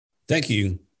Thank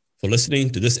you for listening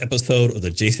to this episode of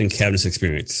the Jason Cavness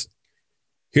Experience.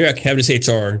 Here at Cavness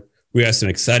HR, we have some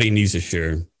exciting news to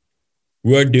share.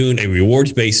 We are doing a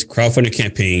rewards-based crowdfunding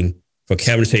campaign for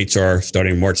Cavness HR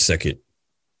starting March 2nd.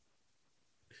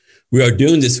 We are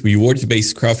doing this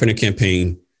rewards-based crowdfunding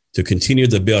campaign to continue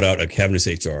the build-out of Cavness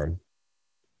HR.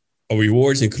 Our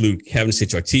rewards include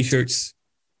Cavness HR t-shirts,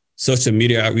 social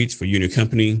media outreach for you and your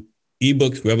company,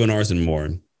 ebooks, webinars, and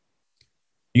more.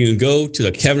 You can go to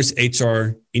the Cavness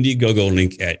HR Indiegogo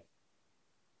link at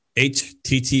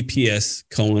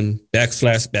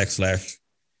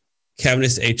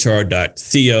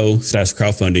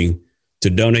https://cavnesshr.co/crowdfunding to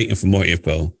donate and for more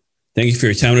info. Thank you for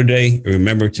your time today, and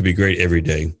remember to be great every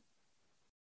day.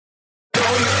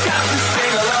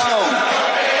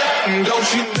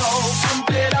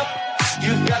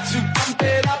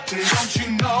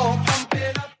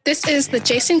 This is the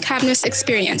Jason Cavness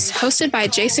Experience, hosted by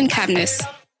Jason Cavness.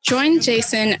 Join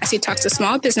Jason as he talks to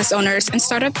small business owners and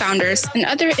startup founders and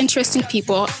other interesting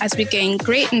people as we gain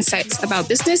great insights about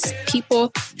business,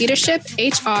 people, leadership,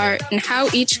 HR, and how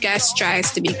each guest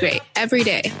strives to be great every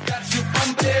day.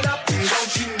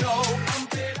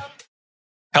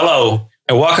 Hello,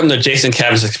 and welcome to Jason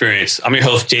Cavness Experience. I'm your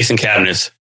host, Jason Cavness.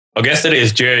 Our guest today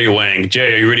is Jerry Wang.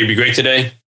 Jerry, are you ready to be great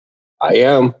today? I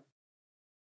am.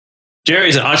 Jerry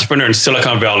is an entrepreneur in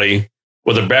Silicon Valley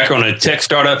with a background in tech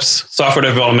startups, software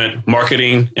development,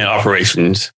 marketing, and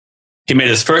operations. He made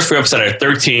his first website at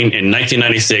 13 in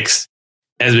 1996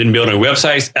 and has been building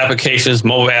websites, applications,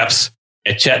 mobile apps,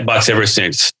 and chatbots ever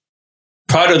since.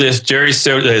 Prior to this, Jerry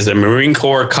served as a Marine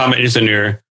Corps combat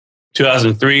engineer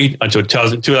 2003 until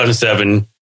 2007,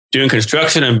 doing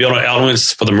construction and building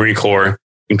elements for the Marine Corps,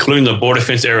 including the Border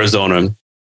Fence, Arizona.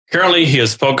 Currently, he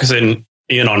is focusing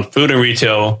in on food and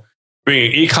retail,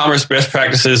 bringing e-commerce best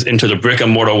practices into the brick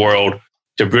and mortar world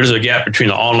to bridge the gap between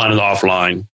the online and the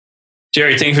offline.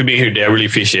 Jerry, thank you for being here today. I really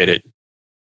appreciate it.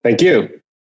 Thank you.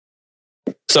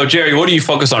 So, Jerry, what do you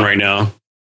focus on right now?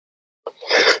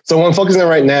 So what I'm focusing on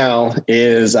right now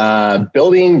is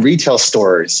building retail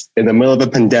stores in the middle of a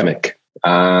pandemic.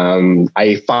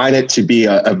 I find it to be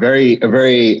a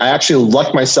very, I actually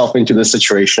lucked myself into this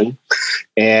situation.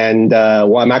 And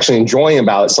what I'm actually enjoying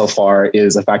about it so far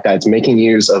is the fact that it's making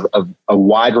use of a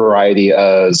wide variety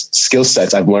of skill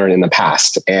sets I've learned in the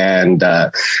past. And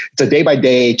it's a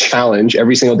day-by-day challenge.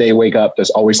 Every single day I wake up, there's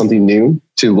always something new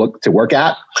to work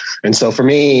at. And so for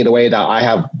me, the way that I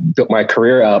have built my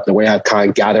career up, the way I've kind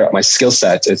of gathered up my skill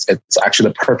sets, it's actually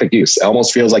the perfect use. It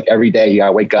almost feels like every day you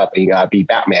gotta wake up and you gotta be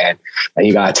Batman and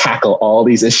you gotta tackle all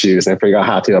these issues and figure out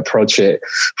how to approach it,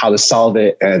 how to solve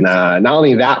it. And not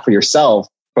only that for yourself,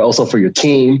 but also for your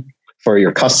team, for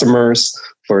your customers,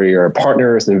 for your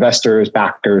partners, investors,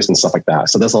 backers, and stuff like that.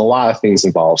 So there's a lot of things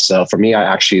involved. So for me, I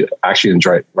actually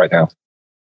enjoy it right now.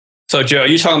 So, Joe, are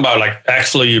you talking about like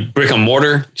actually brick and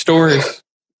mortar stores?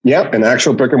 Yep, an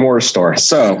actual brick and mortar store.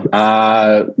 So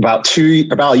about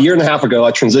a year and a half ago,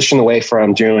 I transitioned away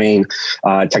from doing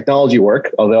technology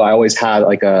work, although I always had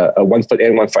like a 1 foot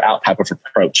in, 1 foot out type of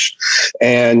approach.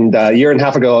 And a year and a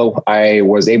half ago, I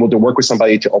was able to work with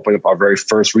somebody to open up our very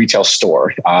first retail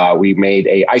store. We made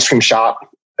a ice cream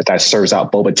shop that serves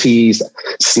out boba teas,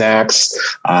 snacks,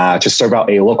 to serve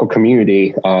out a local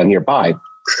community nearby.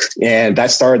 And that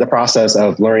started the process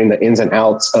of learning the ins and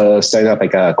outs of setting up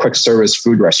like a quick service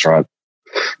food restaurant.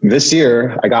 This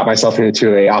year, I got myself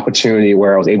into an opportunity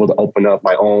where I was able to open up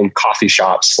my own coffee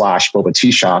shop / boba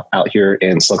tea shop out here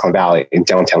in Silicon Valley in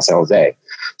downtown San Jose.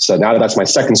 So now that's my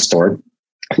second store.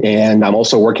 And I'm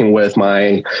also working with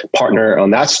my partner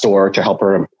on that store to help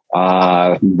her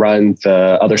run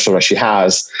the other store that she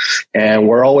has. And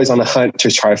we're always on the hunt to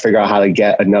try to figure out how to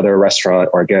get another restaurant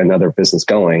or get another business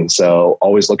going. So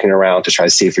always looking around to try to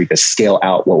see if we can scale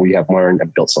out what we have learned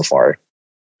and built so far.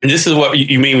 And this is what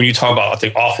you mean when you talk about, I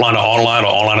think, offline to online or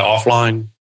online to offline?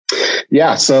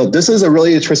 Yeah, so this is a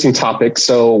really interesting topic.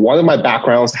 So one of my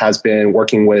backgrounds has been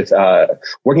working with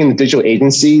working in digital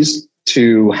agencies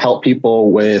to help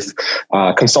people with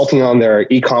consulting on their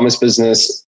e-commerce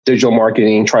business, digital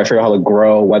marketing, try to figure out how to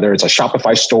grow, whether it's a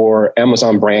Shopify store,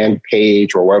 Amazon brand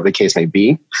page, or wherever the case may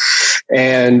be.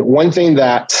 And one thing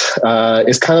that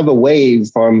is kind of a wave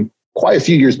from quite a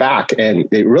few years back,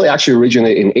 and it really actually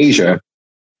originated in Asia,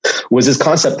 was this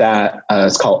concept that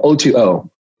it's called O2O,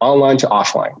 online to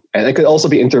offline. And it could also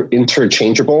be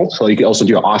interchangeable. So you could also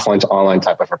do an offline to online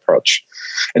type of approach.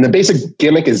 And the basic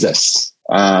gimmick is this.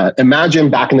 Imagine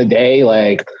back in the day,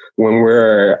 like when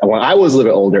I was a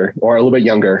little bit older or a little bit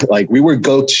younger, like you would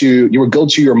go to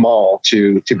your mall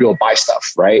to be able to buy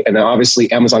stuff, right? And then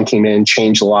obviously Amazon came in,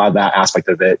 changed a lot of that aspect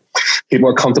of it. People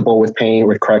are comfortable with paying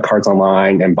with credit cards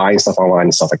online and buying stuff online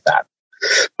and stuff like that.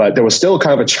 But there was still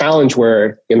kind of a challenge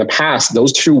where in the past,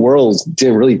 those two worlds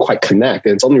didn't really quite connect.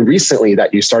 And it's only recently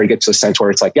that you start to get to a sense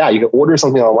where it's like, yeah, you can order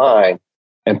something online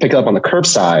and pick it up on the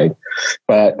curbside.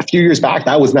 But a few years back,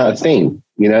 that was not a thing.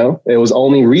 It was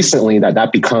only recently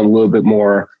that become a little bit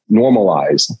more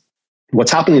normalized.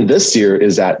 What's happening this year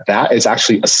is that is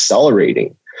actually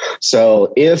accelerating.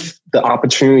 So if the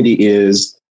opportunity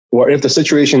is, or if the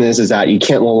situation is that you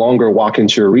can't no longer walk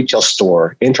into a retail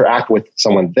store, interact with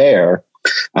someone there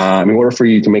in order for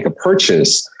you to make a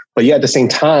purchase, but yet at the same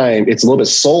time, it's a little bit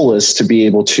soulless to be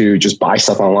able to just buy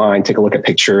stuff online, take a look at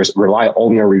pictures, rely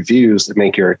on your reviews to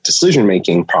make your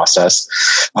decision-making process.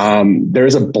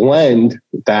 There's a blend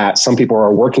that some people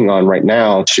are working on right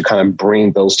now to kind of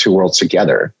bring those two worlds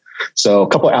together. So a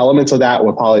couple of elements of that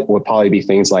would probably be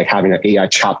things like having an AI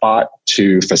chatbot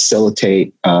to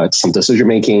facilitate some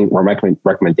decision-making or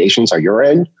recommendations on your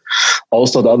end.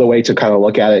 Also, the other way to kind of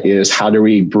look at it is how do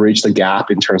we bridge the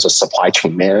gap in terms of supply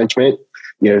chain management?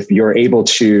 If you're able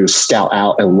to scout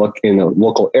out and look in a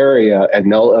local area and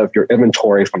know of your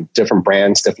inventory from different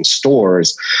brands, different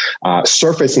stores,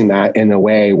 surfacing that in a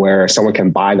way where someone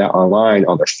can buy that online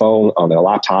on their phone, on their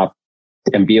laptop,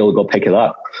 and be able to go pick it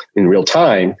up in real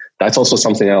time, that's also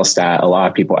something else that a lot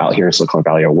of people out here in Silicon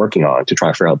Valley are working on to try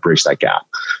to figure out bridge that gap.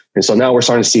 And so now we're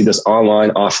starting to see this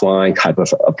online, offline type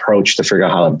of approach to figure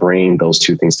out how to bring those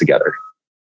two things together.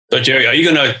 So Jerry, are you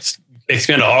going to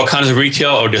expand to all kinds of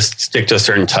retail or just stick to a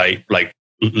certain type, like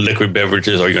liquid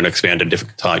beverages, or are you going to expand to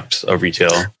different types of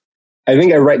retail? I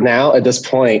think right now, at this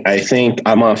point, I think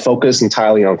I'm going to focus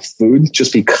entirely on food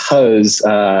just because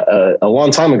a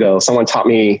long time ago, someone taught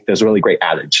me there's a really great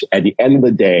adage. At the end of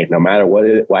the day, no matter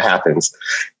what happens,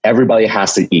 everybody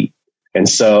has to eat. And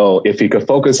so if you could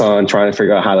focus on trying to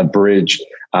figure out how to bridge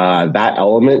that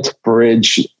element,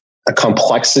 bridge a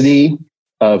complexity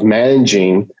of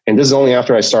managing, and this is only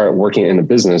after I started working in the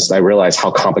business, I realized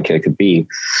how complicated it could be.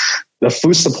 The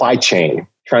food supply chain,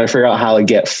 trying to figure out how to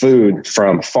get food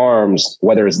from farms,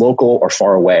 whether it's local or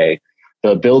far away.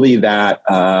 The ability that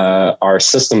our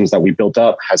systems that we built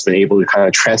up has been able to kind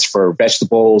of transfer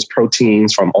vegetables,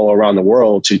 proteins from all around the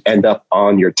world to end up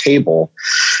on your table.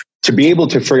 To be able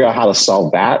to figure out how to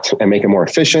solve that and make it more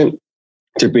efficient,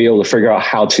 to be able to figure out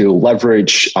how to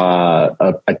leverage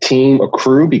a team, a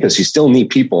crew, because you still need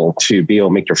people to be able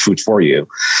to make your food for you.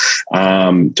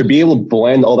 To be able to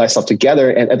blend all that stuff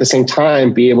together and at the same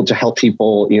time be able to help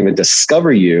people even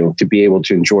discover you, to be able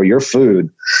to enjoy your food.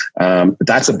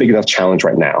 That's a big enough challenge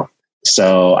right now.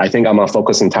 So I think I'm going to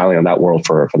focus entirely on that world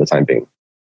for the time being.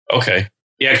 Okay.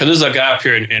 Yeah, because there's a guy up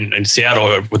here in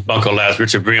Seattle with Bunko Labs,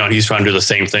 Richard Breon. He's trying to do the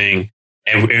same thing.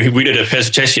 And we did a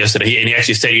test yesterday, and he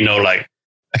actually said,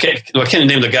 I can't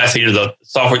name the guy said the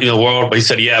software in the world, but he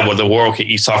said, yeah, well, the world can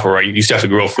eat software, right? You still have to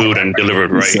grow food and deliver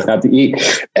it, right? You have to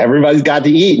eat. Everybody's got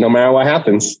to eat, no matter what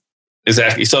happens.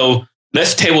 Exactly. So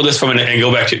let's table this for a minute and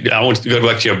go back to. I want to go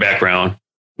back to your background.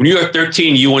 When you were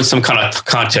 13, you won some kind of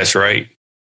contest, right?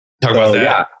 Talk about that.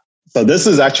 Yeah. So this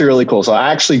is actually really cool. So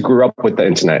I actually grew up with the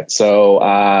internet. So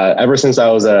ever since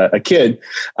I was a kid,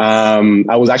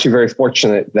 I was actually very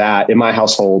fortunate that in my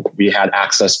household, we had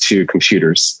access to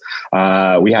computers.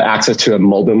 We had access to a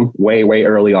modem way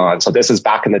early on. So this is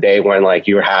back in the day when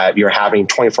you were having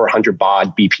 2400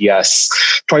 baud BPS,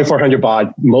 2400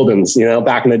 baud modems,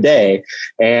 back in the day.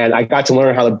 And I got to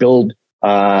learn how to build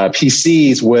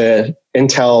PCs with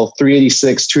Intel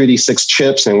 386, 286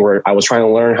 chips, and I was trying to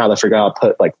learn how to figure out how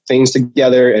to put things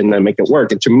together and then make it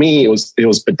work. And to me, it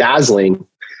was bedazzling.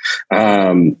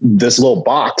 This little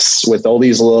box with all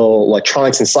these little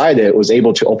electronics inside it was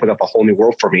able to open up a whole new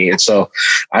world for me. And so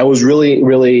I was really,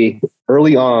 really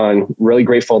early on, really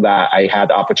grateful that I had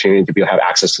the opportunity to be able to have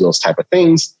access to those type of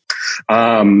things.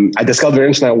 I discovered the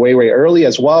internet way early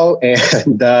as well.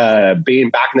 And being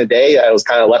back in the day, I was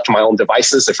kind of left to my own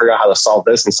devices to figure out how to solve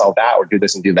this and solve that, or do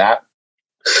this and do that.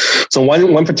 So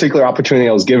one particular opportunity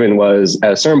I was given was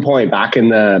at a certain point back in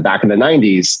the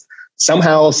 90s,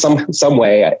 somehow, some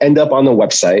way, I end up on the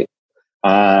website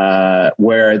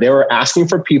where they were asking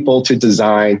for people to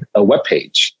design a web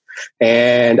page.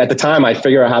 And at the time, I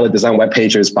figured out how to design web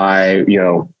pages by,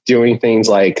 doing things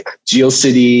like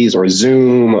GeoCities or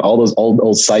Zoom, all those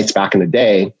old sites back in the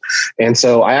day. And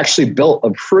so I actually built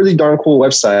a pretty darn cool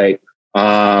website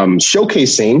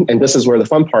showcasing, and this is where the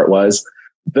fun part was,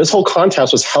 this whole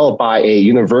contest was held by a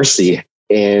university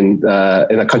in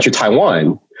the country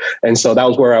Taiwan. And so that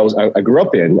was where I grew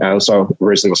up in. I also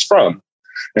originally was from.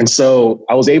 And so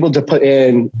I was able to put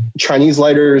in Chinese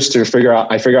letters to figure out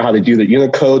how to do the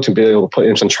Unicode to be able to put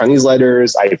in some Chinese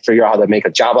letters. I figure out how to make a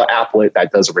Java applet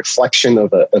that does a reflection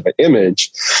of an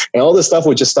image. And all this stuff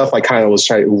was just stuff I kind of was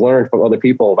trying to learn from other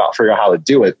people about figuring out how to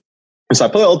do it. And so I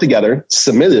put it all together,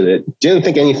 submitted it, didn't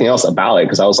think anything else about it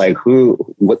because I was like,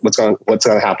 what's going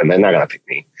to happen? They're not going to pick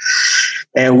me.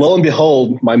 And lo and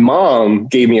behold, my mom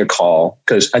gave me a call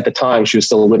because at the time she was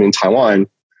still living in Taiwan.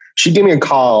 She gave me a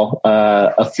call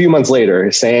a few months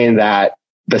later saying that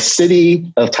the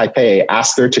city of Taipei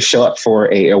asked her to show up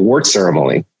for a award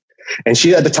ceremony. And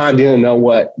she at the time didn't know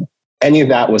what any of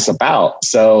that was about.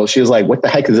 So she was like, what the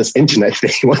heck is this internet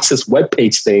thing? What's this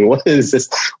webpage thing? What is this?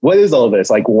 What is all this?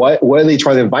 Like, what are they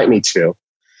trying to invite me to?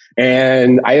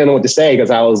 And I didn't know what to say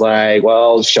because I was like,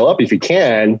 well, show up if you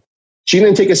can. She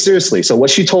didn't take it seriously. So what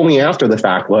she told me after the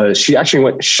fact was she actually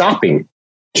went shopping.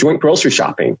 She went grocery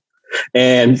shopping.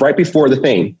 And right before the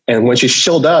thing, and when she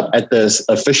showed up at this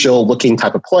official looking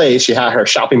type of place, she had her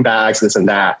shopping bags, this and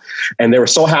that. And they were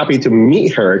so happy to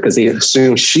meet her because they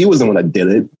assumed she was the one that did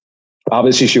it.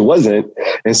 Obviously, she wasn't.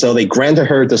 And so they granted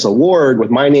her this award with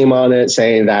my name on it,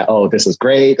 saying that, oh, this is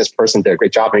great. This person did a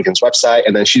great job making this website.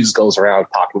 And then she just goes around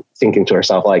thinking to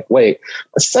herself, like, wait,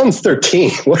 my son's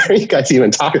 13. What are you guys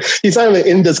even talking? He's not even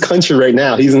in this country right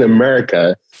now. He's in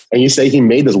America. And you say he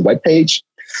made this webpage?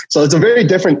 So it's a very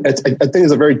different, I think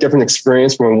it's a very different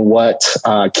experience from what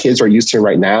kids are used to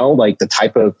right now. Like the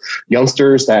type of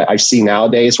youngsters that I see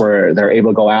nowadays where they're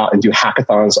able to go out and do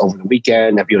hackathons over the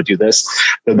weekend and be able to do this.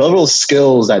 The level of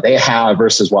skills that they have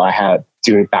versus what I had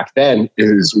doing back then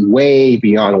is way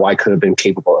beyond what I could have been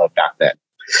capable of back then.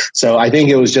 So I think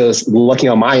it was just lucky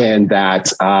on my end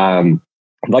that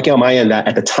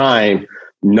at the time,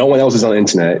 no one else was on the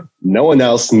internet. No one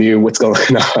else knew what's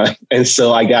going on. And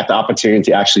so I got the opportunity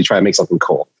to actually try to make something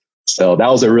cool. So that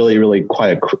was a really, really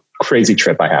quite a crazy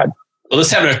trip I had. Well,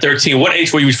 let's have it at 13. What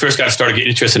age were you first got started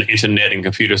getting interested in the internet and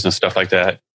computers and stuff like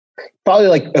that? Probably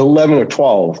like 11 or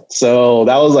 12. So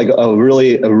that was like a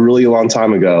really long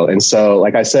time ago. And so,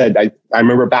 like I said, I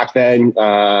remember back then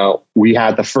we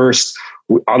had the first,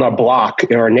 on our block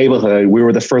in our neighborhood, we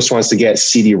were the first ones to get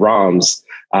CD-ROMs.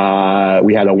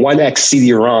 We had a 1X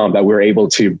CD-ROM that we were able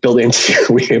to build into,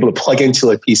 we were able to plug into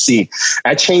a PC.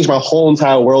 That changed my whole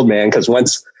entire world, man. Because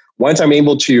once I'm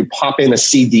able to pop in a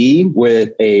CD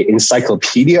with a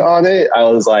encyclopedia on it, I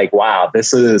was like, wow,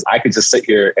 I could just sit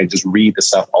here and just read the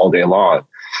stuff all day long.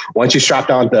 Once you strapped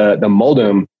on the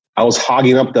modem, I was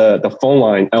hogging up the phone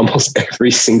line almost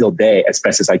every single day as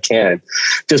best as I can,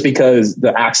 just because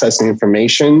the access to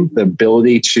information, the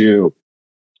ability to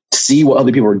see what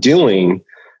other people are doing.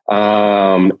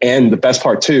 And the best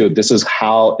part too, this is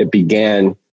how it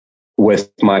began with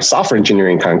my software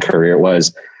engineering kind of career.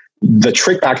 Was the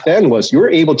trick back then was you were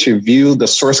able to view the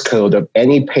source code of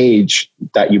any page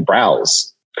that you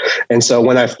browse. And so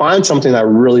when I find something I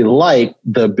really like,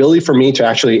 the ability for me to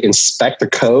actually inspect the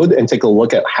code and take a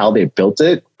look at how they built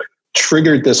it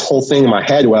triggered this whole thing in my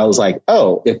head where I was like,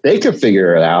 oh, if they could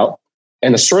figure it out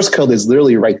and the source code is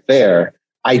literally right there,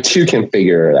 I too can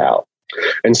figure it out.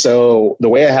 And so the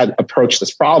way I had approached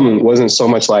this problem wasn't so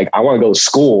much like, I want to go to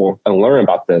school and learn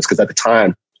about this, because at the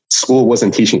time, school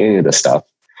wasn't teaching any of this stuff.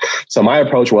 So my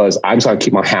approach was, I'm just going to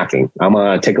keep on hacking. I'm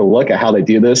going to take a look at how they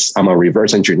do this. I'm going to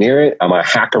reverse engineer it. I'm going to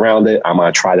hack around it. I'm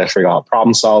going to try to figure out how to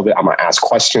problem solve it. I'm going to ask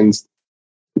questions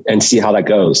and see how that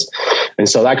goes. And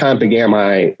so that kind of began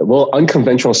my little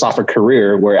unconventional software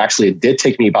career, where actually it did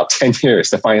take me about 10 years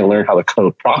to finally learn how to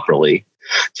code properly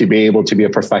to be able to be a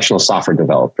professional software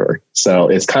developer. So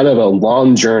it's kind of a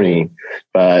long journey,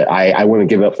 but I wouldn't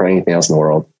give up for anything else in the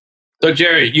world. So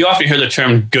Jerry, you often hear the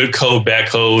term good code, bad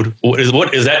code.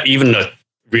 What is that even a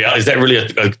reality? Is that really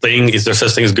a thing? Is there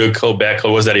such thing as good code, bad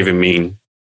code? What does that even mean?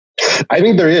 I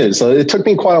think there is. So it took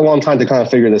me quite a long time to kind of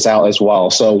figure this out as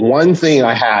well. So one thing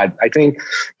I think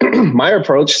my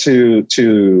approach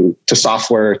to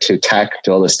software, to tech,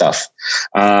 to all this stuff,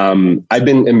 I've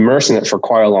been immersed in it for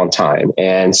quite a long time.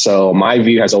 And so my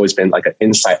view has always been like an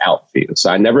inside out view. So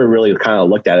I never really kind of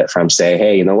looked at it from say,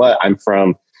 hey, you know what, I'm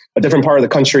from a different part of the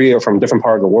country or from a different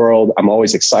part of the world. I'm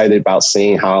always excited about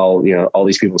seeing how, all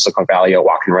these people in Silicon Valley are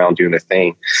walking around doing their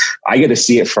thing. I get to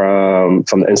see it from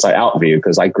the inside out view,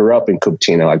 because I grew up in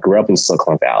Cupertino. I grew up in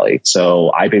Silicon Valley.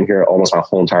 So I've been here almost my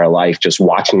whole entire life, just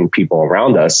watching people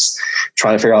around us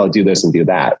trying to figure out how to do this and do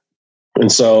that. And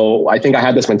so I think I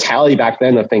had this mentality back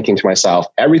then of thinking to myself,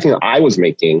 everything I was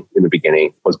making in the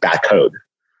beginning was bad code.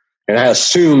 And I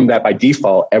assumed that by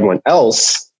default, everyone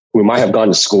else who might have gone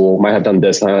to school, might have done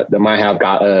this, that might have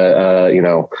got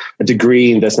a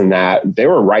degree in this and that, they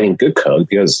were writing good code,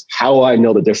 because how will I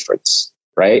know the difference?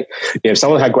 right? If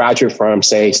someone had graduated from,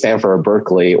 say, Stanford or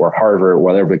Berkeley or Harvard,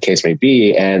 whatever the case may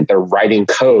be, and they're writing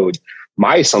code,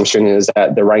 my assumption is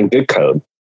that they're writing good code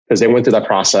because they went through that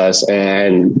process,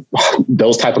 and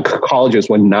those type of colleges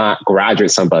would not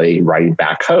graduate somebody writing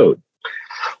bad code.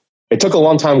 It took a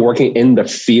long time working in the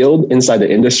field inside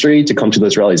the industry to come to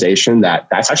this realization that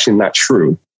that's actually not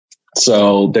true.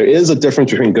 So there is a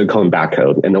difference between good code and bad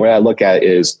code. And the way I look at it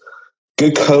is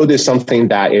good code is something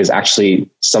that is actually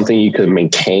something you can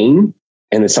maintain,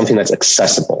 and it's something that's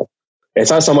accessible.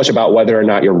 It's not so much about whether or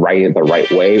not you're writing it the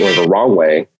right way or the wrong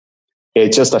way.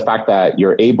 It's just the fact that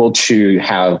you're able to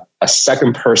have a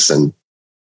second person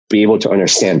be able to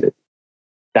understand it.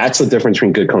 That's the difference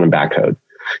between good code and bad code.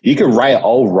 You could write it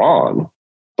all wrong,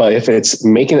 but if it's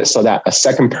making it so that a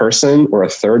second person or a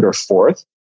third or fourth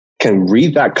can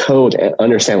read that code and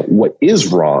understand what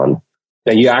is wrong,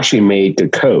 then you actually made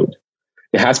good code.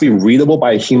 It has to be readable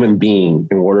by a human being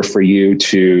in order for you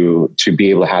to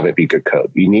be able to have it be good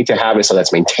code. You need to have it so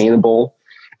that's maintainable,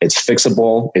 it's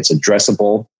fixable, it's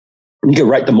addressable. You can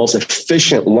write the most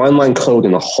efficient one-line code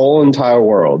in the whole entire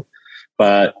world,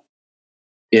 but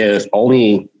if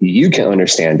only you can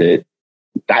understand it,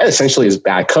 that essentially is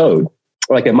bad code.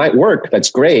 Like, it might work, that's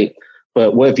great,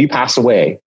 but what if you pass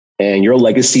away and your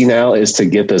legacy now is to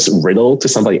give this riddle to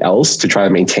somebody else to try to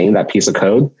maintain that piece of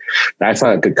code? That's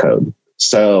not good code.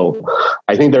 So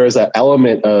I think there is an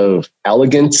element of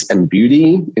elegance and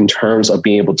beauty in terms of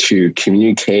being able to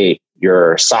communicate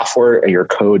your software and your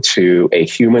code to a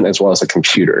human as well as a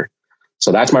computer.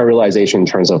 So that's my realization in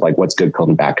terms of like what's good code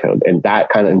and bad code. And that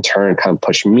kind of in turn kind of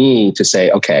pushed me to say,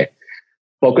 okay,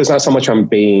 focus not so much on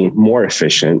being more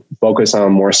efficient, focus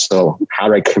on more so how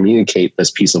do I communicate this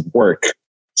piece of work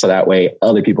so that way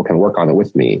other people can work on it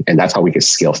with me. And that's how we can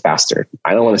scale faster.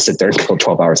 I don't want to sit there and code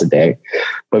 12 hours a day.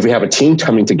 But if we have a team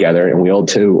coming together and we all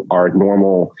do our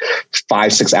normal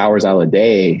 5-6 hours out of the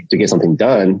day to get something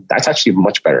done, that's actually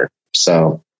much better.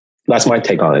 So that's my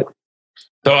take on it.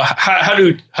 So how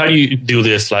do you do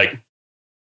this? Like,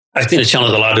 I think the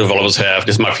challenge a lot of developers have,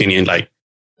 this is my opinion, like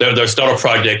they'll start a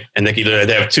project and they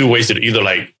have two ways to either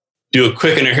like do it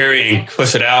quick in a hurry and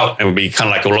push it out and be kind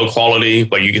of like a low quality,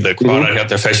 but you get the product out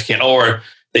there as fast as you can, or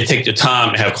they take their time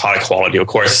and have high quality. Of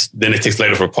course, then it takes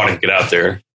later for a product to get out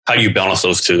there. How do you balance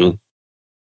those two?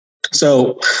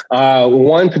 So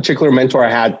one particular mentor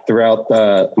I had throughout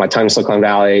my time in Silicon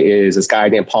Valley is this guy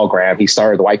named Paul Graham. He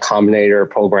started the Y Combinator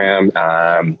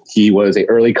program. He was an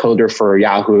early coder for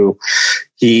Yahoo.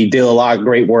 He did a lot of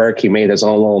great work. He made his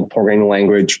own little programming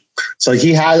language. So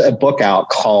he had a book out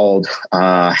called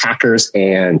Hackers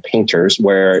and Painters,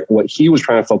 where what he was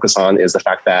trying to focus on is the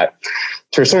fact that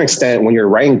to a certain extent, when you're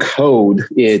writing code,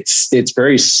 it's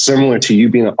very similar to you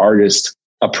being an artist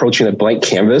approaching a blank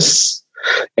canvas.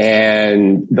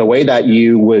 And the way that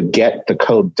you would get the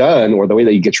code done, or the way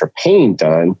that you get your painting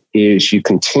done, is you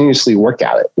continuously work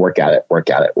at it.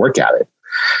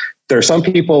 There are some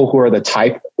people who are the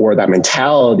type or that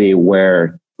mentality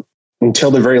where until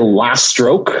the very last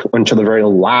stroke, until the very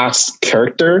last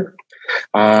character,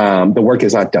 the work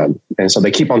is not done. And so they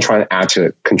keep on trying to add to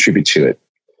it, contribute to it.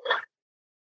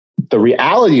 The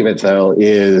reality of it, though,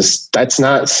 is that's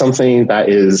not something that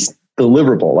is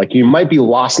deliverable. Like, you might be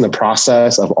lost in the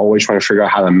process of always trying to figure out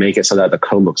how to make it so that the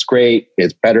code looks great,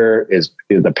 is better, is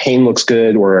the paint looks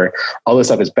good, or all this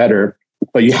stuff is better.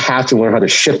 But you have to learn how to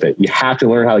ship it. You have to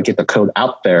learn how to get the code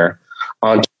out there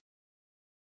on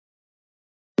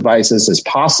devices as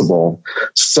possible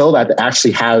so that it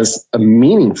actually has a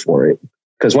meaning for it.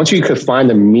 Because once you could find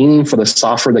a meaning for the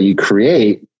software that you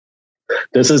create,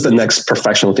 this is the next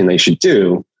professional thing that you should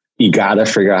do. You got to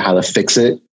figure out how to fix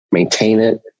it, maintain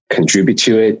it, contribute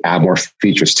to it, add more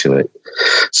features to it.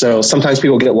 So sometimes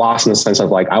people get lost in the sense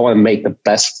of like, I want to make the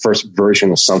best first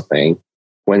version of something.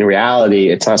 When in reality,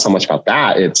 it's not so much about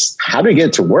that. It's how do we get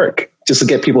it to work just to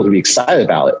get people to be excited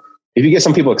about it. If you get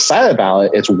some people excited about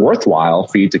it, it's worthwhile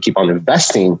for you to keep on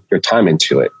investing your time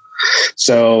into it.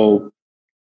 So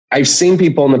I've seen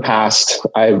people in the past,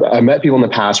 I've met people in the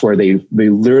past where they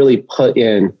literally put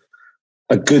in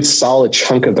a good solid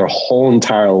chunk of their whole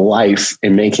entire life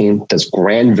in making this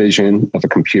grand vision of a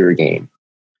computer game.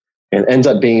 And it ends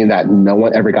up being that no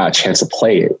one ever got a chance to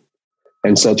play it.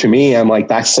 And so to me, I'm like,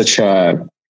 that's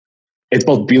it's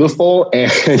both beautiful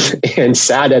and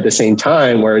sad at the same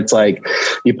time, where it's like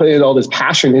you put in all this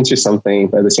passion into something,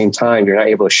 but at the same time, you're not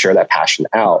able to share that passion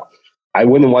out. I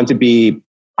wouldn't want to be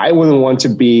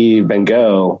Van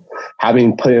Gogh,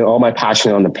 having put in all my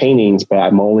passion on the paintings, but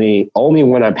I'm only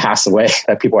when I pass away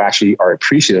that people actually are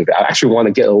appreciative. I actually want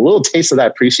to get a little taste of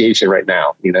that appreciation right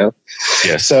now, you know?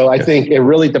 Yes. So I think it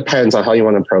really depends on how you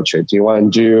want to approach it. Do you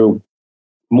want to do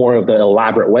more of the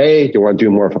elaborate way? Do you want to do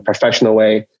more of a professional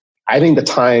way? I think the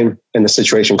time and the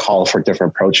situation call for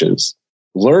different approaches.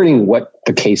 Learning what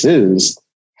the case is,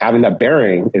 having that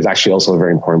bearing is actually also a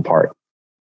very important part.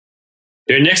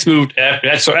 Your next move,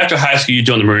 so after high school, you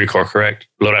joined the Marine Corps, correct?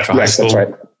 A little after high school? Yes,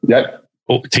 that's right. Yep.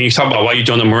 Well, can you talk about why you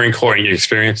joined the Marine Corps and your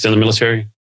experience in the military?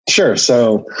 Sure.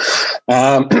 So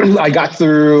I got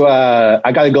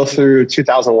to go through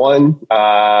 2001,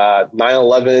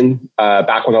 9/11,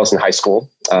 back when I was in high school.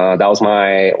 That was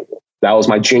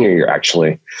my junior year,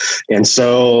 actually. And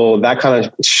so that kind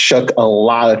of shook a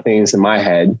lot of things in my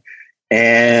head.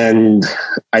 And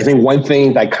I think one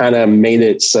thing that kind of made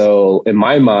it so in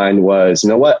my mind was, you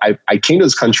know what, I came to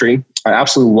this country. I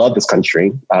absolutely love this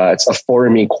country. It's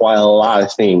afforded me quite a lot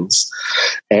of things.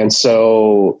 And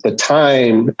so the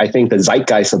time, I think the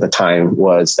zeitgeist of the time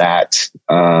was that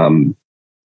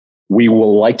we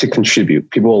will like to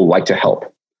contribute. People will like to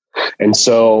help. And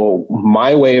so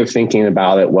my way of thinking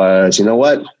about it was, you know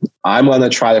what, I'm going to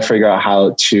try to figure out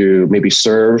how to maybe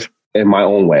serve in my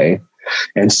own way.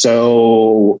 And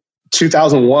so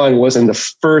 2001 wasn't the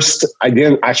first, I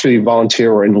didn't actually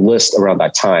volunteer or enlist around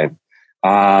that time.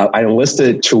 I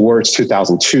enlisted towards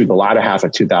 2002, the latter half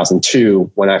of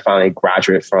 2002, when I finally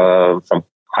graduated from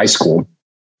high school.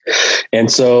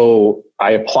 And so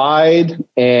I applied,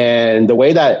 and the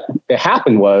way that it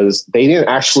happened was they didn't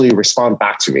actually respond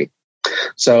back to me.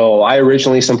 So I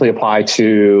originally simply applied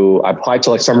to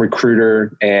like some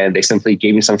recruiter, and they simply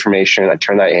gave me some information. I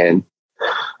turned that in.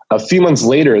 A few months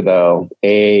later, though,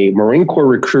 a Marine Corps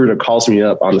recruiter calls me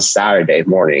up on a Saturday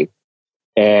morning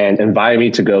and invited me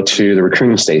to go to the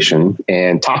recruiting station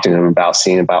and talk to him about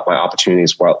seeing about my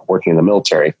opportunities while working in the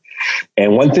military.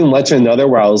 And one thing led to another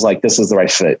where I was like, this is the right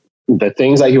fit. The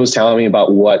things that he was telling me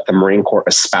about what the Marine Corps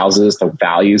espouses, the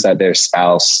values that they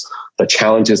espouse, the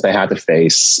challenges they had to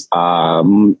face.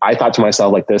 I thought to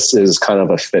myself, like, this is kind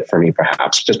of a fit for me,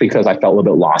 perhaps, just because I felt a little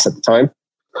bit lost at the time.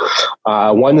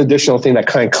 One additional thing that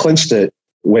kind of clinched it,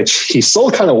 which he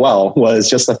sold kind of well, was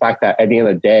just the fact that at the end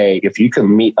of the day, if you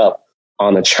can meet up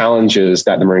on the challenges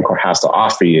that the Marine Corps has to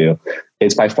offer you,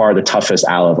 it's by far the toughest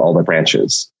out of all the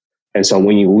branches. And so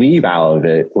when you leave out of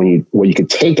it, what you can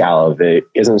take out of it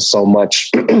isn't so much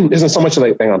that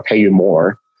they're going to pay you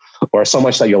more, or so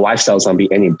much that your lifestyle is going to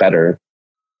be any better.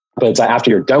 But it's like after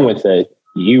you're done with it,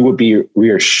 you would be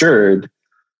reassured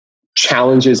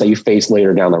challenges that you face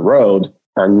later down the road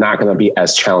are not going to be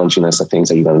as challenging as the things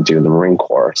that you're going to do in the Marine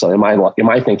Corps. So in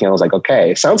my thinking, I was like,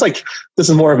 okay, it sounds like this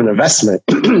is more of an investment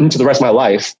to the rest of my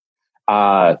life.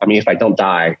 If I don't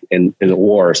die in the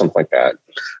war or something like that,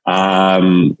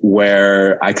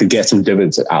 where I could get some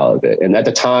dividends out of it. And at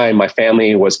the time, my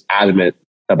family was adamant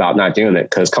about not doing it,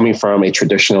 because coming from a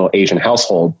traditional Asian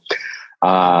household,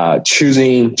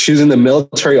 choosing the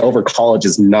military over college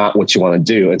is not what you want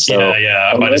to do. And so,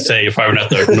 I'm about to say you're probably not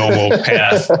the normal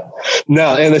path.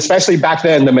 No, and especially back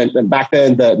then,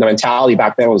 the mentality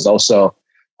back then was also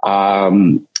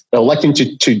electing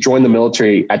to join the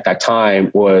military at that time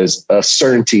was a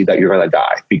certainty that you're going to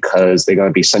die, because they're going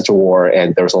to be sent to war,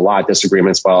 and there was a lot of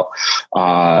disagreements about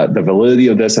the validity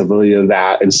of this and validity of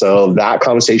that. And so that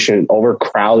conversation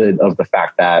overcrowded of the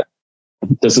fact that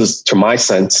this is, to my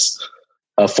sense,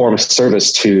 a form of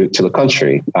service to the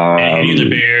country. And you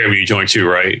live here, you joined too,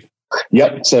 right?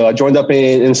 Yep. So I joined up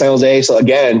in San Jose. So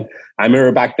again, I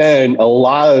remember back then, a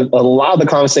lot of the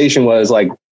conversation was like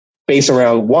based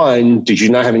around, one, did you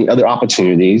not have any other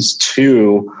opportunities?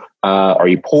 Two, are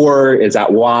you poor? Is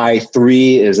that why?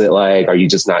 Three, is it like, are you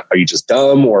just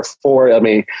dumb? Or four, I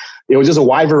mean, it was just a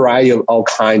wide variety of all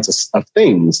kinds of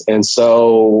things. And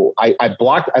so I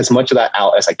blocked as much of that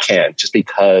out as I can, just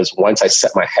because once I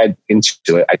set my head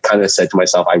into it, I kind of said to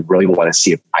myself, I really want to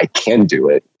see if I can do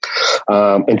it.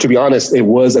 And to be honest, it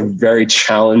was a very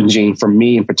challenging for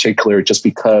me in particular, just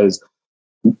because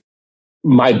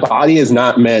my body is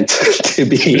not meant to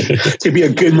be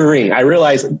a good Marine. I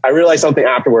realized something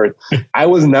afterward. I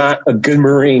was not a good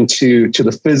Marine to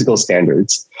the physical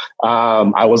standards.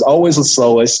 I was always the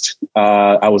slowest.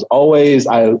 I was always,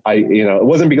 it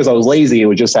wasn't because I was lazy. It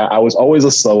was just that I was always the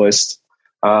slowest.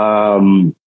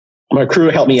 My crew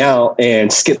helped me out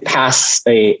and skipped past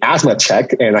a asthma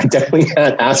check, and I definitely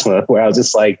had asthma, where I was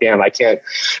just like, damn, I can't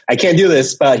do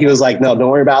this. But he was like, no,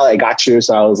 don't worry about it. I got you.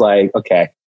 So I was like, okay,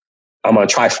 I'm going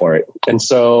to try for it. And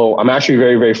so I'm actually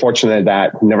very, very fortunate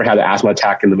that I never had an asthma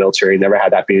attack in the military, never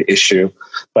had that be an issue.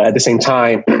 But at the same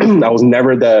time, I was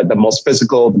never the most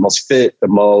physical, the most fit,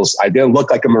 I didn't look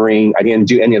like a Marine. I didn't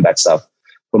do any of that stuff.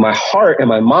 But my heart and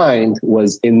my mind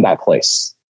was in that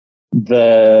place.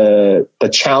 The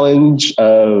challenge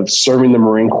of serving the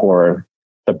Marine Corps,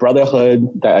 the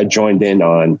brotherhood that I joined in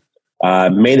on,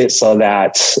 made it so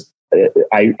that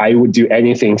I would do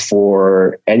anything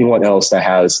for anyone else that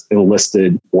has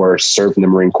enlisted or served in the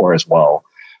Marine Corps as well.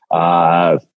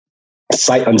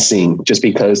 Sight unseen, just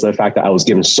because of the fact that I was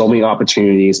given so many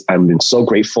opportunities. I've been so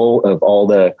grateful of all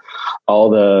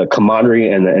the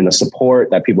camaraderie and the support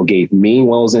that people gave me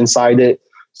while I was inside it.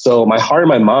 So my heart and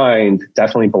my mind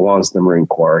definitely belongs to the Marine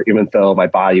Corps, even though my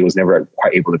body was never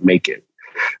quite able to make it.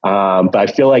 But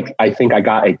I think I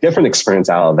got a different experience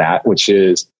out of that, which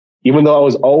is, even though I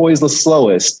was always the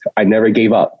slowest, I never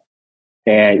gave up.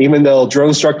 And even though drill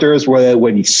instructors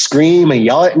would scream and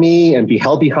yell at me and be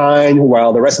held behind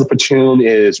while the rest of the platoon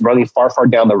is running far, far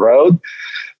down the road,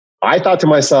 I thought to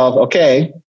myself,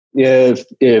 okay,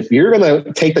 if you're going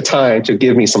to take the time to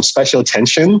give me some special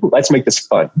attention, let's make this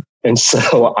fun. And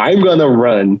so I'm going to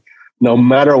run no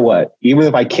matter what. Even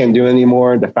if I can't do it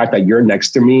anymore, the fact that you're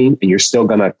next to me and you're still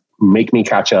going to make me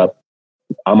catch up,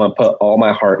 I'm going to put all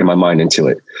my heart and my mind into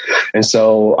it. And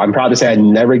so I'm proud to say I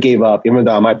never gave up, even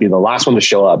though I might be the last one to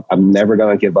show up. I'm never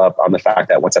going to give up on the fact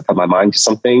that once I put my mind to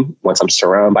something, once I'm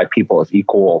surrounded by people of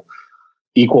equal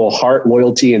heart,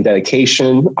 loyalty, and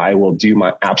dedication, I will do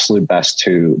my absolute best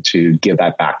to give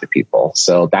that back to people.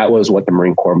 So that was what the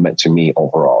Marine Corps meant to me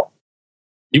overall.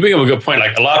 You bring up a good point.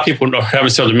 Like, a lot of people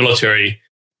haven't served the military,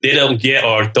 they don't get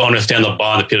or don't understand the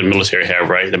bond that people in the military have,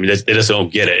 right? I mean, they just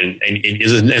don't get it. And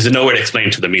is there no way to explain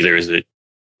it to them either, is it?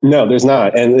 No, there's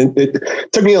not. And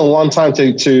it took me a long time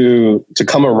to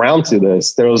come around to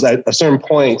this. There was at a certain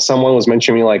point, someone was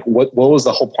mentioning me, like, what was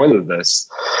the whole point of this?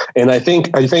 And I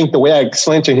think the way I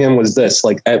explained to him was this,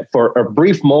 like, for a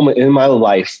brief moment in my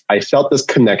life, I felt this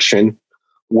connection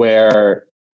where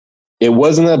it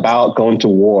wasn't about going to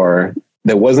war.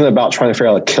 It wasn't about trying to figure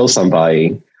out how to kill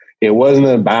somebody. It wasn't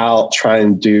about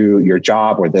trying to do your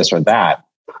job or this or that.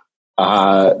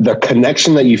 The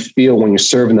connection that you feel when you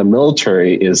serve in the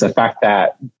military is the fact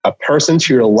that a person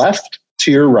to your left,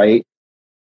 to your right,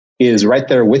 is right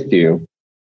there with you.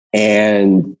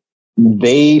 And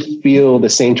they feel the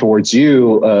same towards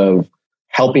you of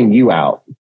helping you out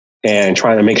and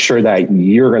trying to make sure that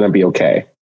you're going to be okay.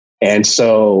 And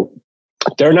so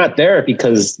they're not there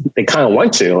because they kind of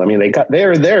want to. I mean,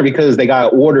 they're there because they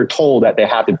got order told that they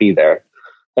have to be there.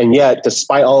 And yet,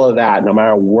 despite all of that, no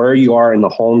matter where you are in the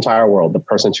whole entire world, the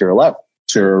person to your left,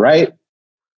 to your right,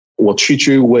 will treat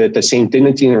you with the same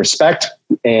dignity and respect.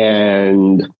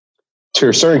 And to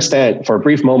a certain extent, for a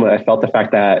brief moment, I felt the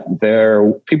fact that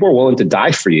people are willing to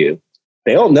die for you.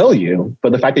 They don't know you,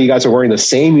 but the fact that you guys are wearing the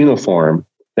same uniform,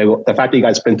 the fact that you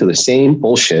guys have been through the same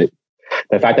bullshit,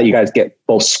 the fact that you guys get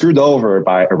both screwed over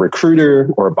by a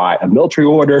recruiter or by a military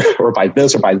order or by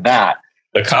this or by that.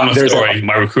 The common story,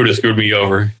 my recruiter screwed me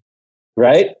over.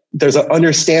 Right? There's an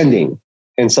understanding.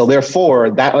 And so therefore,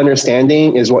 that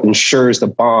understanding is what ensures the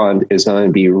bond is going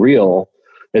to be real.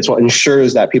 It's what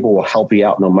ensures that people will help you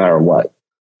out no matter what.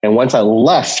 And once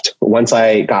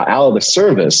I got out of the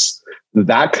service,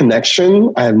 that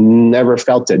connection, I've never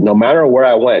felt it. No matter where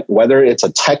I went, whether it's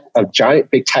a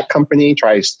giant big tech company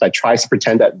that tries to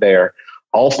pretend that they're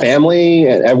all family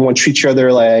and everyone treats each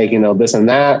other like, this and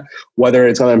that, whether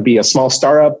it's going to be a small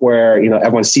startup where,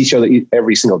 everyone sees each other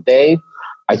every single day.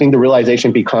 I think the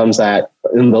realization becomes that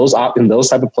in those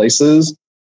type of places,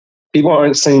 people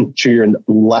aren't saying to your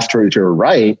left or to your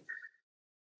right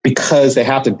because they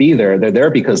have to be there. They're there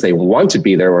because they want to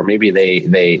be there, or maybe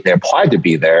they applied to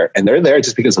be there, and they're there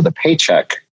just because of the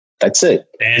paycheck. That's it.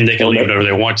 And they can leave whenever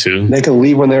they want to. They can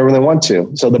leave whenever they want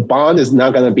to. So the bond is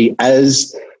not going to be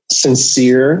as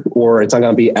sincere, or it's not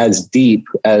going to be as deep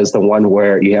as the one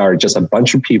where you are just a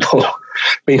bunch of people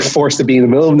being forced to be in the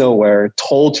middle of nowhere,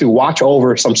 told to watch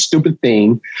over some stupid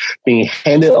thing, being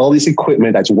handed all this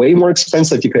equipment that's way more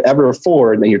expensive you could ever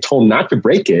afford, and you're told not to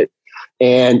break it.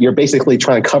 And you're basically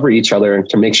trying to cover each other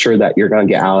to make sure that you're going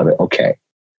to get out of it okay.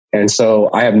 And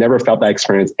so I have never felt that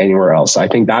experience anywhere else. I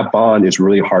think that bond is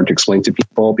really hard to explain to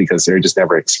people because they're just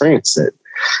never experienced it.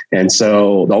 And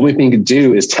so the only thing you can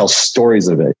do is tell stories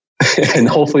of it. And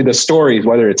hopefully the stories,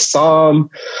 whether it's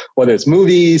song, whether it's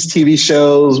movies, TV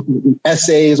shows,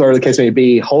 essays, or the case may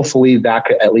be, hopefully that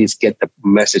could at least get the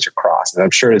message across. And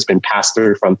I'm sure it's been passed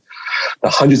through from the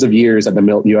hundreds of years that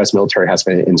the U.S. military has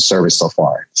been in service so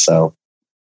far. So.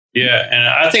 Yeah, and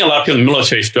I think a lot of people in the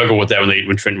military struggle with that when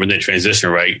they transition,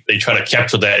 right? They try to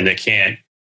capture that and they can't.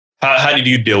 How did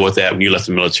you deal with that when you left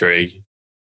the military?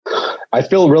 I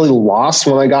feel really lost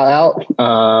when I got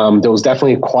out. There was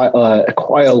definitely quite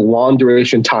a long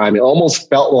duration time. It almost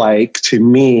felt like, to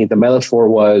me, the metaphor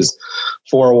was,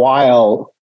 for a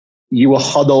while, you were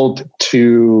huddled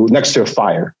next to a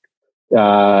fire.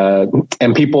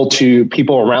 And people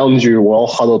around you were all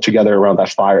huddled together around that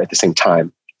fire at the same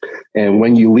time. And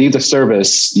when you leave the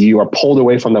service, you are pulled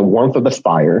away from the warmth of the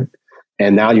fire.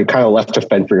 And now you're kind of left to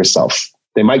fend for yourself.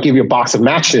 They might give you a box of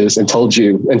matches and tell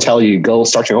you go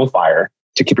start your own fire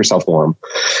to keep yourself warm.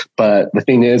 But the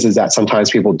thing is that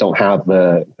sometimes people don't have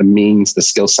the means, the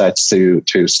skill sets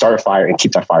to start a fire and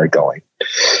keep that fire going.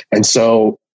 And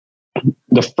so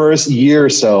the first year or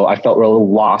so, I felt really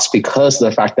lost because of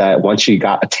the fact that once you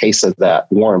got a taste of that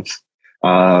warmth,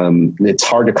 it's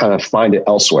hard to kind of find it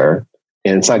elsewhere,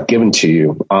 and it's not given to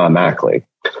you automatically.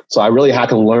 So I really had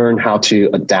to learn how to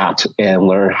adapt and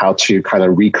learn how to kind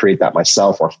of recreate that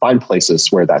myself or find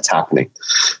places where that's happening.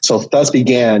 So thus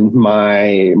began my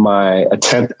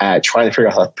attempt at trying to figure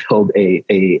out how to build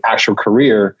a actual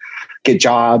career, get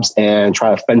jobs, and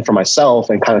try to fend for myself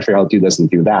and kind of figure out how to do this and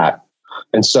do that.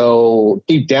 And so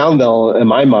deep down, though, in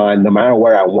my mind, no matter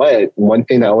where I went, one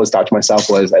thing that I always thought to myself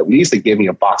was at least they give me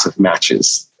a box of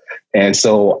matches. And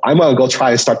so I'm going to go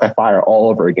try to start that fire all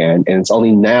over again. And it's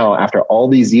only now, after all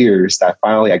these years, that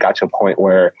finally I got to a point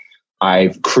where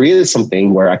I've created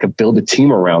something where I could build a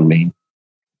team around me.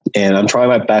 And I'm trying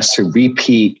my best to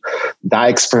repeat that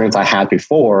experience I had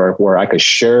before, where I could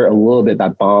share a little bit of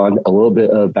that bond, a little bit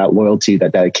of that loyalty,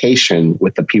 that dedication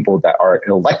with the people that are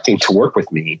electing to work with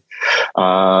me.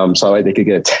 So they could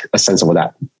get a sense of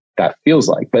what that feels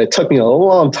like. But it took me a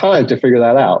long time to figure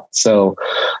that out. So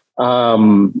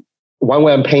one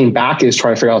way I'm paying back is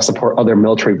trying to figure out how to support other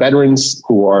military veterans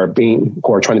who are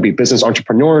trying to be business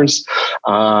entrepreneurs.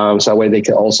 So that way they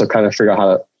can also kind of figure out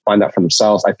how to find that for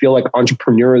themselves. I feel like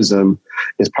entrepreneurism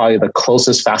is probably the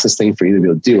closest, fastest thing for you to be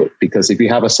able to do it. Because if you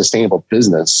have a sustainable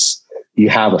business, you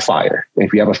have a fire. And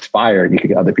if you have a fire, you can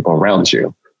get other people around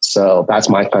you. So that's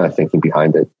my kind of thinking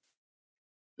behind it.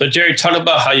 So Jerry, talk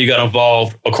about how you got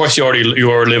involved. Of course, you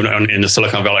were living in the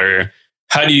Silicon Valley area.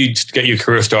 How do you get your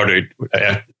career started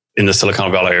in the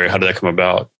Silicon Valley area? How did that come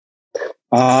about?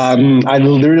 I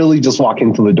literally just walk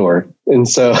into the door. And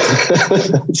so,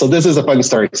 so this is a funny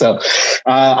story. So,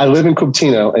 I live in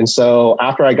Cupertino. And so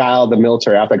after I got out of the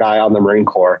military, after I got out of the Marine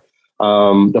Corps,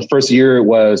 the first year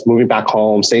was moving back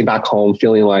home, staying back home,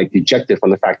 feeling like dejected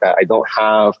from the fact that I don't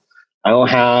have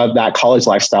that college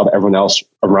lifestyle that everyone else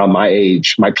around my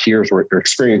age, my peers were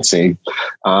experiencing.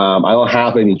 I don't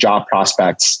have any job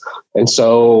prospects. And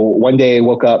so one day I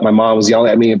woke up, my mom was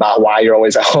yelling at me about why you're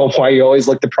always at home, why you always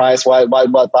look depressed, why, blah,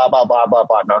 blah, blah, blah, blah,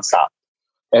 blah, nonstop.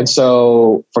 And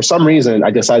so for some reason,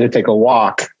 I decided to take a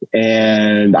walk,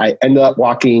 and I ended up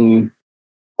walking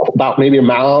about maybe a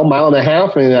mile and a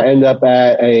half. And I ended up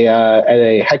at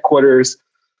a headquarters,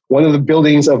 one of the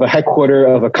buildings of a headquarter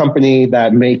of a company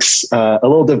that makes a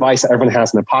little device that everyone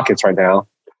has in their pockets right now.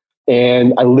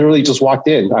 And I literally just walked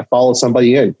in. I followed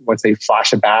somebody in. Once they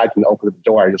flashed a badge and opened the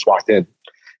door, I just walked in.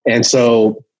 And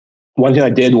so one thing I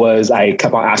did was I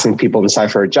kept on asking people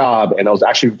inside for a job. And I was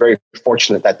actually very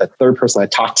fortunate that the third person I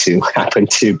talked to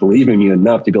happened to believe in me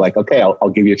enough to be like, okay, I'll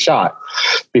give you a shot,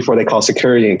 before they call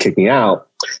security and kick me out.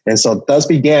 And so thus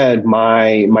began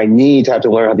my need to have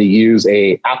to learn how to use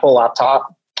a Apple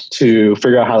laptop to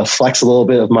figure out how to flex a little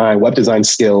bit of my web design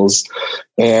skills.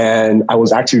 And I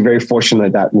was actually very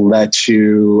fortunate that led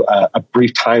to a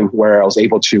brief time where I was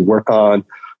able to work on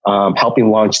helping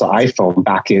launch the iPhone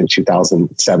back in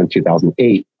 2007,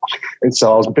 2008. And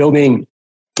so I was building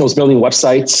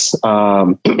websites,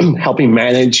 helping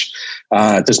manage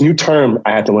this new term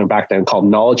I had to learn back then called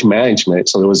knowledge management.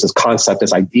 So there was this concept,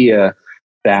 this idea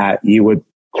that you would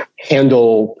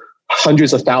handle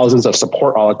hundreds of thousands of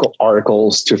support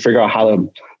articles to figure out how to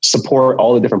support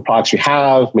all the different products you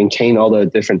have, maintain all the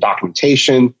different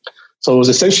documentation. So it was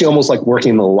essentially almost like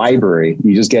working in the library.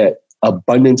 You just get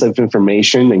abundance of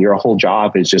information, and your whole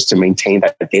job is just to maintain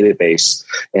that database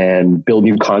and build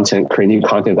new content, create new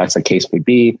content, if that's the case may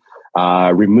be,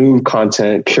 remove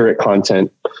content, curate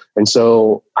content. And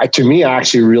so to me, I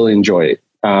actually really enjoy it.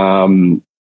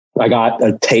 I got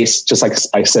a taste, just like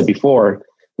I said before,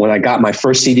 when I got my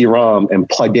first CD-ROM and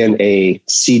plugged in a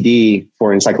CD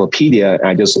for encyclopedia, and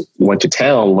I just went to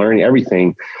town learning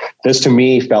everything. This to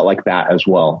me felt like that as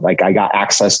well. Like I got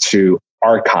access to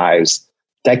archives,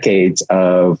 decades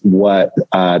of what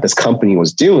this company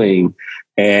was doing.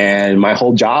 And my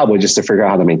whole job was just to figure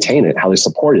out how to maintain it, how to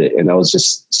support it. And I was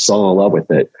just so in love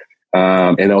with it.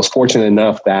 And I was fortunate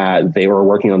enough that they were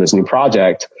working on this new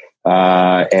project.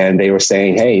 And they were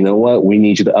saying, hey, you know what? We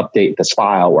need you to update this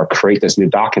file or create this new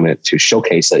document to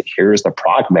showcase it. Here's the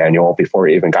product manual before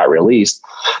it even got released.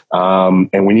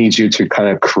 And we need you to kind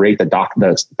of create the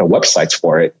websites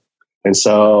for it. And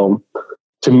so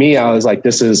to me, I was like,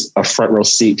 this is a front row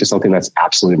seat to something that's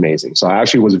absolutely amazing. So I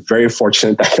actually was very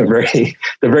fortunate that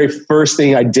the very first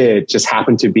thing I did just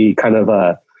happened to be kind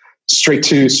of straight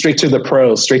to the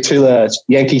pros, straight to the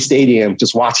Yankee Stadium,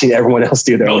 just watching everyone else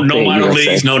do their own thing. No minor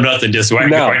leagues, no nothing, just right.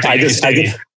 No, right I just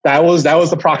that was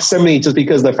the proximity, just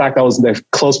because the fact that was the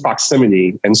close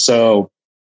proximity, and so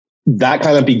that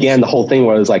kind of began the whole thing.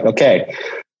 Where it was like, okay,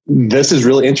 this is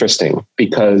really interesting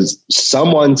because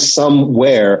someone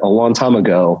somewhere a long time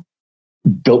ago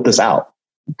built this out.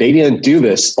 They didn't do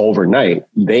this overnight.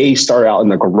 They started out in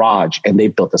the garage and they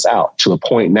built this out to the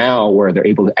point now where they're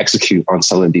able to execute on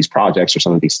some of these projects or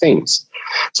some of these things.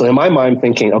 So in my mind,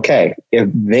 thinking, okay, if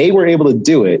they were able to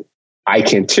do it, I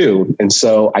can too. And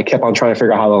so I kept on trying to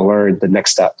figure out how to learn the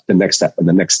next step, and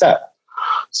the next step.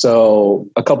 So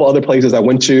a couple other places I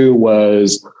went to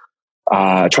was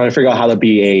trying to figure out how to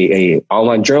be a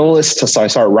online journalist. So I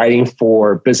started writing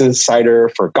for Business Insider,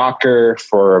 for Gawker,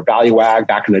 for Vally Wag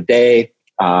back in the day.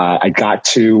 I got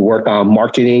to work on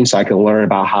marketing so I could learn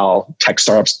about how tech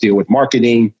startups deal with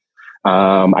marketing.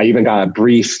 I even got a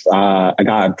brief time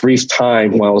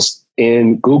when I was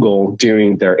in Google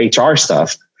doing their HR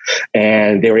stuff.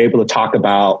 And they were able to talk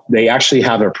about, they actually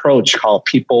have an approach called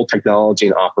people, technology,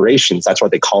 and operations. That's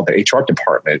what they call their HR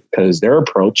department, because their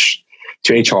approach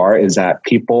to HR is that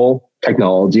people,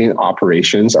 technology, and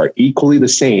operations are equally the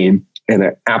same and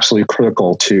they're absolutely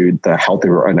critical to the health of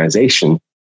your organization.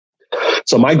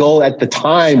 So my goal at the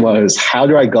time was, how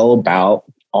do I go about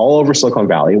all over Silicon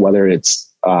Valley, whether it's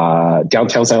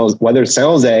downtown San Jose, whether it's San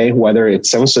Jose, whether it's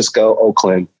San Francisco,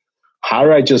 Oakland, how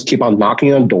do I just keep on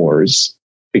knocking on doors?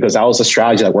 Because that was a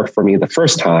strategy that worked for me the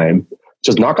first time.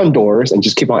 Just knock on doors and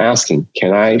just keep on asking,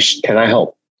 can I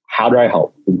help? How do I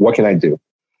help? What can I do?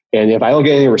 And if I don't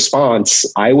get any response,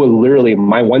 I would literally,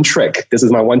 this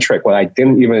is my one trick, I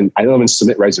don't even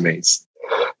submit resumes.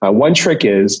 My one trick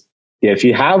is, if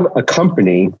you have a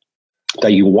company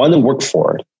that you want to work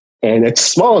for, and it's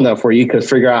small enough where you could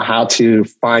figure out how to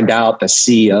find out the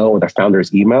CEO or the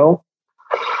founder's email,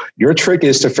 your trick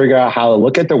is to figure out how to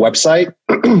look at their website,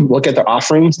 look at their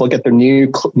offerings, look at their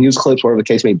news clips, whatever the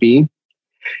case may be,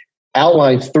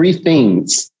 outline 3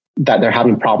 things that they're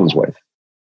having problems with,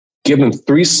 give them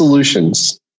 3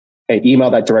 solutions, and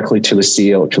email that directly to the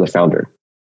CEO, to the founder.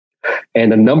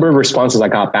 And the number of responses I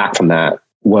got back from that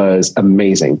was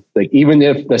amazing. Like, even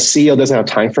if the CEO doesn't have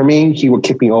time for me, he would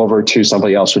kick me over to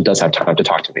somebody else who does have time to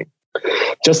talk to me.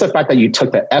 Just the fact that you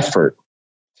took the effort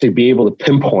to be able to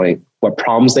pinpoint what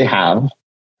problems they have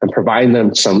and providing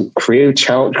them some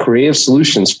creative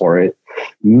solutions for it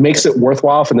makes it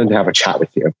worthwhile for them to have a chat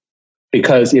with you.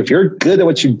 Because if you're good at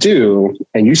what you do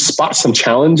and you spot some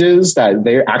challenges that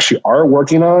they actually are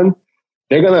working on,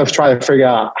 they're going to try to figure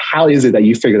out, how is it that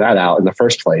you figured that out in the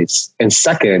first place? And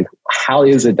second, how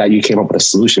is it that you came up with a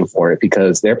solution for it?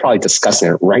 Because they're probably discussing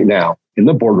it right now in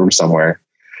the boardroom somewhere,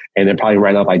 and they're probably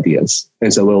writing up ideas.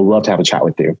 And so they'll love to have a chat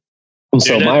with you. And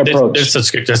so my approach...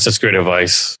 That's such great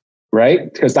advice.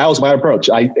 Right? Because that was my approach.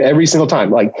 Every single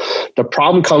time, like, the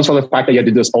problem comes from the fact that you have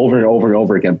to do this over and over and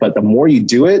over again. But the more you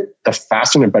do it, the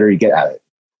faster and the better you get at it.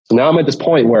 So now I'm at this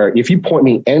point where if you point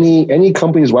me any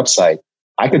company's website,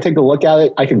 I can take a look at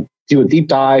it. I can do a deep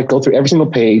dive, go through every single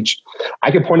page.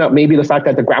 I can point out maybe the fact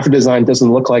that the graphic design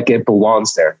doesn't look like it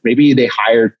belongs there. Maybe they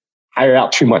hire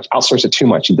out too much, outsource it too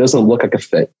much. It doesn't look like a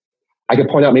fit. I could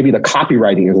point out maybe the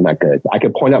copywriting isn't that good. I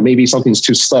could point out maybe something's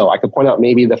too slow. I could point out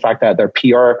maybe the fact that their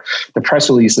PR, the press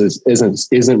releases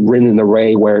isn't written in a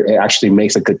way where it actually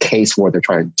makes a good case for what they're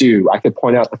trying to do. I could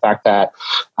point out the fact that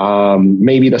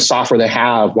maybe the software they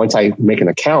have, once I make an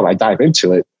account, I dive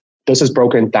into it. This is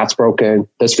broken, that's broken,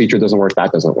 this feature doesn't work,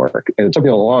 that doesn't work. And it took me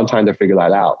a long time to figure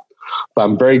that out. But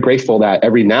I'm very grateful that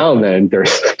every now and then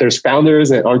there's founders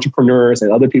and entrepreneurs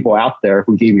and other people out there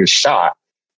who gave me a shot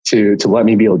to let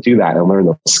me be able to do that and learn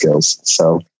those skills.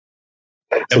 So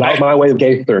that was my way of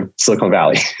getting through Silicon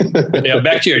Valley. Yeah,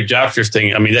 back to your job search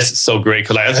thing. I mean, that's so great,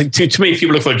 because I think too many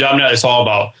people look for a job now. It's all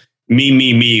about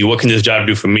me. What can this job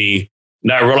do for me?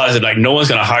 Now I realize that, like, no one's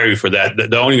going to hire you for that.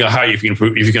 They're only going to hire you if you're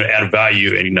going to add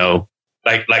value. And,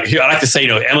 like here, I like to say,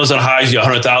 Amazon hires you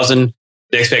 100,000,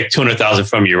 they expect 200,000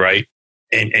 from you, right?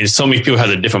 And so many people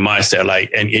have a different mindset.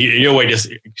 Like, and your way, just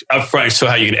upfront, show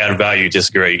how you can add value,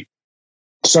 just great.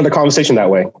 Start the conversation that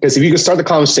way. Because if you can start the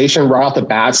conversation right off the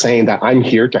bat saying that I'm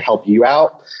here to help you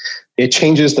out, it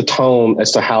changes the tone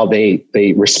as to how they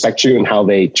respect you and how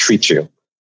they treat you.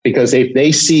 Because if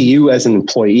they see you as an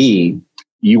employee,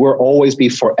 you will always be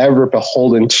forever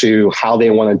beholden to how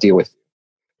they want to deal with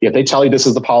you. If they tell you this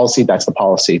is the policy, that's the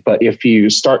policy. But if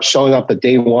you start showing up the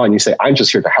day one, you say, I'm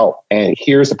just here to help, and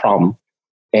here's the problem.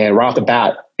 And right off the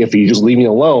bat, if you just leave me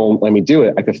alone, let me do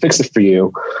it, I can fix it for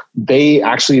you. They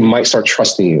actually might start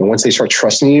trusting you. And once they start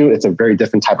trusting you, it's a very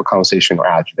different type of conversation or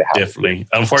attitude they have. Definitely.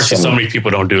 Unfortunately, so many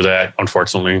people don't do that,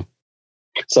 unfortunately.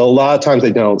 So a lot of times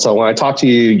they don't. So when I talk to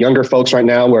you younger folks right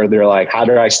now where they're like, how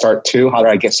do I start too? How do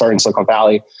I get started in Silicon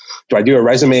Valley? Do I do a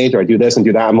resume? Do I do this and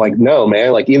do that? I'm like, no,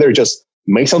 man, like either just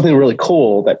make something really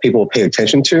cool that people will pay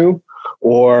attention to,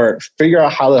 or figure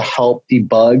out how to help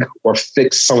debug or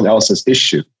fix someone else's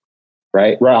issue,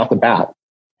 right off the bat.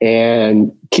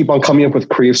 And keep on coming up with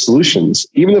creative solutions,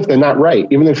 even if they're not right,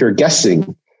 even if you're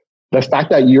guessing. The fact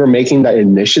that you're making that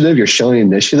initiative, you're showing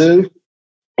initiative,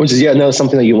 which is yet another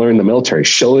something that you learn in the military,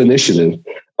 show initiative.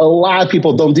 A lot of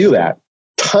people don't do that.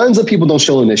 Tons of people don't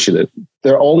show initiative.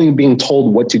 They're only being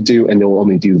told what to do, and they'll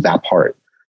only do that part.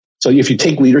 So if you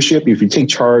take leadership, if you take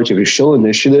charge, if you show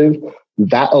initiative,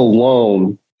 that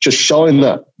alone, just showing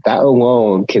up, that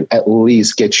alone can at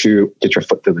least get your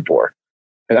foot through the door.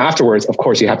 And afterwards, of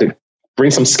course, you have to bring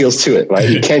some skills to it, right?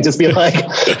 You can't just be like,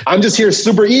 I'm just here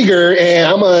super eager and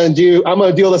I'm gonna do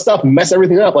all this stuff, mess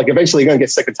everything up. Like eventually you're gonna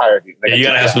get sick and tired of you. Yeah, you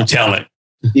gotta have some talent.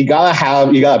 You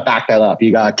gotta back that up.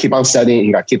 You gotta keep on studying,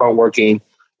 you gotta keep on working,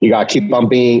 you gotta keep on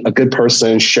being a good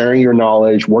person, sharing your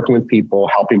knowledge, working with people,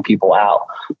 helping people out,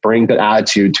 bring good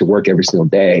attitude to work every single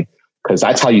day. Because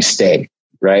that's how you stay,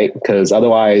 right? Because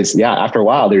otherwise, after a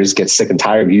while, they just get sick and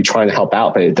tired of you trying to help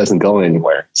out, but it doesn't go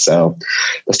anywhere. So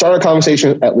the start of a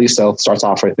conversation, at least though, starts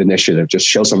off with initiative. Just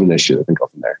show some initiative and go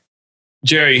from there.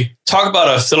 Jerry, talk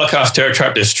about a Silicon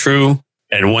stereotype that's true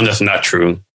and one that's not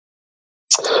true.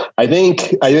 I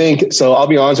think, so I'll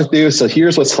be honest with you. So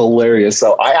here's what's hilarious.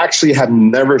 So I actually have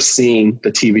never seen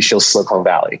the TV show Silicon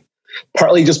Valley,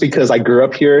 partly just because I grew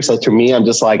up here. So to me, I'm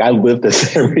just like, I live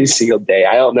this every single day.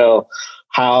 I don't know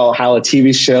how a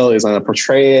TV show is going to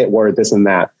portray it or this and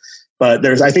that. But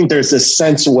I think there's this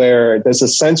sense where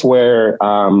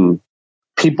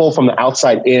people from the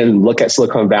outside in look at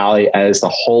Silicon Valley as the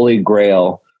holy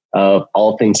grail of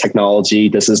all things technology.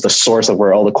 This is the source of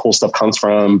where all the cool stuff comes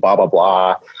from, blah, blah,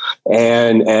 blah.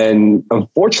 And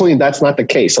unfortunately, that's not the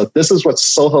case. So this is what's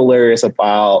so hilarious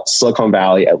about Silicon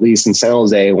Valley, at least in San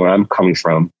Jose, where I'm coming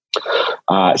from.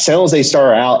 San Jose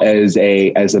started out as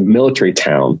a military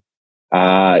town.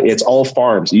 It's all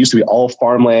farms. It used to be all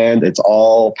farmland. It's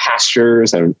all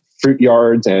pastures and fruit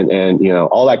yards and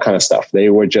all that kind of stuff.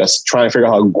 They were just trying to figure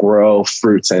out how to grow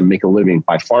fruits and make a living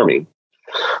by farming.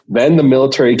 Then the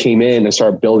military came in and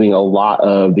started building a lot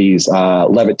of these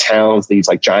levitt towns, these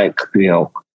like giant,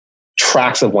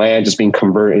 tracts of land just being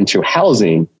converted into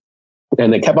housing.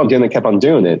 And they kept on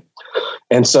doing it.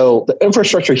 And so the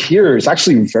infrastructure here is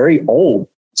actually very old.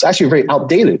 It's actually very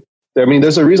outdated. I mean,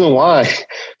 there's a reason why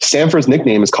Stanford's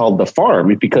nickname is called the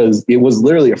farm, because it was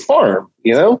literally a farm,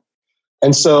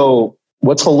 And so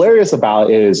what's hilarious about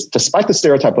it is, despite the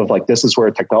stereotype of like, this is where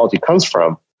technology comes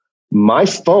from, my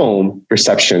phone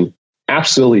reception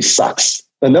absolutely sucks.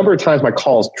 The number of times my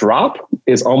calls drop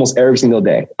is almost every single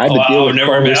day. I have to deal with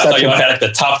phone reception. I thought you had like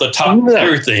the top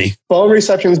everything. Phone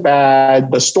reception's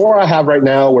bad. The store I have right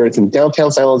now, where it's in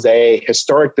downtown San Jose,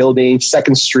 historic building,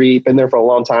 2nd Street, been there for a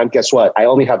long time. Guess what? I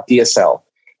only have DSL.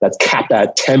 That's capped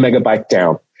at 10 megabytes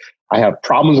down. I have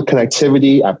problems with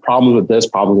connectivity. I have problems with this,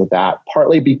 problems with that,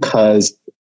 partly because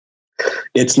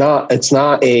it's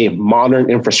not a modern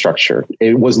infrastructure.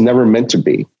 It was never meant to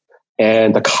be.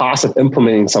 And the cost of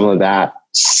implementing some of that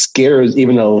scares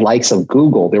even the likes of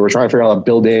Google. They were trying to figure out how to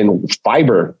build in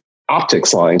fiber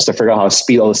optics lines to figure out how to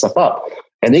speed all this stuff up.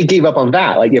 And they gave up on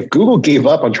that. Like if Google gave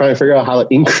up on trying to figure out how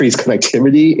to increase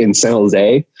connectivity in San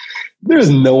Jose, there's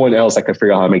no one else that could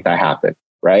figure out how to make that happen.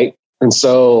 Right. And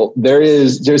so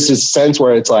there's this sense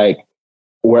where it's like,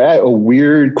 we're at a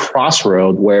weird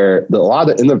crossroad where a lot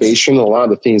of the innovation, a lot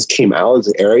of the things came out of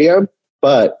the area,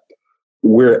 but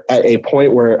we're at a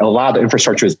point where a lot of the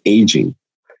infrastructure is aging.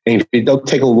 And if you don't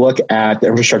take a look at the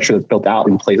infrastructure that's built out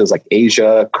in places like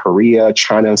Asia, Korea,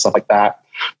 China, and stuff like that,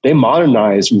 they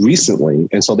modernized recently.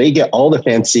 And so they get all the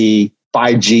fancy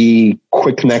 5G,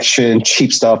 quick connection,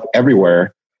 cheap stuff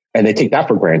everywhere. And they take that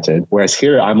for granted. Whereas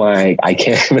here, I'm like, I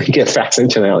can't even get fast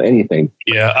internet on anything.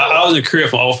 Yeah, I was in Korea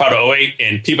from 05 to 08,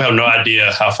 and people have no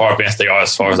idea how far advanced they are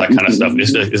as far as that kind of stuff.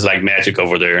 It's like magic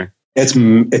over there. It's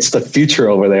the future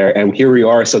over there. And here we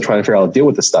are still trying to figure out how to deal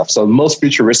with this stuff. So the most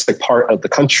futuristic part of the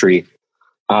country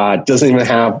doesn't even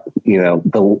have,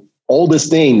 the oldest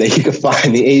thing that you could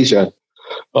find in Asia.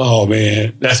 Oh,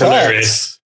 man. That's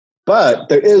hilarious. But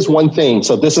there is one thing.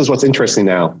 So this is what's interesting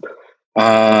now.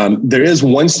 There is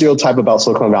one stereotype about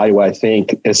Silicon Valley what I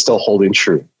think is still holding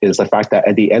true, is the fact that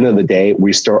at the end of the day,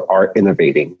 we still are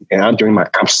innovating. And I'm doing my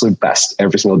absolute best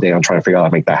every single day. I'm trying to figure out how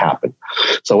to make that happen.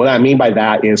 So what I mean by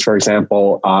that is, for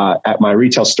example, at my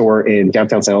retail store in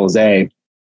downtown San Jose,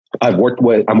 I'm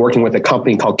working with a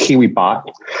company called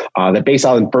KiwiBot. They're based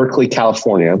out in Berkeley,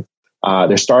 California.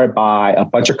 They're started by a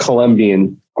bunch of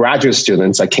Colombian graduate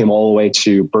students that came all the way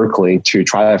to Berkeley to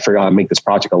try to figure out how to make this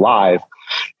project alive.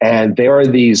 And there are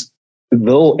these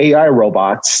little AI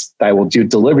robots that will do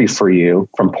delivery for you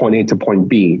from point A to point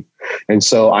B. And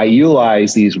so I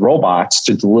utilize these robots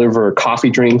to deliver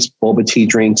coffee drinks, boba tea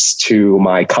drinks to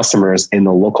my customers in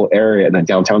the local area, in the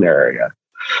downtown area.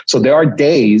 So there are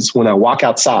days when I walk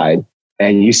outside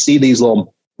and you see these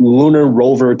little lunar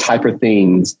rover type of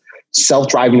things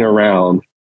self-driving around,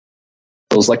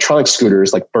 those electronic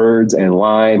scooters like Birds and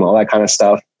Lime, all that kind of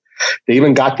stuff. They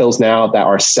even got those now that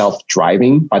are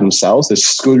self-driving by themselves. The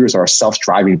scooters are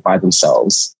self-driving by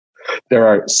themselves. There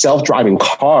are self-driving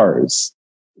cars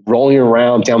rolling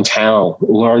around downtown,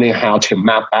 learning how to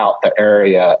map out the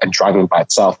area and driving by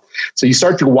itself. So you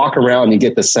start to walk around and you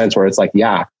get the sense where it's like,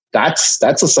 yeah, that's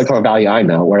the Silicon Valley I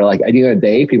know, where like at the end of the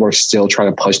day, people are still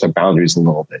trying to push the boundaries a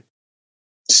little bit.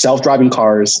 Self-driving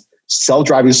cars,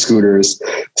 self-driving scooters,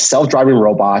 self-driving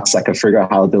robots that can figure out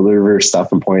how to deliver stuff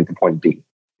from point A to point B.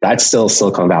 That's still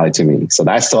Silicon Valley to me. So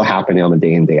that's still happening on a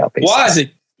day in, day out basis. Why is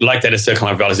it like that in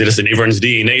Silicon Valley? Is it just in everyone's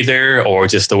DNA there, or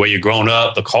just the way you're grown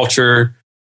up, the culture?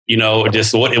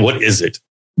 Just what is it?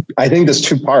 I think there's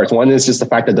two parts. One is just the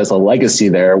fact that there's a legacy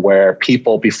there where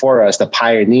people before us, the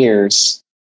pioneers,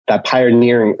 that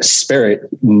pioneering spirit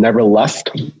never left.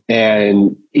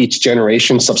 And each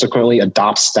generation subsequently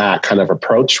adopts that kind of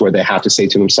approach where they have to say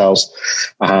to themselves,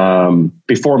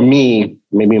 before me,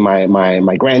 maybe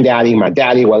my granddaddy, my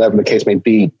daddy, whatever the case may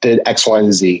be, did X, Y,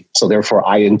 and Z. So therefore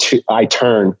in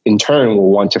turn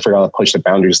will want to figure out how to push the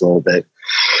boundaries a little bit.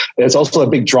 And it's also a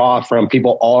big draw from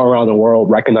people all around the world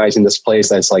recognizing this place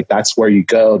that's like, that's where you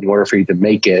go in order for you to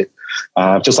make it.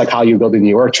 Just like how you go to New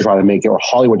York to try to make it, or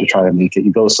Hollywood to try to make it,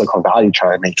 you go to Silicon Valley to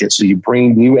try to make it. So you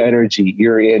bring new energy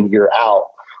year in, year out,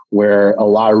 where a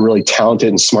lot of really talented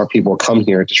and smart people come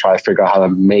here to try to figure out how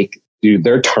to do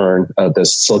their turn of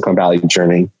this Silicon Valley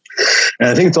journey. And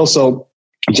I think it's also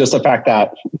just the fact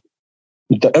that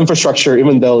the infrastructure,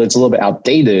 even though it's a little bit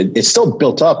outdated, it's still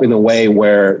built up in a way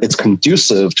where it's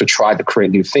conducive to try to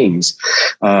create new things.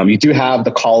 You do have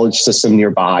the college system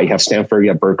nearby. You have Stanford,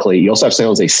 you have Berkeley. You also have San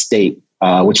Jose State,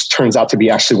 which turns out to be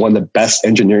actually one of the best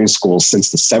engineering schools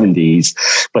since the 70s,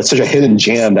 but such a hidden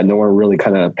gem that no one really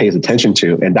kind of pays attention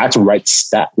to. And that's right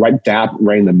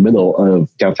in the middle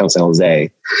of downtown San Jose.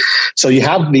 So you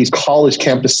have these college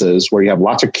campuses where you have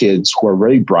lots of kids who are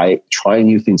really bright, trying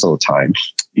new things all the time.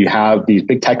 You have these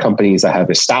big tech companies that have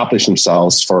established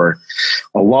themselves for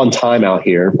a long time out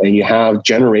here. And you have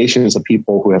generations of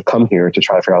people who have come here to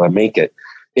try to figure out how to make it.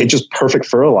 It's just perfect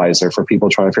fertilizer for people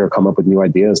trying to come up with new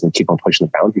ideas and keep on pushing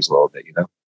the boundaries a little bit,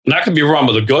 And I could be wrong,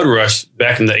 but the gold rush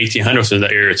back in the 1800s was in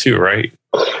that area too, right?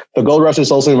 The gold rush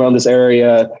is also around this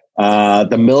area.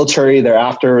 The military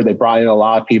thereafter, they brought in a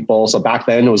lot of people. So back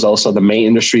then, it was also the main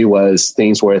industry was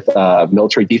things with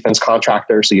military defense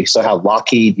contractors. So you still have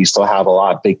Lockheed, you still have a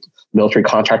lot of big military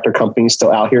contractor companies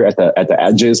still out here at the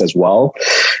edges as well.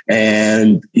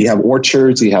 And you have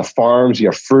orchards, you have farms, you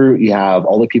have fruit, you have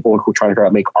all the people who are trying to figure out how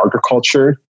to make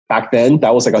agriculture. Back then,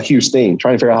 that was like a huge thing,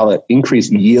 trying to figure out how to increase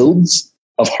yields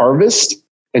of harvest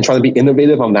and trying to be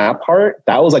innovative on that part.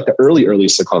 That was like the early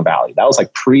Silicon Valley. That was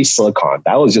like pre-Silicon.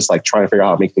 That was just like trying to figure out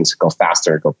how to make things go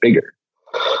faster, go bigger.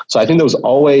 So I think there was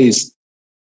always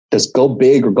this go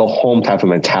big or go home type of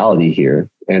mentality here.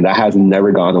 And that has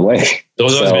never gone away.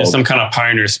 There's always been some kind of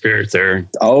pioneer spirit there.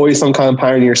 Always some kind of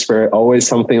pioneer spirit, always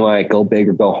something like go big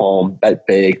or go home, bet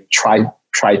big, try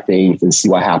things and see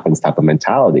what happens type of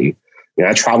mentality.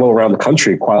 I travel around the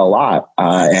country quite a lot.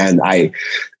 And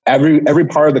every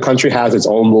part of the country has its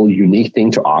own little unique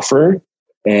thing to offer.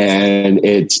 And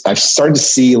I've started to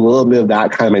see a little bit of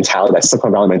that kind of mentality, that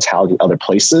Silicon Valley mentality in other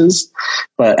places.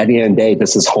 But at the end of the day,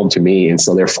 this is home to me. And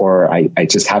so therefore, I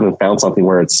just haven't found something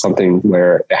where it's something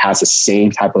where it has the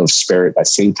same type of spirit, that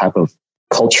same type of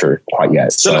culture quite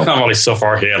yet. Silicon Valley is so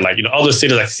far ahead. Like, other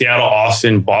cities like Seattle,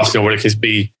 Austin, Boston, where it could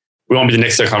be, we won't be the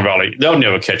next Silicon Valley. They'll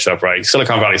never catch up, right?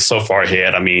 Silicon Valley is so far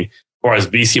ahead. I mean, as far as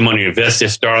VC money invested,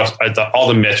 startups, all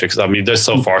the metrics, I mean, they're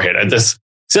so far ahead. And this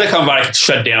Silicon Valley could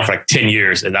shut down for like 10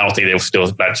 years, and I don't think they will still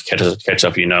catch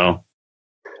up,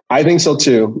 I think so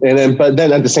too. But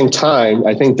then at the same time,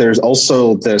 I think there's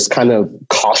also this kind of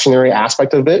cautionary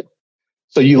aspect of it.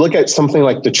 So you look at something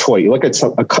like Detroit, you look at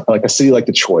like a city like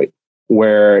Detroit,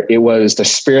 where it was the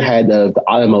spearhead of the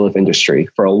automotive industry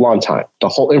for a long time. The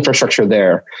whole infrastructure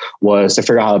there was to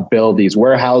figure out how to build these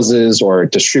warehouses or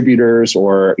distributors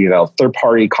or,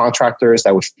 third-party contractors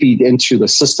that would feed into the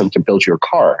system to build your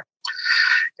car.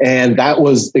 And that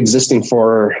was existing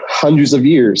for hundreds of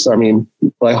years. I mean,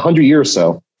 like 100 years or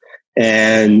so.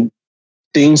 And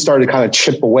things started to kind of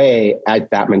chip away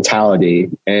at that mentality,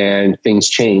 and things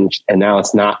changed. And now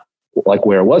it's not like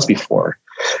where it was before.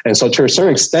 And so to a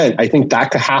certain extent, I think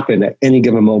that could happen at any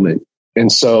given moment.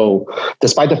 And so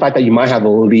despite the fact that you might have a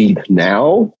lead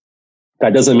now,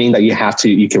 that doesn't mean that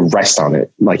you can rest on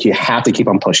it. Like, you have to keep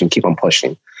on pushing.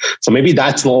 So maybe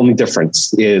that's the only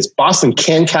difference, is Boston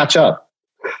can catch up,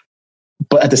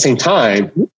 but at the same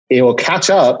time, it will catch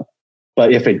up.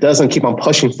 But if it doesn't keep on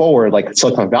pushing forward like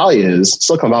Silicon Valley is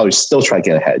still trying to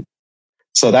get ahead.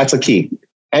 So that's a key.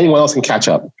 Anyone else can catch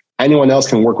up. Anyone else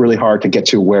can work really hard to get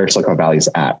to where Silicon Valley is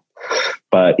at.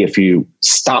 But if you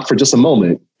stop for just a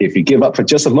moment, if you give up for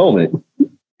just a moment,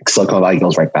 Silicon Valley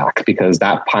goes right back, because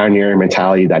that pioneering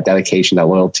mentality, that dedication, that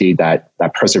loyalty, that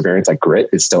perseverance, that grit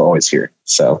is still always here.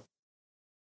 So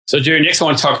Jerry, next I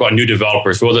want to talk about new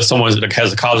developers, whether someone that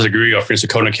has a college degree or finished a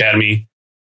coding academy,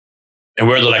 and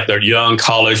whether like they're young,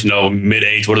 college,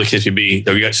 mid-age, whatever the case may be,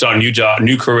 they're starting a new job,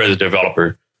 new career as a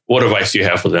developer. What advice do you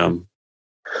have for them?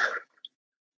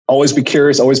 Always be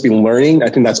curious, always be learning. I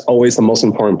think that's always the most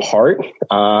important part.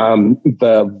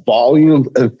 The volume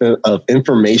of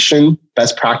information,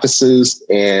 best practices,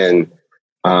 and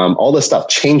all this stuff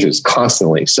changes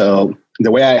constantly. So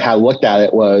the way I had looked at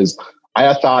it was, I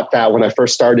had thought that when I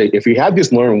first started, if you had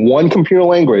just learn one computer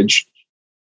language,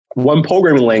 one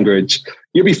programming language,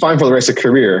 you'll be fine for the rest of your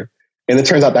career. And it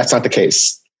turns out that's not the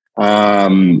case.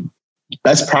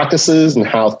 Best practices and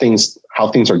how things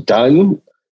are done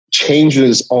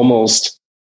changes almost.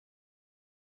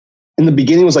 In the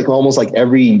beginning, it was almost like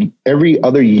every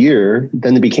other year.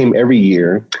 Then it became every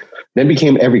year. Then it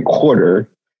became every quarter.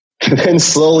 And then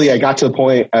slowly I got to the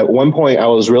point, at one point I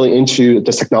was really into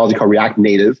this technology called React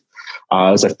Native.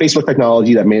 It was a Facebook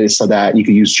technology that made it so that you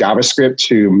could use JavaScript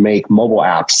to make mobile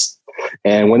apps.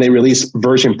 And when they released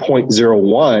version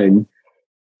 0.01,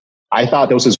 I thought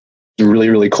this was really,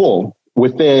 really cool.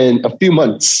 Within a few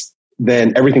months,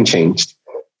 then everything changed.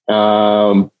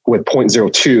 With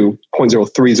 0.02,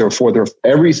 0.03, 04,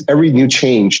 every new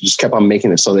change just kept on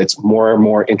making it so that it's more and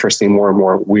more interesting, more and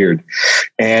more weird.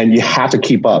 And you have to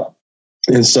keep up.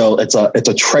 And so it's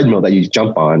a treadmill that you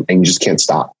jump on and you just can't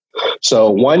stop. So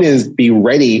one is be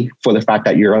ready for the fact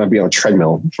that you're going to be on a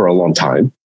treadmill for a long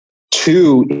time.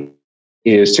 Two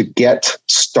is to get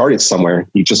started somewhere.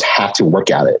 You just have to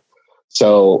work at it.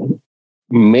 So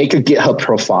make a GitHub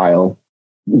profile,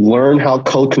 learn how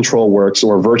code control works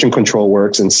or version control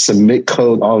works, and submit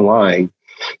code online.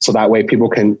 So that way people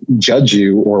can judge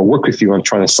you or work with you on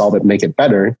trying to solve it, make it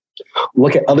better.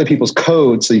 Look at other people's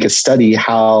code so you can study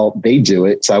how they do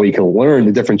it, so that you can learn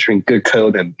the difference between good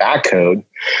code and bad code,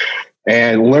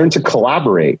 and learn to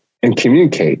collaborate and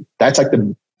communicate. That's like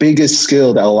the biggest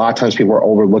skill that a lot of times people are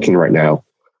overlooking right now.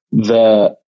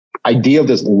 The idea of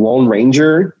this Lone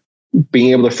Ranger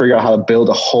being able to figure out how to build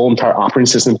a whole entire operating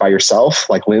system by yourself,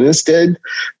 like Linus did,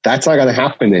 that's not going to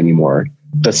happen anymore.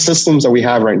 The systems that we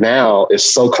have right now is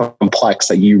so complex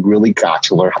that you really got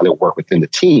to learn how to work within the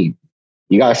team.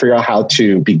 You got to figure out how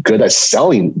to be good at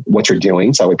selling what you're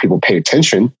doing, so that way people pay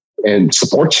attention and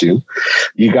support you.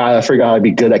 You got to figure out how to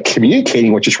be good at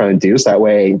communicating what you're trying to do, so that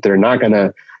way they're not going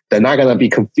to be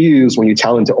confused when you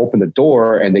tell them to open the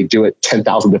door and they do it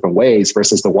 10,000 different ways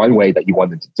versus the one way that you want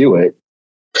them to do it.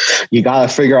 You got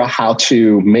to figure out how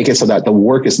to make it so that the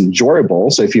work is enjoyable.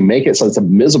 So if you make it so it's a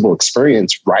miserable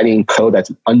experience writing code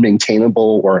that's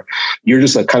unmaintainable, or you're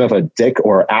just a kind of a dick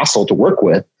or asshole to work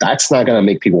with, that's not going to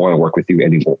make people want to work with you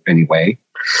anyway.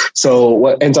 So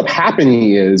what ends up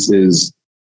happening is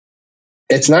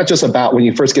it's not just about, when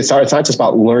you first get started, it's not just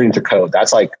about learning to code.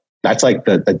 That's like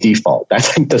the default.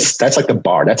 That's like the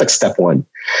bar. That's like step one.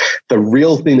 The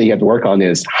real thing that you have to work on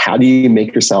is, how do you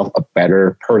make yourself a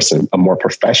better person, a more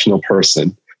professional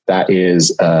person that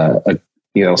is,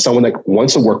 someone that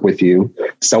wants to work with you,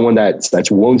 someone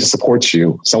that's willing to support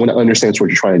you, someone that understands what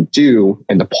you're trying to do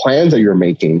and the plans that you're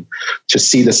making to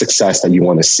see the success that you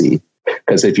want to see.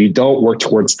 Because if you don't work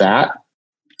towards that,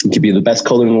 you could be the best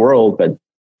coder in the world, but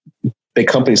big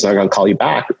companies are not going to call you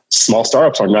back. Small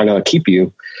startups are not going to keep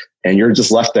you. And you're just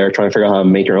left there trying to figure out how to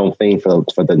make your own thing for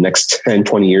the next 10,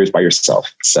 20 years by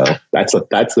yourself. So that's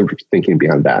the thinking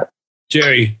behind that.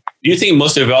 Jerry, do you think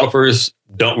most developers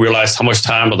don't realize how much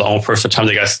time of their own personal time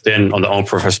they got to spend on their own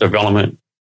professional development?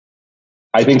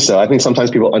 I think so. I think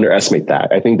sometimes people underestimate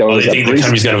that. I think there was they think the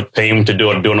company's going to pay them to do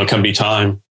it on company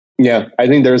time. Yeah, I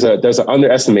think there's an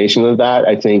underestimation of that.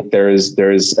 I think there's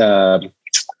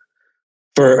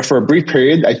For a brief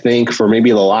period, I think for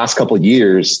maybe the last couple of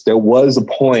years, there was a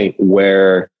point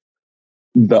where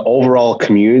the overall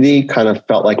community kind of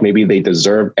felt like maybe they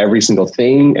deserve every single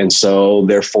thing. And so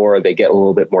therefore they get a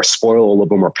little bit more spoiled, a little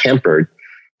bit more pampered.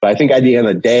 But I think at the end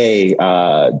of the day,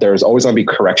 there's always going to be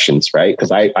corrections, right?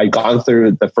 Because I gone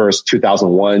through the first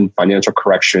 2001 financial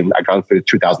correction. I gone through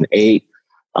 2008.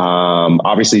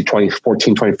 Obviously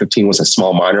 2014, 2015 was a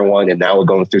small minor one. And now we're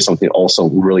going through something also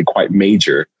really quite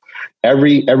major.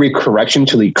 Every correction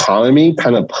to the economy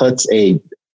kind of puts a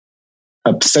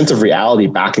sense of reality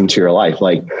back into your life.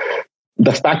 Like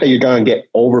the fact that you're going to get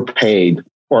overpaid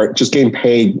or just getting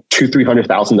paid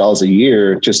 $200,000-$300,000 a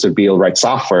year just to be able to write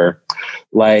software.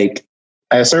 Like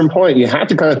at a certain point, you have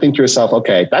to kind of think to yourself,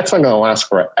 okay, that's not going to last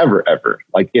forever, ever.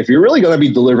 Like if you're really going to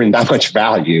be delivering that much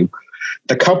value,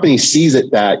 the company sees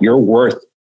it that you're worth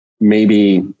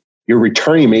maybe your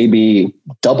returning maybe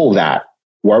double that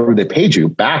wherever they paid you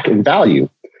back in value.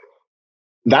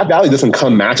 That value doesn't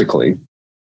come magically.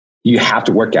 You have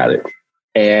to work at it.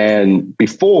 And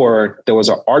before, there was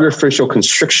an artificial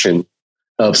constriction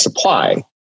of supply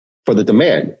for the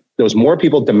demand. There was more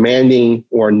people demanding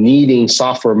or needing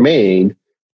software made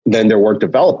than there were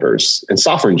developers and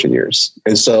software engineers.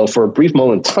 And so for a brief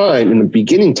moment of time, in the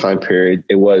beginning time period,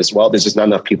 it was, well, there's just not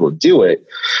enough people to do it.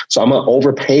 So I'm going to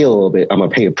overpay a little bit. I'm going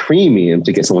to pay a premium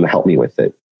to get someone to help me with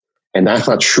it. And that's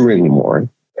not true anymore.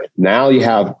 Now you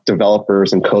have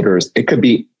developers and coders. It could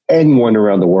be anyone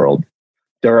around the world.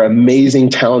 There are amazing,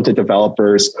 talented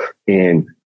developers in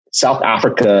South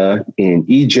Africa, in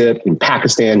Egypt, in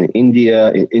Pakistan, in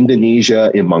India, in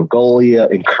Indonesia, in Mongolia,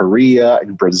 in Korea,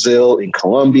 in Brazil, in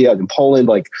Colombia, in Poland.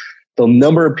 Like the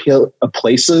number of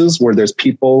places where there's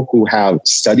people who have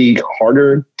studied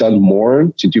harder, done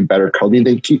more to do better coding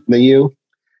than you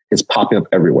is popping up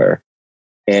everywhere.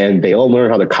 And they all learn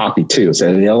how to copy too.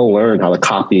 So they all learn how to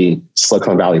copy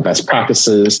Silicon Valley best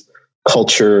practices,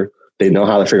 culture. They know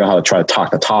how to figure out how to try to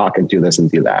talk the talk and do this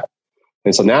and do that.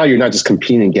 And so now you're not just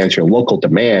competing against your local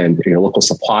demand and your local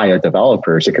supply of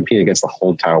developers, you're competing against the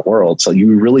whole entire world. So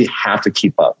you really have to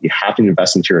keep up. You have to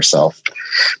invest into yourself.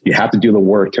 You have to do the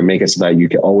work to make it so that you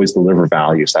can always deliver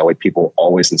value. So that way people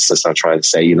always insist on trying to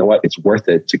say, you know what, it's worth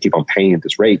it to keep on paying at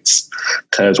these rates.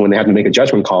 Because when they have to make a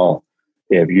judgment call,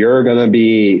 if you're going to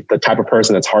be the type of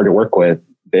person that's hard to work with,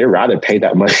 they'd rather pay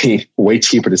that money way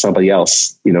cheaper to somebody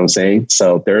else. You know what I'm saying?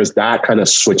 So there's that kind of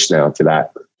switch now to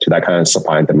that kind of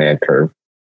supply and demand curve.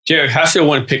 Jerry, how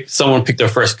should someone pick their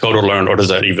first code to learn, or does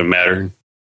that even matter?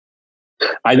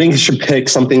 I think you should pick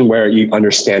something where you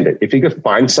understand it. If you could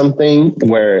find something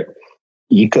where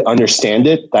you could understand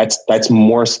it, that's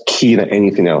more key than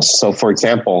anything else. So for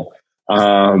example,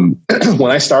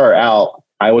 when I started out,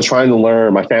 I was trying to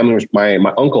learn. My family was my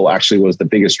uncle actually was the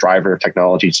biggest driver of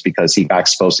technology just because he got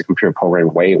exposed to computer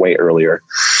programming way, way earlier.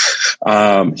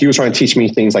 He was trying to teach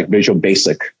me things like Visual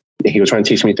Basic. He was trying to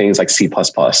teach me things like C++.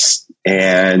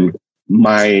 And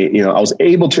I was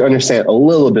able to understand a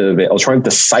little bit of it. I was trying to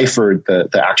decipher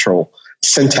the actual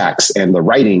syntax and the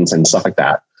writings and stuff like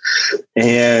that.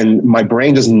 And my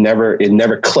brain just never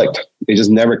clicked. It just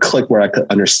never clicked where I could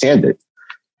understand it.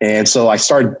 And so I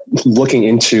started looking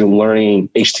into learning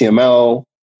HTML,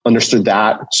 understood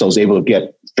that. So I was able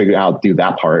to figure out how to do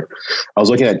that part. I was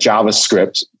looking at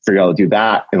JavaScript, figured out how to do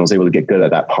that, and I was able to get good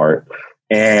at that part.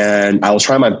 And I was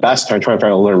trying my best trying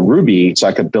to learn Ruby so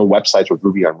I could build websites with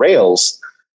Ruby on Rails.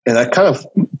 And I kind of,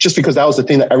 just because that was the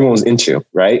thing that everyone was into,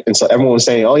 right? And so everyone was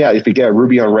saying, oh yeah, if you get a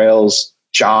Ruby on Rails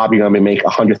job, you're going to make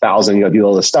 100,000, you're going to do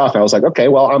all this stuff. And I was like, okay,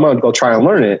 well, I'm going to go try and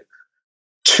learn it.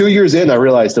 2 years in, I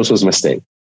realized this was a mistake.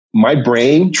 My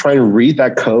brain trying to read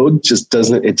that code just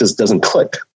doesn't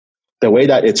click. The way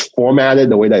that it's formatted,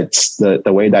 the way that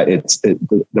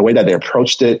they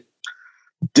approached it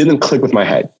didn't click with my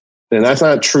head. And that's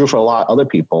not true for a lot of other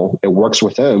people. It works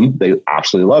with them. They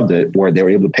absolutely loved it, where they were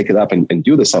able to pick it up and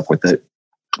do the stuff with it.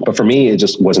 But for me, it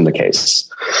just wasn't the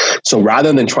case. So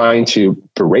rather than trying to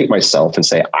berate myself and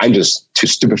say, I'm just too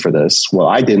stupid for this, what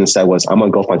I did instead was, I'm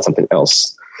going to go find something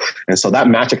else. And so that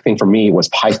magic thing for me was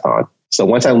Python. So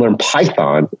once I learned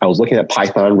Python, I was looking at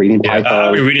Python, reading Python.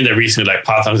 I've been reading that recently. Like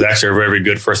Python is actually a very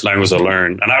good first language to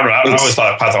learn. And I always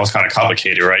thought Python was kind of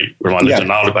complicated, right? But I'm reading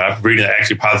that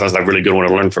actually Python is like really good one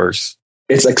to learn first.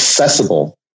 It's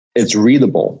accessible. It's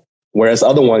readable. Whereas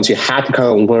other ones, you have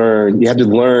to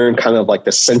learn kind of like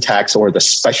the syntax or the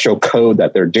special code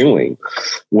that they're doing.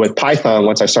 With Python,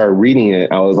 once I started reading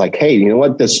it, I was like, hey, you know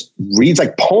what? This reads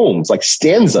like poems, like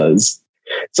stanzas.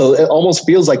 So it almost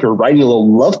feels like you're writing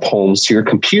little love poems to your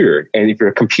computer. And if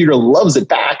your computer loves it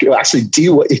back, it'll actually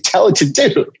do what you tell it to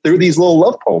do through these little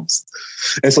love poems.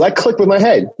 And so that clicked with my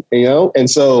head, and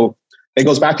so it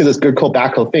goes back to this good code,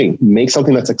 bad code thing. Make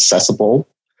something that's accessible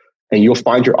and you'll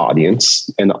find your audience,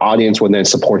 and the audience will then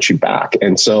support you back.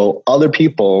 And so other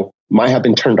people might have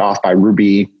been turned off by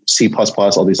Ruby, C++,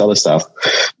 all these other stuff.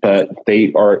 but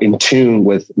they are in tune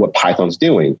with what Python's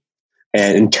doing.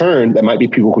 And in turn, there might be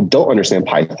people who don't understand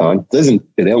Python, they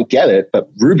don't get it, but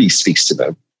Ruby speaks to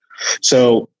them.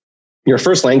 So your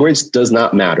first language does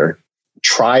not matter.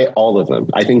 Try all of them.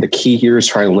 I think the key here is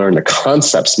trying to learn the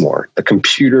concepts more, the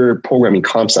computer programming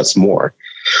concepts more,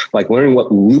 like learning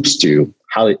what loops do,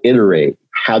 how to iterate,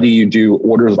 how do you do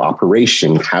orders of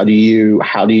operation, how do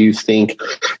you think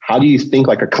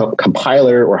like a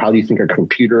compiler, or how do you think a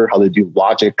computer, how to do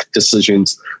logic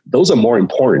decisions. Those are more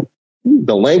important.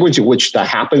 The language in which that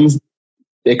happens,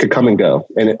 it could come and go,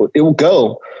 and it will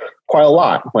go quite a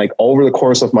lot. Like over the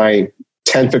course of my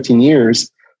 10, 15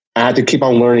 years, I had to keep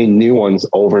on learning new ones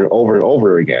over and over and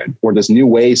over again, or there's new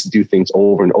ways to do things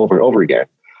over and over and over again.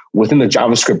 Within the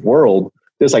JavaScript world,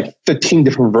 there's like 15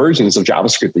 different versions of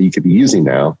JavaScript that you could be using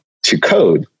now to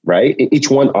code, right? Each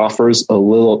one offers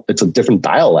it's a different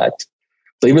dialect.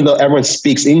 So even though everyone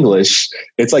speaks English,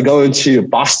 it's like going to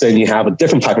Boston, you have a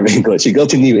different type of English. You go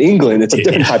to New England, it's a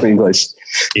different type of English.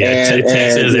 Yeah,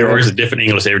 Texas, everywhere's a different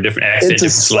English, every different accent,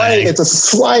 different slang. It's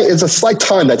a slight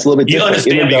time that's a little bit different.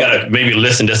 You understand, you got to maybe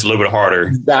listen just a little bit harder.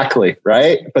 Exactly,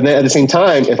 right? But then at the same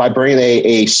time, if I bring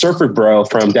a surfer bro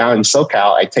from down in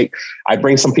SoCal, I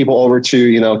bring some people over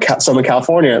to, Southern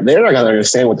California, they're not going to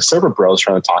understand what the surfer bro is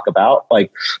trying to talk about.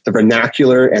 Like the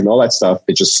vernacular and all that stuff,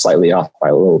 it's just slightly off by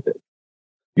a little bit.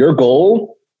 Your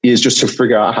goal is just to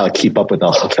figure out how to keep up with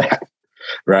all of that,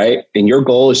 right? And your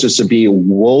goal is just to be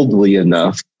worldly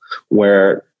enough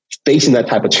where facing that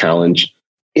type of challenge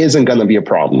isn't going to be a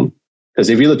problem. Because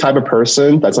if you're the type of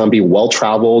person that's going to be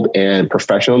well-traveled and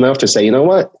professional enough to say, you know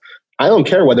what, I don't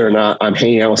care whether or not I'm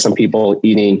hanging out with some people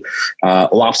eating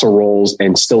lobster rolls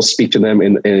and still speak to them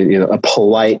in a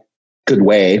polite, good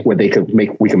way where we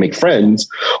can make friends,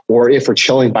 or if we're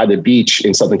chilling by the beach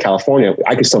in Southern California,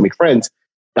 I can still make friends.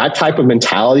 That type of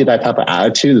mentality, that type of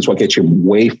attitude is what gets you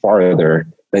way farther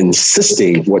than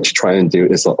insisting what you're trying to do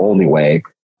is the only way,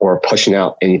 or pushing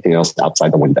out anything else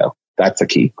outside the window. That's the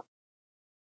key.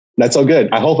 That's so good.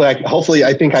 I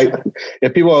think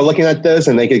if people are looking at this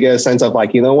and they could get a sense of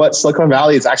like, you know what, Silicon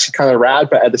Valley is actually kind of rad,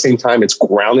 but at the same time, it's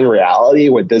grounded in reality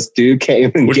where this dude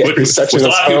can't even get reception. A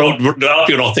lot of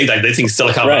people don't think that. They think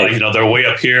Silicon Valley, they're way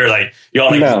up here, like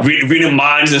reading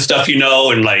minds and stuff,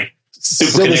 and like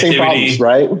super still the same problems,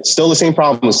 right? Still the same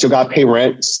problems. Still got to pay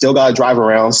rent. Still got to drive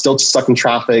around. Still stuck in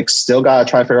traffic. Still got to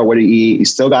try to figure out where to eat. You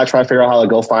still got to try to figure out how to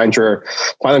go find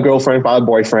a girlfriend, find a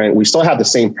boyfriend. We still have the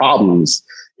same problems.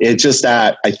 It's just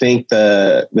that I think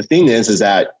the thing is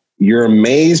that you're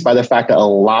amazed by the fact that a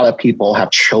lot of people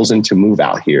have chosen to move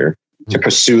out here to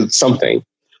pursue something.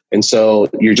 And so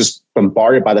you're just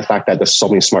bombarded by the fact that there's so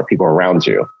many smart people around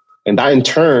you. And that in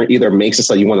turn either makes it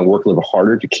so you want to work a little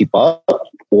harder to keep up,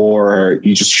 or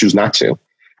you just choose not to.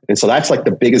 And so that's like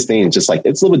the biggest thing. It's just like,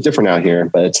 it's a little bit different out here,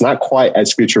 but it's not quite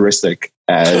as futuristic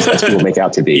as people make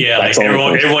out to be. Yeah, like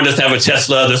everyone just have a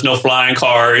Tesla. There's no flying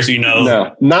cars,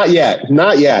 No, not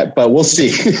yet, but we'll see.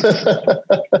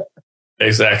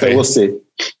 Exactly. So we'll see.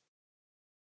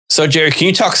 So Jerry, can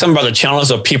you talk some about the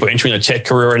challenges of people entering the tech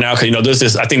career right now? Because, there's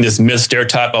this myth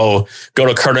stereotype, go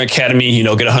to Curtin Academy,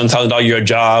 get $100,000 a year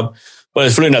job, but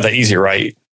it's really not that easy,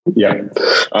 right? Yeah.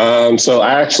 So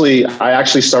I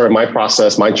actually started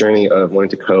my journey of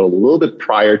learning to code a little bit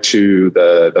prior to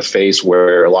the phase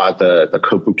where a lot of the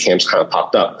code boot camps kind of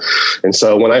popped up. And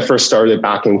so when I first started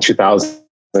back in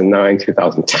 2009,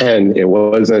 2010, it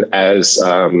wasn't as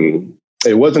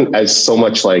so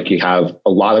much like you have a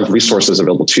lot of resources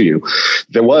available to you.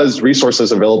 There was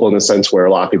resources available in the sense where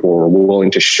a lot of people were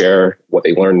willing to share what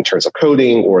they learned in terms of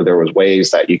coding, or there was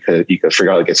ways that you could figure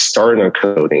out how to get started on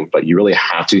coding, but you really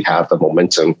have to have the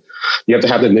momentum. You have to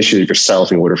have the initiative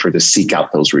yourself in order to seek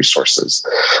out those resources.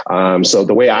 So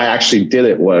the way I actually did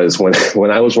it was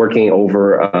when I was working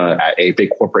over at a big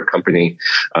corporate company,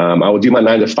 I would do my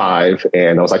 9 to 5,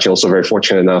 and I was actually also very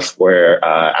fortunate enough where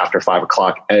after 5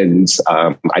 o'clock ends,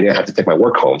 I didn't have to take my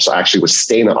work home. So I actually would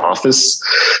stay in the office,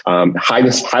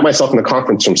 hide myself in the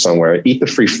conference room somewhere, eat the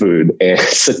free food, and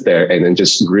sit there and then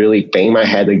just really bang my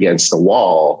head against the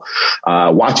wall,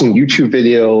 watching YouTube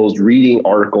videos, reading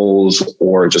articles,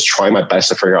 or just trying my best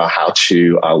to figure out how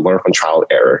to learn from trial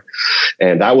and error.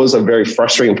 And that was a very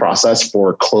frustrating process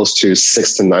for close to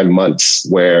 6 to 9 months,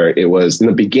 where it was in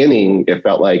the beginning, it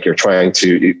felt like you're going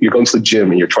to the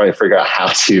gym and you're trying to figure out how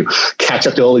to catch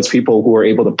up to all these people who are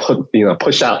able to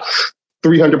push out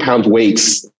 300 pound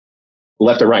weights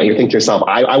left and right. And you think to yourself,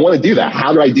 I want to do that.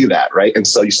 How do I do that? Right. And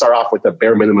so you start off with the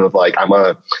bare minimum of like, I'm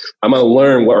going to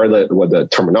learn what the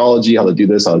terminology, how to do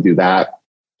this, how to do that.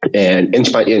 And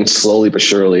inch by inch, slowly but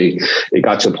surely, it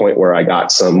got to a point where I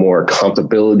got some more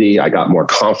comfortability. I got more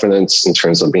confidence in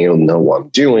terms of being able to know what I'm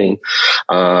doing.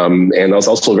 And I was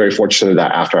also very fortunate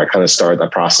that after I kind of started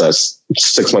that process,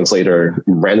 6 months later,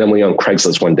 randomly on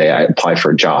Craigslist one day, I applied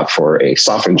for a job, for a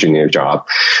software engineer job,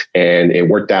 and it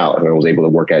worked out. And I was able to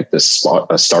work at this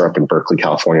a startup in Berkeley,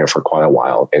 California for quite a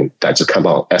while. And that just kept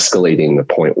on escalating the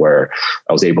point where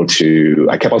I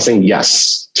kept on saying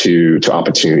yes to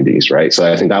opportunities, right?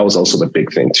 So I think that was also the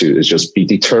big thing too, is just be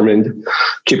determined,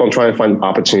 keep on trying to find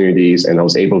opportunities. And I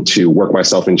was able to work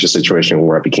myself into a situation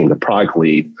where I became the product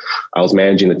lead. I was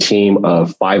managing a team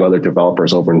of 5 other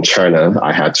developers over in China.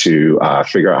 I had to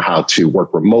figure out how to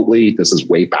work remotely. This is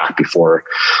way back before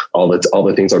all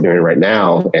the things I'm doing right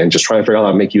now, and just trying to figure out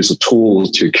how to make use of tools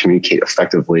to communicate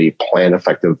effectively, plan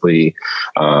effectively,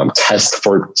 test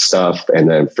for stuff, and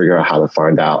then figure out how to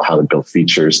find out how to build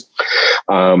features.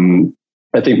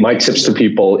 I think my tips to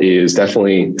people is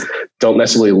definitely don't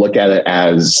necessarily look at it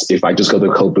as if I just go to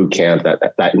code boot camp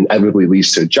that inevitably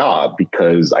leads to a job,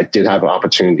 because I did have an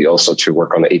opportunity also to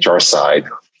work on the HR side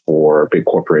for big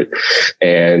corporate.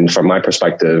 And from my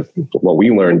perspective, what we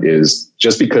learned is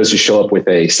just because you show up with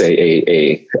a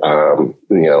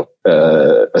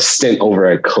stint over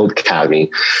at Code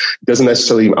Academy doesn't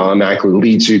necessarily automatically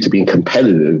lead you to being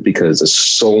competitive, because there's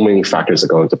so many factors that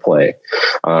go into play.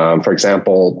 For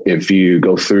example, if you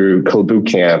go through Code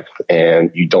Bootcamp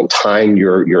and you don't time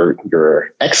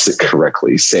your exit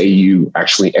correctly, say you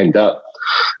actually end up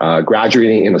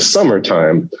graduating in the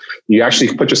summertime, you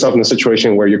actually put yourself in a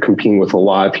situation where you're competing with a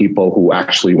lot of people who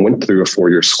actually went through a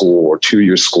 4-year school or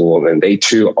 2-year school, and they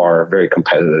too are very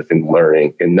competitive in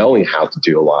learning and knowing how to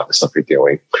do a lot of the stuff you're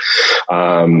doing.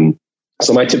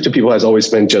 So my tip to people has always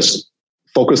been just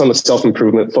focus on the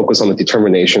self-improvement, focus on the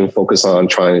determination, focus on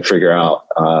trying to figure out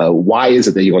why is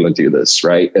it that you want to do this,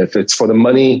 right? If it's for the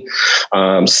money,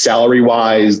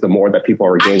 salary-wise, the more that people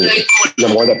are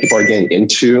getting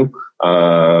into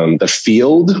the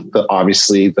field,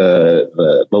 obviously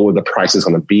the lower the price is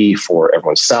going to be for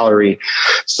everyone's salary.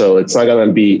 So it's not going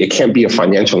to be, it can't be a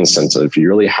financial incentive. You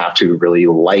really have to really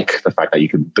like the fact that you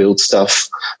can build stuff,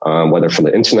 whether from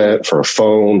the internet, for a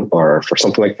phone, or for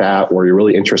something like that, or you're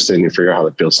really interested in figuring out how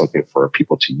to build something for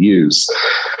people to use.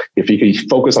 If you can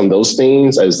focus on those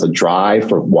things as the drive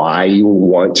for why you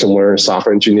want to learn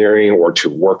software engineering or to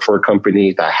work for a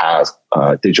company that has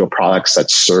digital products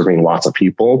that's serving lots of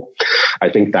people, I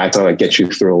think that's going to get you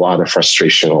through a lot of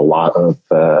frustration, a lot of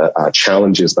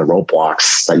challenges, the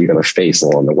roadblocks that you're going to face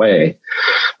along the way.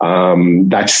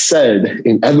 That said,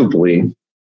 inevitably,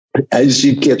 as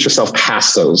you get yourself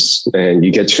past those and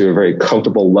you get to a very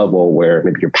comfortable level where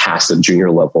maybe you're past the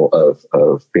junior level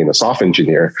of being a software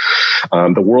engineer,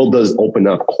 the world does open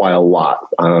up quite a lot.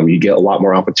 You get a lot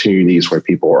more opportunities where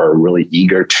people are really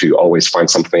eager to always find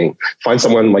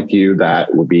someone like you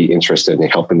that would be interested in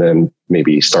helping them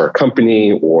maybe start a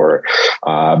company or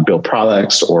build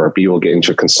products, or be able to get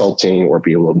into consulting, or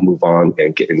be able to move on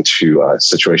and get into a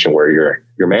situation where you're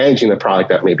managing a product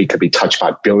that maybe could be touched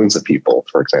by billions of people,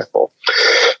 for example.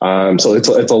 So it's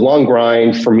a long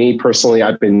grind. For me personally,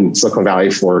 I've been in Silicon Valley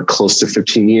for close to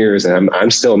 15 years, and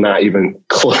I'm still not even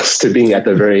close to being at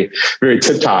the very, very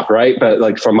tip top, right? But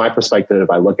like from my perspective,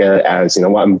 I look at it as,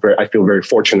 I feel very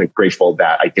fortunate and grateful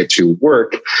that I get to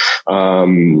work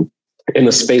in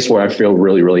a space where I feel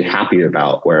really, really happy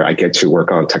about, where I get to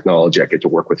work on technology. I get to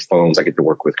work with phones. I get to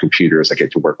work with computers. I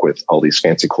get to work with all these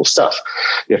fancy, cool stuff.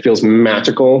 It feels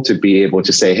magical to be able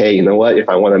to say, hey, you know what? If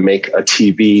I want to make a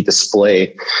TV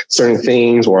display certain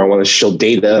things, or I want to show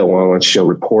data, or I want to show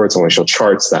reports, I want to show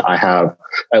charts, that I have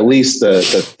at least the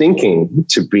thinking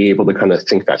to be able to kind of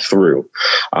think that through.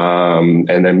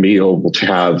 And then be able to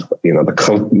have,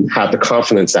 have the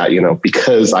confidence that,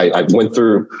 because I went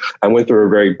through a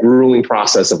very grueling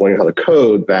process of learning how to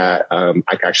code, that I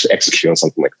can actually execute on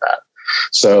something like that.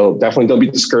 So definitely don't be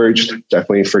discouraged.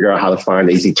 Definitely figure out how to find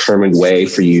a determined way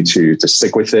for you to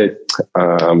stick with it.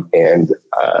 And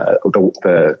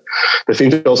the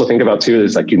thing to also think about too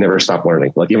is like you never stop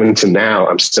learning. Like even to now,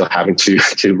 I'm still having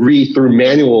to read through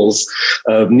manuals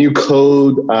of new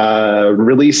code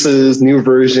releases, new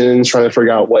versions, trying to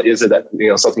figure out what is it that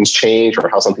something's changed or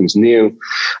how something's new.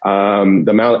 The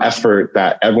amount of effort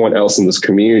that everyone else in this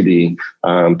community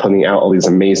putting out all these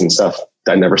amazing stuff,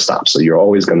 that never stops. So you're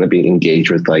always going to be engaged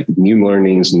with like new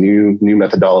learnings, new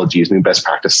methodologies, new best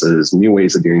practices, new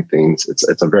ways of doing things.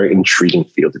 It's a very intriguing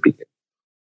field to be in.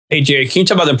 Hey, Jerry, can you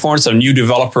talk about the importance of new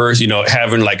developers,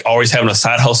 always having a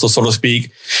side hustle, so to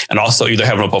speak, and also either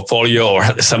having a portfolio or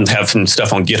have some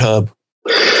stuff on GitHub?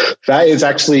 That is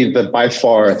actually by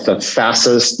far the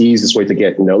fastest, easiest way to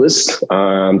get noticed.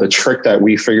 The trick that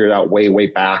we figured out way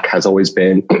back has always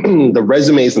been the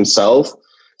resumes themselves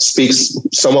speaks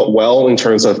somewhat well in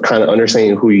terms of kind of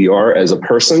understanding who you are as a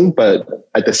person, but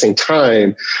at the same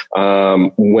time,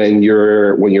 when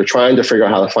you're trying to figure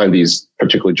out how to find these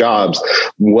particular jobs,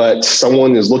 what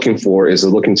someone is looking for is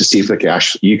they're looking to see if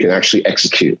you can actually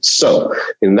execute. So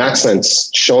in that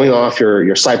sense, showing off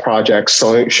your side projects,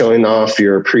 showing off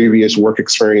your previous work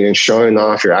experience, showing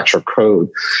off your actual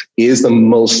code is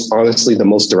honestly the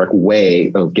most direct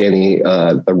way of getting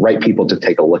the right people to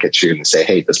take a look at you and say,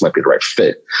 hey, this might be the right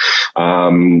fit.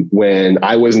 When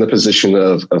I was in the position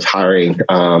of hiring,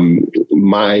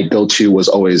 my go-to has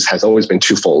always been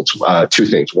twofold. Two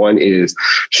things. One is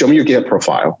show me your GitHub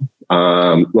profile.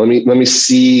 Let me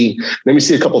see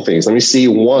a couple of things. Let me see,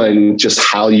 one, just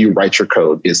how you write your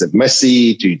code. Is it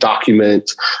messy? Do you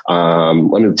document?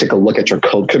 Let me take a look at your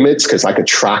code commits, because I could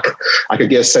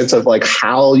get a sense of like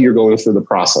how you're going through the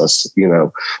process,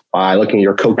 by looking at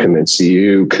your code commits. Do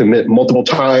you commit multiple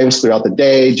times throughout the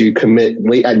day? Do you commit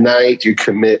late at night? Do you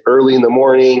commit early in the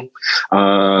morning?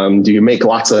 Do you make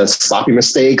lots of sloppy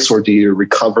mistakes, or do you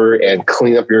recover and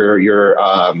clean up your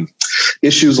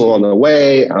issues along the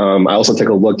way? I also take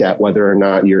a look at whether or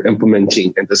not you're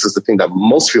implementing, and this is the thing that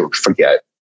most people forget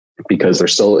because they're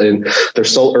so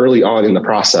early on in the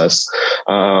process.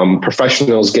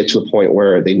 Professionals get to the point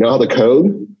where they know how to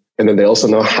code, and then they also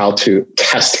know how to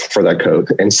test for that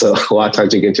code. And so a lot of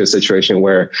times you get into a situation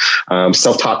where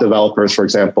self-taught developers, for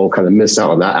example, kind of miss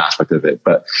out on that aspect of it.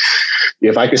 But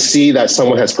if I could see that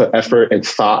someone has put effort and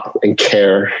thought and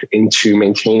care into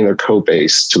maintaining their code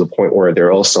base to the point where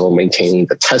they're also maintaining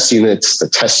the test units, the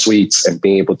test suites, and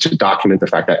being able to document the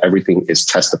fact that everything is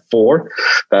tested for,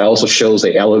 that also shows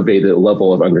an elevated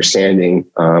level of understanding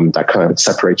that kind of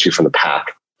separates you from the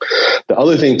pack. The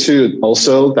other thing too,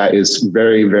 also that is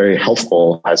very, very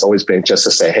helpful has always been just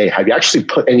to say, hey, have you actually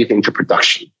put anything into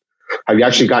production? Have you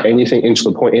actually got anything into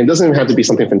the point? And it doesn't even have to be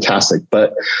something fantastic,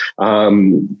 but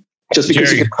just because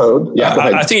Jerry, you can code. Yeah,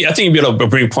 I think you build a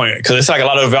bring point, because it's like a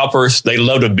lot of developers, they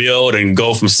love to build and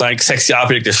go from sexy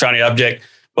object to shiny object,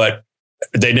 but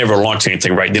they never launch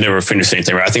anything right. They never finish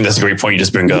anything right. I think that's a great point you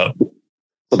just bring up.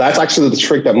 So that's actually the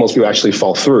trick that most people actually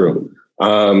fall through.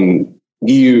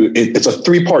 It's a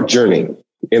 3-part journey,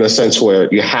 in a sense where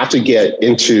you have to get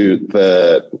into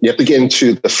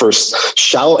the first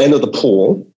shallow end of the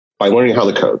pool by learning how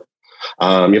to code.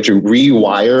 You have to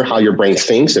rewire how your brain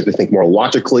thinks. You have to think more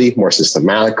logically, more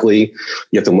systematically.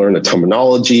 You have to learn the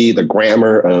terminology, the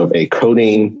grammar of a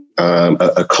coding,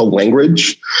 a code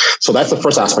language. So that's the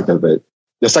first aspect of it.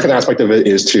 The second aspect of it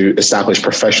is to establish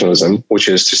professionalism, which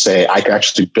is to say, I could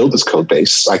actually build this code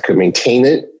base. I could maintain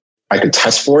it. I could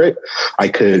test for it. I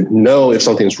could know if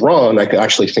something's wrong. I could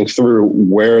actually think through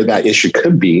where that issue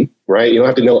could be, right? You don't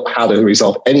have to know how to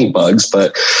resolve any bugs,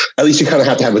 but at least you kind of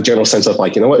have to have a general sense of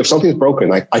like, if something's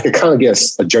broken, I could kind of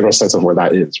guess a general sense of where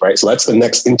that is, right? So that's the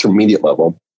next intermediate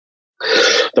level.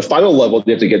 The final level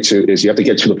you have to get to is you have to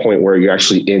get to the point where you're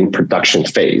actually in production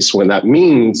phase. What that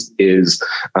means is,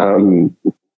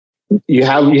 you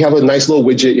have a nice little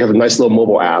widget, you have a nice little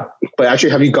mobile app, but actually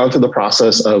have you gone through the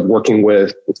process of working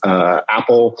with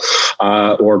Apple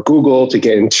or Google to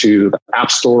get into the App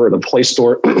Store or the Play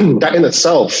Store? That in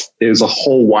itself is a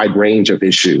whole wide range of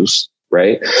issues,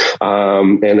 right?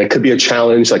 And it could be a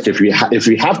challenge. Like if you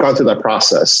have gone through that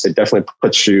process, it definitely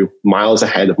puts you miles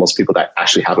ahead of most people that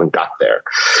actually haven't got there.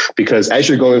 Because as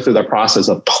you're going through that process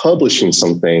of publishing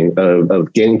something,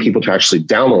 of getting people to actually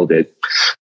download it,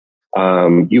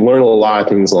 you learn a lot of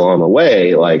things along the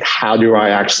way, like how do I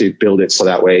actually build it so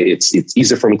that way it's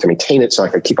easier for me to maintain it, so I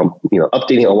can keep on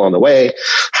updating it along the way.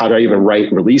 How do I even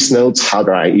write release notes? How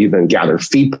do I even gather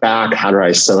feedback? How do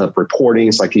I set up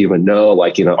reporting so I can even know,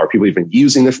 are people even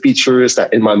using the features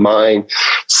that in my mind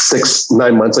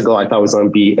 6-9 months ago I thought was going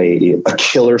to be a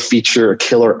killer feature, a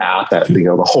killer app that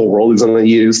the whole world is going to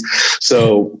use.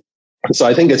 So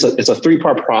I think it's a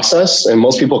 3-part process, and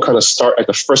most people kind of start at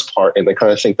the first part and they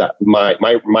kind of think that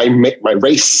my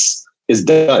race is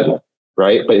done,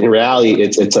 right? But in reality,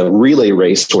 it's a relay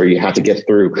race where you have to get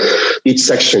through each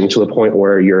section to the point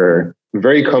where you're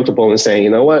very comfortable in saying, you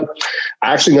know what,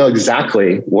 I actually know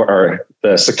exactly what are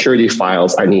the security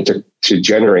files I need to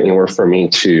generate in order for me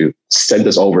to send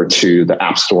this over to the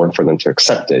App Store and for them to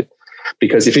accept it.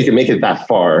 Because if you can make it that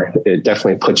far, it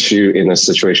definitely puts you in a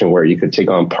situation where you could take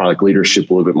on product leadership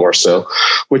a little bit more so.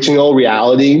 Which in all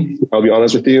reality, I'll be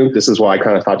honest with you, this is why I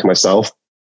kind of thought to myself,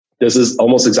 this is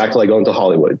almost exactly like going to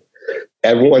Hollywood.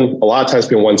 A lot of times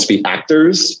people want to be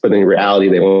actors, but in reality,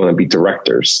 they want to be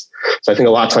directors. So I think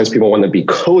a lot of times people want to be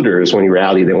coders when in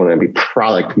reality, they want to be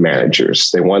product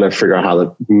managers. They want to figure out how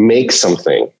to make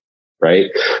something,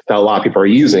 right, that a lot of people are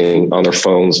using on their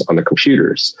phones, on their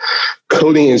computers.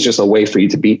 Coding is just a way for you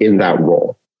to be in that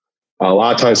role. A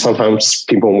lot of times, sometimes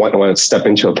people want to step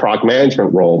into a product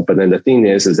management role, but then the thing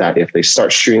is that if they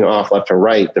start shooting off left and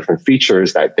right different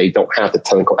features that they don't have the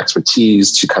technical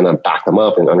expertise to kind of back them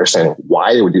up and understand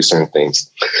why they would do certain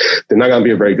things, they're not going to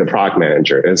be a very good product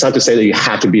manager. And it's not to say that you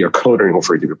have to be a coder in order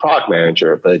for you to be a product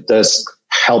manager, but it does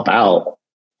help out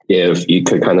if you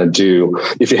could kind of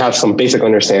if you have some basic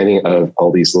understanding of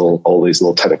all these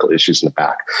little technical issues in the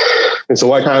back. And so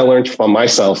what I kind of learned from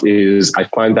myself is I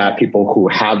find that people who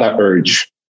have that urge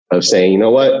of saying, you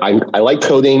know what, I like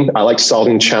coding, I like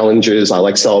solving challenges, I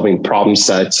like solving problem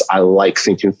sets, I like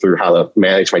thinking through how to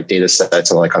manage my data sets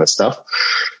and all that kind of stuff.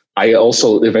 I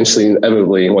also eventually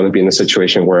inevitably want to be in a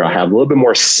situation where I have a little bit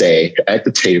more say at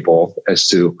the table as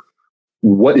to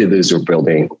what it is we're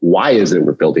building, why is it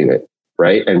we're building it.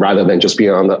 Right. And rather than just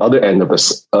being on the other end of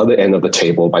the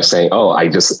table by saying, oh, I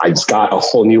just got a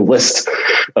whole new list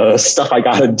of stuff I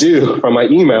got to do from my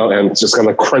email and I'm just going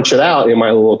to crunch it out in my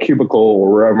little cubicle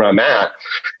or wherever I'm at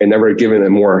and never giving it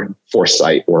more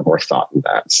foresight or more thought in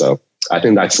that. So I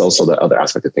think that's also the other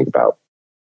aspect to think about.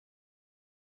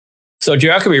 So,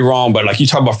 Jerry, I could be wrong, but like you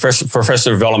talk about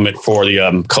professional development for the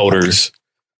coders,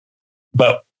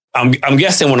 but I'm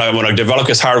guessing when a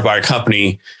developer is hired by a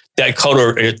company, that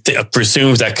coder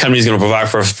presumes that company is going to provide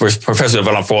for professional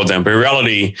development for them. But in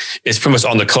reality, it's pretty much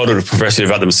on the coder to professionally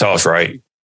develop themselves, right?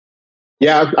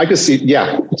 Yeah, I could see.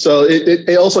 Yeah. So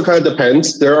it also kind of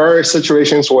depends. There are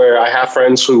situations where I have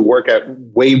friends who work at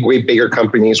way bigger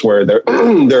companies where they're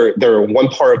one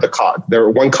part of the cog. They're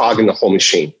one cog in the whole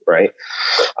machine, right?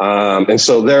 And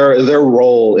so their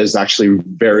role is actually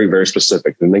very, very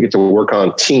specific. And they get to work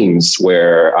on teams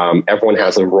where everyone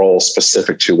has a role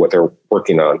specific to what they're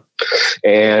working on.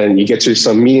 And you get to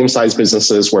some medium-sized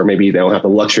businesses where maybe they don't have the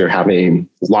luxury of having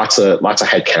lots of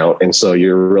headcount. And so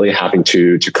you're really having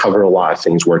to cover a lot of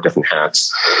things, wear different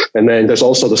hats. And then there's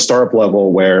also the startup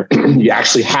level where you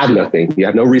actually have nothing. You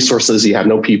have no resources, you have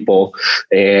no people,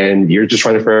 and you're just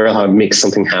trying to figure out how to make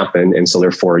something happen. And so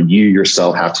therefore you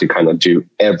yourself have to kind of do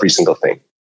every single thing.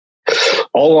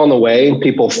 All along the way,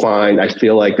 people find, I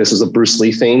feel like this is a Bruce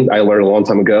Lee thing I learned a long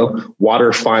time ago,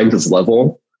 water finds its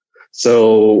level.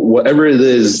 So whatever it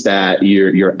is that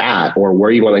you're at or where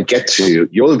you want to get to,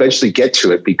 you'll eventually get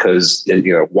to it because,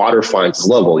 you know, water finds its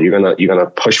level. You're gonna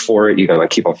push for it. You're gonna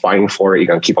keep on fighting for it. You're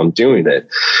gonna keep on doing it,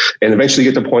 and eventually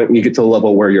you get to the point you get to the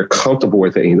level where you're comfortable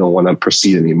with it and you don't want to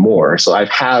proceed anymore. So I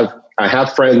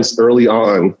have friends early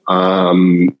on.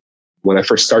 When I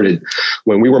first started,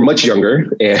 when we were much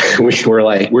younger and we were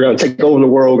like, we're going to take over the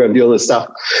world, we're going to do all this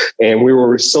stuff. And we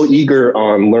were so eager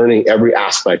on learning every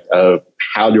aspect of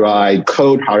how do I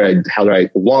code? How do I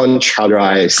launch? How do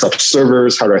I set up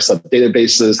servers? How do I set up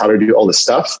databases? How do I do all this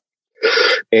stuff?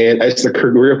 And as the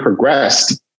career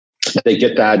progressed, they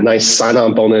get that nice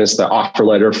sign-on bonus, the offer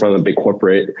letter from a big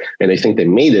corporate, and they think they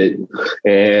made it.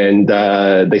 And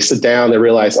they sit down, they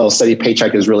realize, oh, steady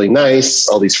paycheck is really nice.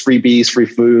 All these freebies, free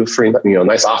food, free,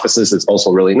 nice offices is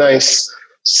also really nice.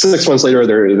 6 months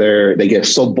later, they get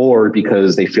so bored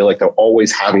because they feel like they're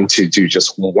always having to do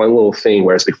just one little thing,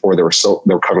 whereas before they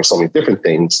were covering so many different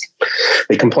things.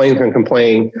 They complain and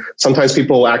complain. Sometimes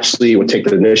people actually would take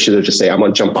the initiative to say, "I'm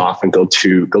going to jump off and go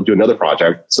do another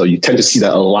project." So you tend to see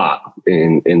that a lot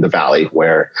in the Valley,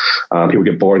 where people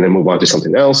get bored and then move on to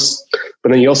something else.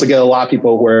 But then you also get a lot of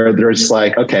people where they're just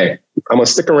like, "Okay, I'm going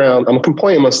to stick around. I'm going to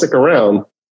complain. I'm going to stick around."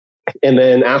 And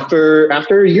then after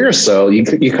a year or so, you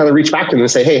kind of reach back to them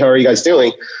and say, "Hey, how are you guys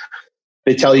doing?"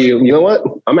 They tell you, "You know what?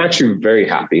 I'm actually very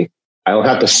happy. I don't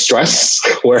have the stress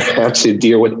where I have to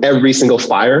deal with every single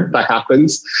fire that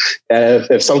happens.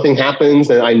 If something happens,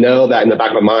 then I know that in the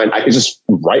back of my mind, I can just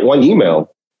write one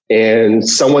email and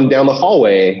someone down the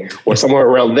hallway or somewhere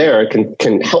around there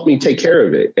can help me take care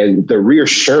of it." And the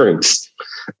reassurance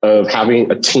of having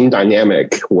a team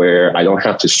dynamic where I don't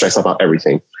have to stress about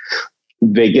everything,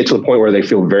 they get to a point where they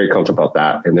feel very comfortable about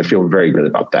that and they feel very good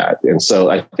about that. And so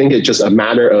I think it's just a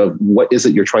matter of what is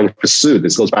it you're trying to pursue.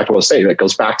 This goes back to what I was saying. It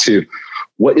goes back to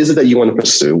what is it that you want to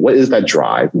pursue? What is that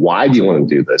drive? Why do you want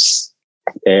to do this?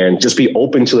 And just be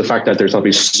open to the fact that there's going to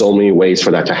be so many ways for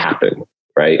that to happen.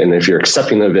 Right. And if you're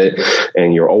accepting of it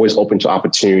and you're always open to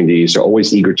opportunities, you're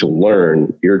always eager to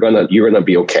learn, you're going to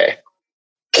be okay.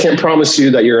 Can't promise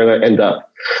you that you're going to end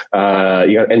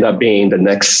up being the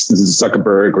next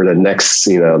Zuckerberg or the next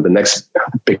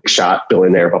big shot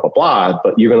billionaire, blah, blah, blah,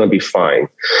 but you're going to be fine.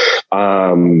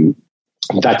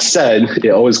 That said, it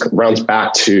always rounds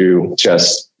back to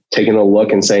just taking a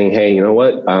look and saying, hey, you know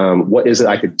what is it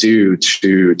I could do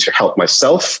to help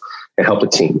myself and help the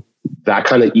team? That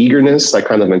kind of eagerness, that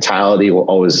kind of mentality will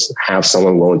always have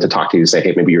someone willing to talk to you and say,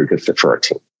 hey, maybe you're a good fit for our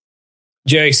team.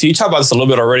 Jerry, so you talked about this a little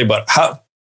bit already, but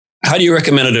how do you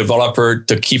recommend a developer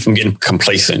to keep from getting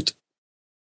complacent?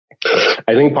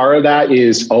 I think part of that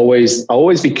is always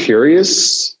be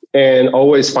curious and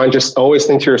always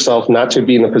think to yourself not to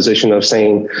be in the position of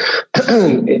saying,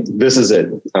 this is it.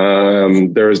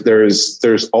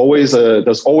 There's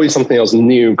always something else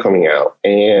new coming out.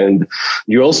 And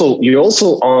you also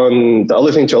on the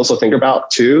other thing to also think about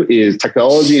too is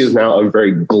technology is now a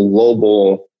very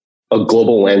global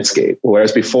landscape.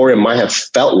 Whereas before it might have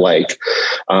felt like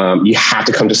you have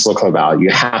to come to Silicon Valley, you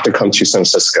have to come to San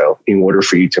Francisco in order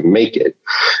for you to make it.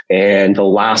 And the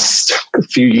last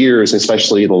few years,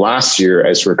 especially the last year,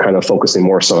 as we're kind of focusing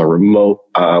more so on remote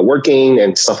working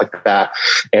and stuff like that,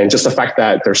 and just the fact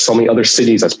that there's so many other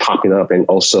cities that's popping up and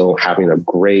also having a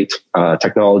great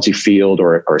technology field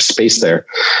or space there.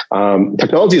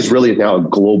 Technology is really now a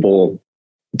global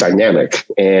dynamic,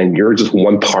 and you're just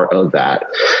one part of that.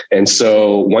 And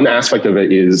so one aspect of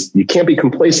it is you can't be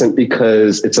complacent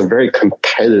because it's a very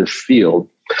competitive field,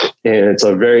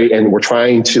 and we're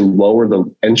trying to lower the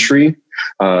entry,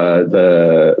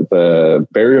 the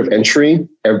barrier of entry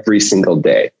every single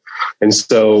day. And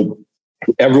so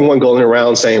everyone going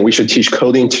around saying we should teach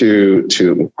coding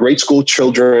to grade school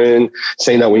children,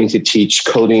 saying that we need to teach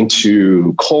coding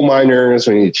to coal miners,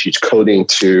 we need to teach coding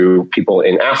to people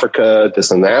in Africa,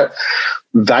 this and that.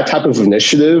 That type of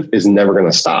initiative is never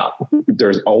going to stop.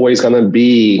 There's always going to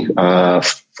be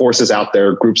forces out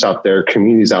there, groups out there,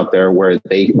 communities out there where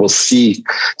they will see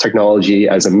technology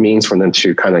as a means for them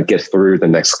to kind of get through the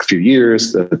next few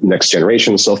years, the next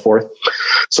generation, and so forth.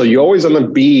 So you're always going to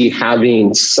be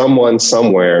having someone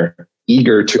somewhere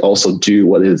eager to also do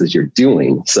what it is that you're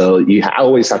doing. So you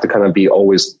always have to kind of be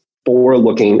always forward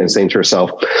looking and saying to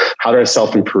yourself, how do I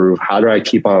self-improve? How do I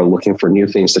keep on looking for new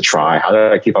things to try? How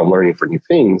do I keep on learning for new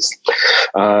things?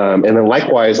 And then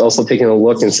likewise, also taking a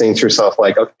look and saying to yourself,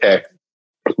 like, okay,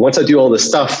 once I do all this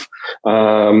stuff,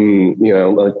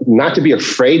 not to be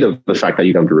afraid of the fact that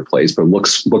you're going to be replaced, but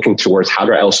looking towards how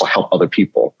do I also help other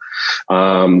people?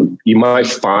 You might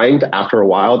find after a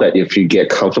while that if you get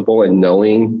comfortable in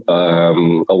knowing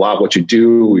a lot of what you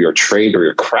do, your trade or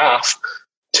your craft,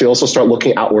 to also start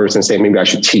looking outwards and say, maybe I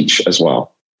should teach as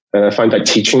well. And I find that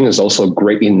teaching is also a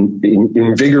great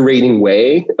invigorating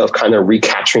way of kind of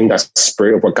recapturing that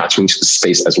spirit of what got you into the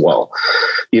space as well.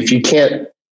 If you can't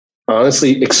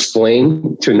honestly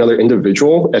explain to another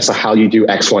individual as to how you do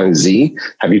X, Y, and Z,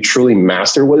 have you truly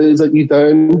mastered what it is that you've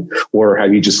done? Or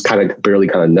have you just kind of barely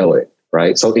kind of know it?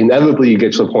 Right. So inevitably you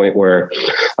get to the point where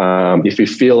if you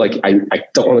feel like I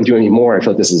don't want to do any more, I feel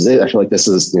like this is it. I feel like this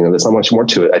is, there's not much more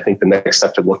to it. I think the next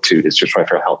step to look to is just trying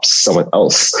to help someone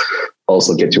else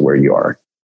also get to where you are.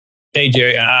 Hey,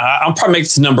 Jerry, I'll probably make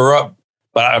this number up,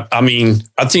 but I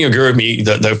think you agree with me.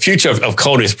 The future of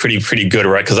code is pretty good,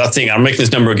 right? Because I think I'm making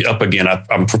this number up again.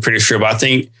 I'm pretty sure, but I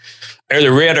think I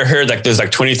read or heard like there's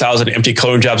like 20,000 empty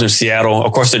coding jobs in Seattle.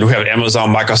 Of course, they do have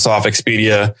Amazon, Microsoft,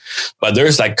 Expedia, but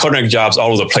there's like coding jobs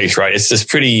all over the place, right? It's just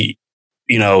pretty,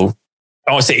 I want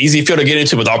to say easy field to get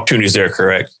into, but the opportunities there,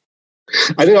 correct?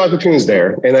 I think the opportunities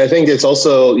there, and I think it's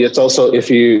also if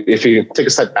you take a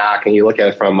step back and you look at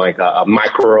it from like a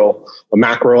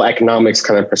macroeconomics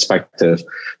kind of perspective,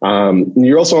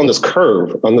 you're also on this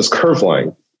curve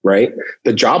line. Right.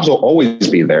 The jobs will always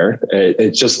be there.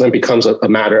 It just then becomes a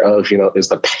matter of, is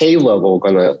the pay level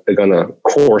going to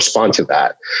correspond to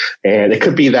that? And it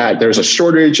could be that there's a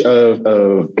shortage of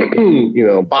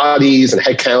bodies and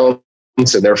headcount.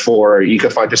 So therefore, you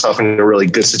could find yourself in a really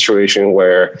good situation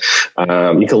where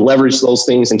you can leverage those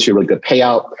things into a really good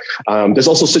payout. There's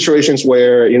also situations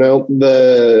where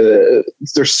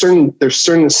there's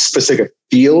certain specific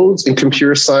fields in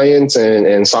computer science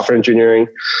and software engineering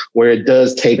where it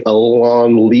does take a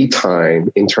long lead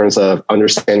time in terms of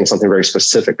understanding something very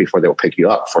specific before they'll pick you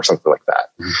up for something like that.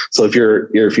 Mm-hmm. So if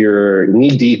you're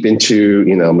knee deep into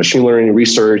machine learning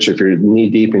research, if you're knee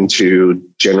deep into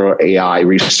general AI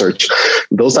research,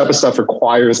 those type of stuff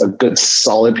requires a good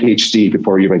solid PhD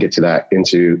before you even get to that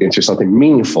into something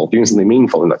meaningful, doing something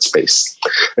meaningful in that space.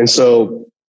 And so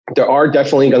there are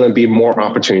definitely going to be more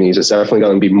opportunities. There's definitely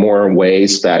going to be more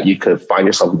ways that you could find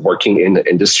yourself working in the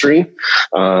industry.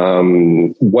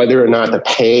 Whether or not the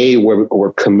pay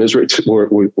or commiserate to, or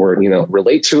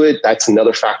relate to it, that's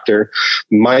another factor.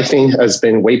 My thing has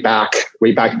been way back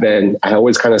then. I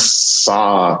always kind of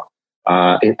saw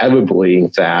inevitably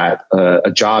that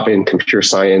a job in computer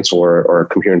science or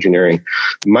computer engineering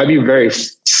might be very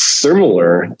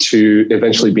similar to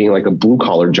eventually being like a blue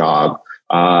collar job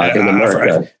in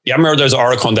America. I remember there's an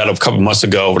article on that a couple months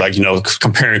ago, like,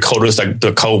 comparing coders, like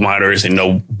the coal miners and,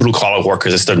 blue collar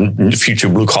workers. It's the future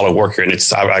blue collar worker. And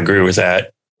I agree with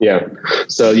that. Yeah.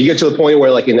 So you get to the point where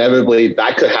like inevitably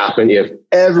that could happen if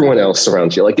everyone else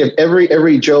surrounds you. Like if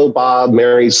every Joe, Bob,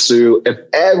 Mary, Sue, if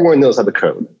everyone knows how to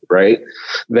code, right?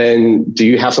 Then do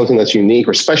you have something that's unique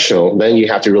or special? Then you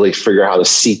have to really figure out how to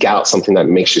seek out something that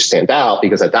makes you stand out,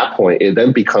 because at that point it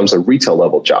then becomes a retail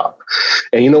level job.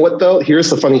 And you know what though? Here's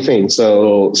the funny thing.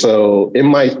 So in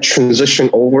my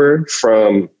transition over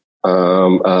from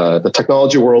the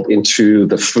technology world into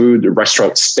the food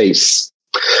restaurant space,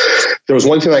 there was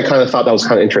one thing I kind of thought that was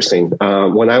kind of interesting.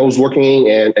 When I was working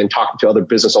and talking to other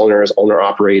business owners, owner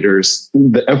operators,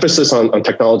 the emphasis on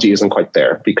technology isn't quite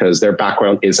there because their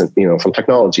background isn't, from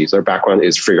technologies. Their background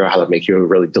is figure out how to make you a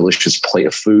really delicious plate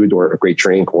of food or a great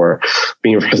drink, or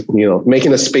being,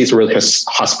 making a space really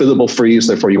hospitable for you,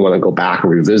 so therefore you want to go back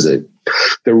and revisit.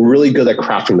 They're really good at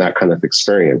crafting that kind of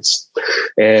experience.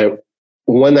 And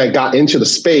when I got into the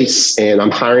space and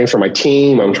I'm hiring for my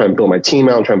team, I'm trying to build my team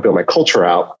out, I'm trying to build my culture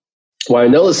out. What I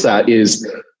noticed that is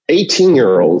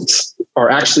 18-year-olds are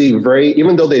actually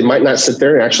even though they might not sit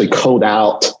there and actually code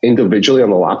out individually on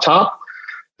the laptop,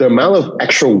 the amount of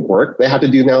extra work they have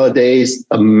to do nowadays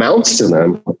amounts to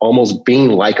them almost being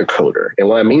like a coder. And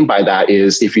what I mean by that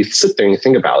is if you sit there and you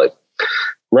think about it,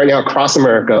 right now across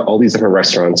America, all these different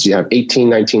restaurants, you have 18,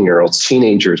 19-year-olds,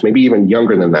 teenagers, maybe even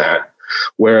younger than that,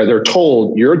 where they're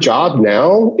told your job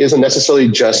now isn't necessarily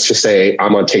just to say,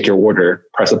 I'm going to take your order,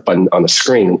 press a button on the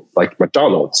screen like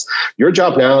McDonald's. Your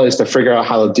job now is to figure out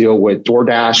how to deal with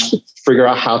DoorDash, figure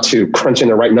out how to crunch in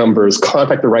the right numbers,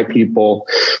 contact the right people,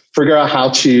 figure out how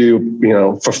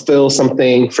to, fulfill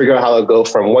something, figure out how to go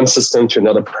from one system to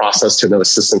another process to another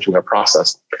system to another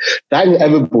process. That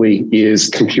inevitably is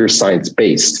computer science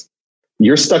based.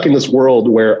 You're stuck in this world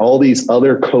where all these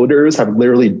other coders have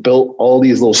literally built all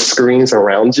these little screens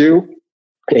around you,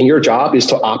 and your job is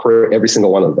to operate every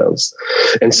single one of those.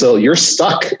 And so you're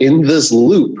stuck in this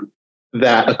loop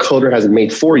that a coder has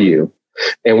made for you.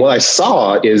 And what I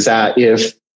saw is that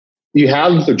if you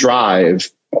have the drive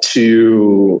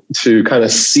to kind of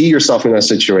see yourself in that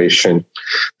situation,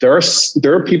 there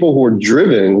are people who are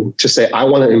driven to say, I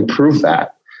want to improve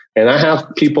that. And I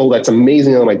have people that's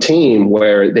amazing on my team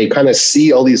where they kind of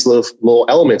see all these little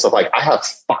elements of like, I have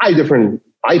 5 different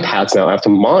iPads now I have to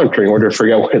monitor in order to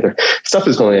figure out where their stuff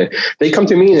is going in. They come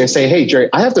to me and they say, hey, Jerry,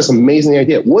 I have this amazing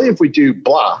idea. What if we do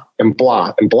blah and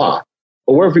blah and blah?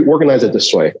 Or what if we organize it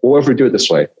this way? Or what if we do it this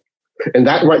way? And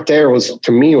that right there was,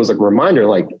 to me, was a reminder,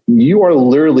 like you are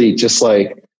literally just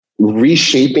like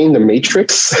reshaping the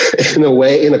matrix in a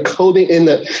way, in a coding, in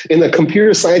a computer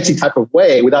sciencey type of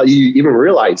way without you even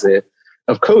realize it,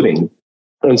 of coding.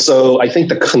 And so I think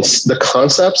the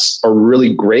concepts are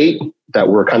really great that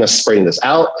we're kind of spreading this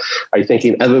out. I think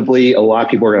inevitably a lot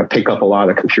of people are going to pick up a lot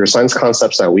of computer science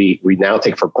concepts that we now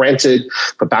take for granted.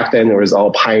 But back then it was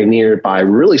all pioneered by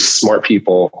really smart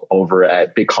people over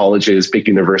at big colleges, big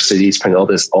universities, putting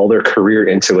all their career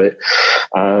into it.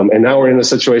 And now we're in a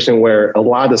situation where a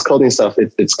lot of this coding stuff,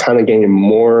 it's kind of getting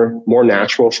more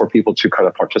natural for people to kind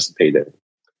of participate in.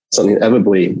 So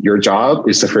inevitably your job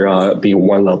is to figure out be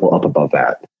one level up above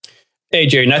that. Hey,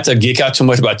 Jerry, not to geek out too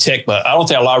much about tech, but I don't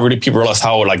think a lot of really people realize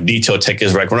how like detailed tech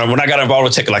is. Right? When I got involved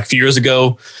with tech like a few years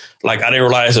ago, like I didn't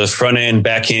realize it was front end,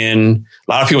 back end.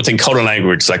 A lot of people think coding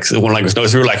language, like one language. No,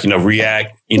 it's really like,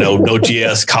 React,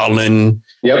 Node.js, Kotlin,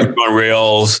 on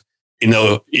Rails.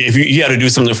 If you had to do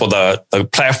something for the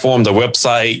platform, the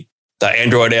website, the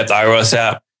Android app, the iOS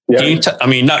app.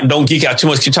 Yep. Don't geek out too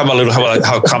much. Can you talk about a little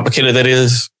how complicated that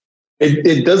is?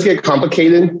 It does get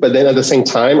complicated, but then at the same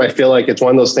time, I feel like it's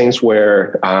one of those things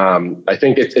where I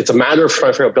think it's a matter of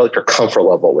trying to figure out build your comfort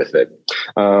level with it.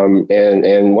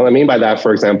 And what I mean by that,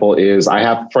 for example, is I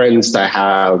have friends that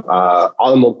have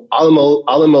automotive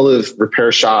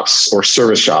repair shops or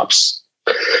service shops.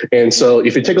 And so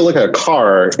if you take a look at a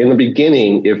car in the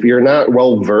beginning, if you're not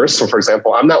well versed, so for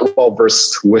example, I'm not well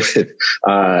versed with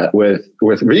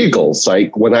vehicles.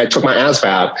 Like when I took my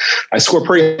ASVAB, I scored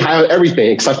pretty high on everything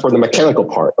except for the mechanical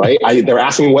part, right? They're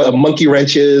asking me what a monkey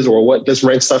wrench is or what this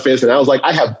wrench stuff is. And I was like,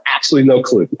 I have absolutely no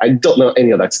clue. I don't know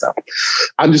any of that stuff.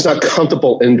 I'm just not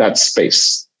comfortable in that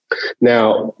space.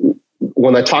 Now,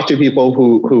 when I talk to people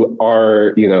who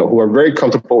are very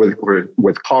comfortable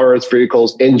with cars,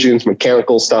 vehicles, engines,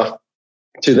 mechanical stuff,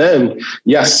 to them,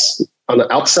 yes, on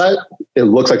the outset, it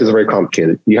looks like it's very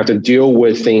complicated. You have to deal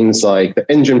with things like the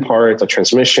engine part, the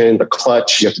transmission, the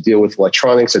clutch. You have to deal with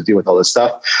electronics, you deal with all this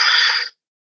stuff.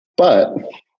 But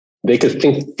they could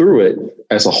think through it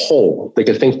as a whole. They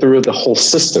could think through the whole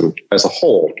system as a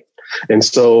whole. And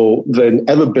so the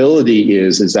inevitability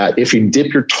is that if you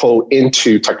dip your toe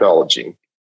into technology,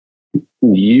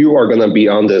 you are going to be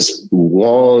on this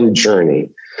long journey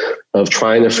of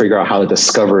trying to figure out how to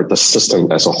discover the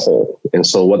system as a whole. And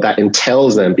so what that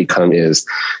entails then is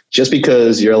just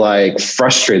because you're like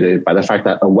frustrated by the fact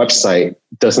that a website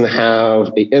doesn't have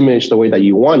an image the way that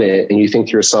you want it, and you think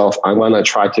to yourself, I'm going to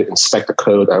try to inspect the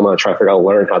code. I'm going to try to figure out,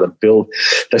 learn how to build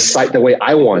the site the way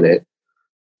I want it,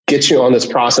 gets you on this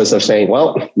process of saying,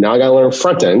 well, now I got to learn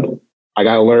front end. I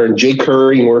got to learn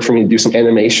jQuery in order for me to do some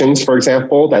animations, for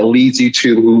example. That leads you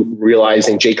to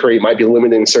realizing jQuery might be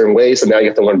limited in certain ways. So now you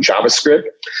have to learn JavaScript.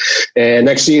 And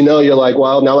next thing you know, you're like,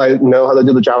 well, now I know how to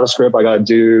do the JavaScript. I got to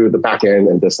do the back end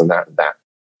and this and that and that.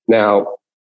 Now,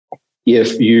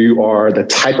 if you are the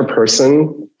type of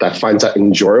person that finds that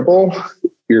enjoyable,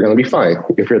 you're going to be fine.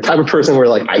 If you're the type of person where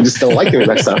like, I just don't like doing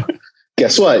that stuff,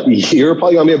 guess what? You're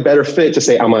probably going to be a better fit to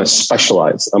say, I'm going to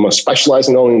specialize. I'm going to specialize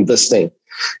in owning this thing.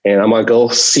 And I'm going to go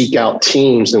seek out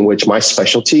teams in which my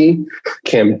specialty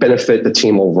can benefit the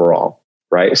team overall,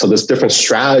 right? So there's different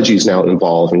strategies now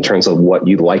involved in terms of what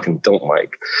you like and don't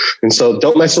like. And so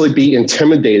don't necessarily be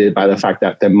intimidated by the fact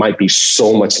that there might be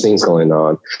so much things going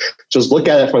on. Just look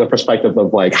at it from the perspective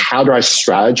of like, how do I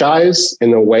strategize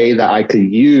in a way that I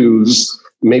could use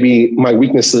maybe my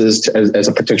weaknesses as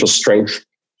a potential strength?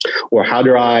 Or how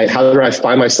do I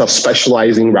find myself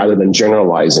specializing rather than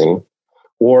generalizing?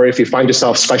 Or if you find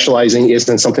yourself specializing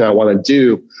isn't something I want to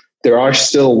do, there are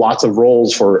still lots of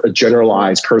roles for a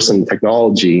generalized person in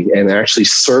technology, and it actually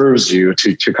serves you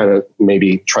to kind of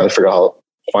maybe try to figure out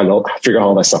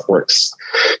how that stuff works.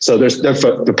 So there's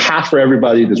the path for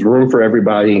everybody. There's room for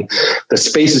everybody. The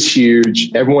space is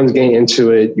huge. Everyone's getting into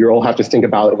it. You all have to think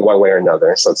about it in one way or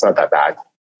another. So it's not that bad.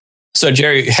 So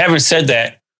Jerry, having said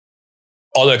that,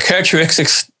 are there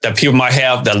characteristics that people might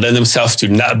have that lend themselves to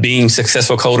not being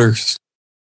successful coders?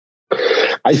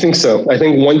 I think so. I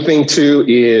think one thing too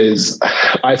is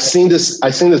I've seen this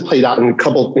played out in a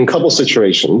couple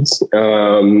situations.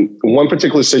 One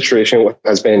particular situation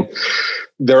has been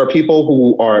there are people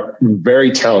who are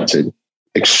very talented,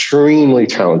 extremely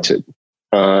talented,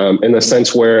 in the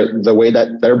sense where the way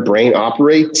that their brain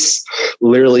operates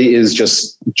literally is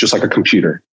just like a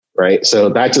computer. Right. So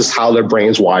that's just how their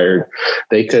brain's wired.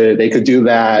 They could do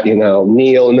that,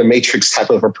 Neo in the Matrix type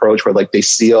of approach where like they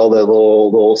see all the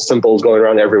little symbols going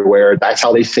around everywhere. That's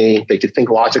how they think. They could think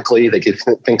logically. They could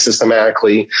think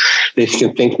systematically. They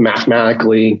can think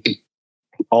mathematically,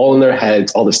 all in their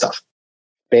heads, all this stuff.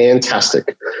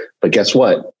 Fantastic. But guess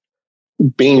what?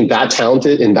 Being that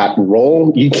talented in that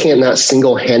role, you cannot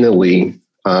single-handedly figure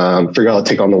out how to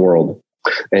take on the world.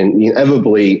 And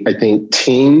inevitably, I think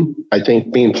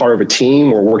being part of a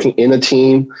team or working in a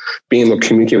team, being able to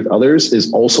communicate with others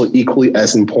is also equally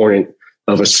as important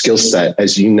of a skill set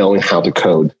as knowing how to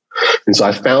code. And so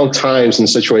I found times in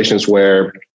situations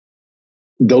where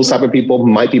those type of people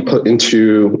might be put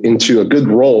into a good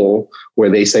role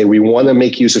where they say, we want to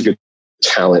make use of your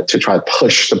talent to try to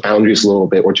push the boundaries a little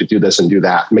bit, or to do this and do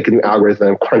that, make a new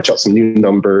algorithm, crunch out some new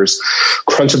numbers,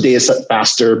 crunch the data set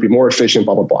faster, be more efficient,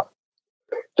 blah, blah, blah.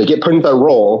 They get put into that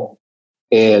role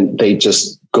and they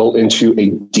just go into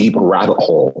a deep rabbit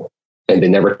hole and they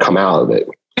never come out of it.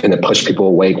 And it pushes people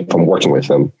away from working with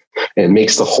them. And it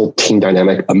makes the whole team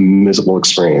dynamic a miserable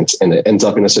experience. And it ends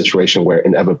up in a situation where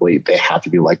inevitably they have to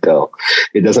be let go.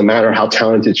 It doesn't matter how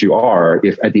talented you are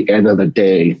if at the end of the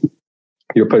day,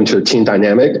 you're put into a team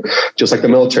dynamic, just like the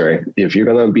military. If you're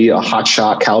going to be a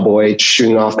hotshot cowboy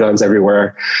shooting off guns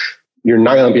everywhere, you're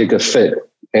not going to be a good fit.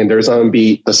 And there's going to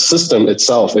be the system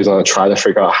itself is going to try to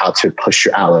figure out how to push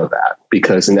you out of that,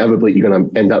 because inevitably you're going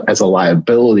to end up as a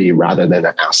liability rather than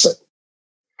an asset.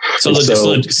 So the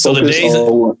days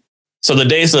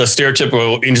of the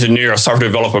stereotypical engineer or software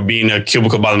developer being in a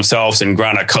cubicle by themselves and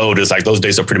grinding code is like those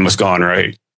days are pretty much gone,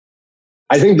 right?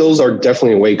 I think those are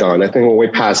definitely way gone. I think we're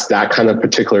way past that kind of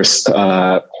particular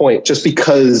point, just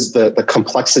because the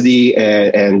complexity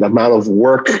and the amount of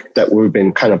work that we've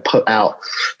been kind of put out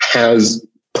has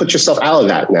put yourself out of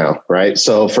that now, right?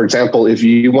 So for example, the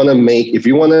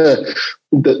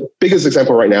biggest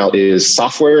example right now is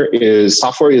software is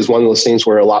one of those things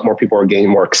where a lot more people are gaining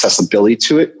more accessibility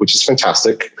to it, which is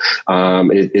fantastic.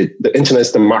 The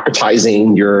internet's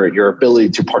democratizing your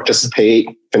ability to participate.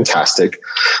 Fantastic.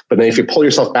 But then if you pull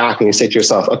yourself back and you say to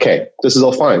yourself, okay, this is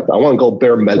all fine, but I want to go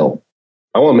bare metal.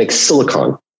 I want to make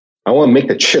silicon. I want to make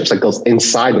the chips that goes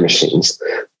inside the machines.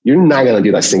 You're not going to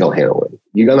do that single-handedly.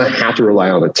 You're going to have to rely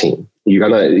on a team. You're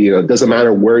going to, it doesn't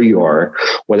matter where you are,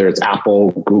 whether it's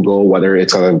Apple, Google, whether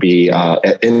it's going to be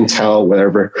Intel,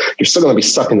 whatever, you're still going to be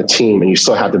stuck in the team, and you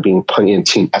still have to be putting in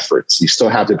team efforts. You still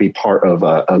have to be part of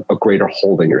a greater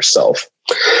whole than yourself.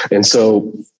 And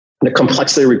so the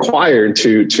complexity required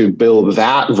to build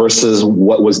that versus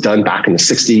what was done back in the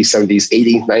 60s, 70s,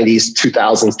 80s, 90s,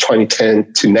 2000s,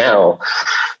 2010 to now,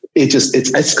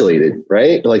 it's escalated,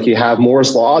 right? Like you have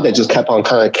Moore's law that just kept on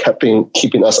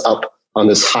keeping us up on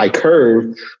this high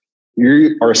curve.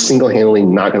 You are single-handedly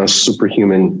not going to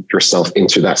superhuman yourself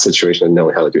into that situation and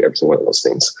knowing how to do every single one of those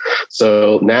things.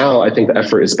 So now I think the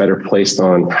effort is better placed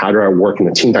on how do I work in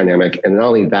the team dynamic? And not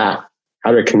only that,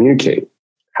 how do I communicate?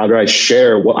 How do I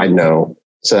share what I know?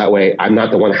 So that way I'm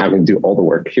not the one having to do all the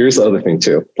work. Here's the other thing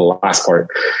too, the last part.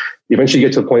 Eventually you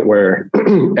get to a point where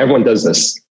everyone does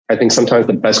this. I think sometimes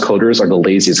the best coders are the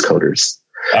laziest coders.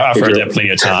 I've heard that plenty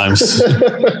of times.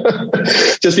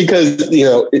 Just because,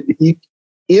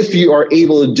 if you are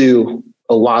able to do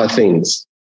a lot of things,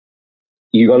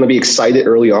 you're going to be excited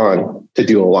early on to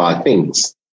do a lot of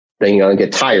things. Then you're going to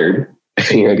get tired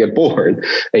and you're going to get bored.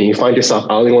 And you find yourself,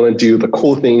 I only want to do the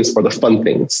cool things or the fun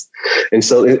things. And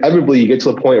so inevitably you get to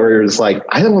a point where you're just like,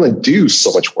 I don't want to do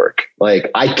so much work.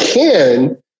 Like I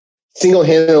can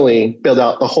single-handedly build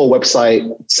out the whole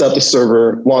website, set up the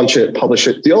server, launch it, publish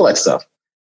it, do all that stuff.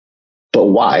 But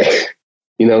why?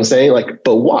 You know what I'm saying? Like,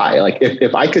 but why? Like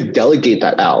if I could delegate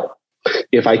that out,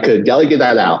 and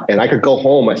I could go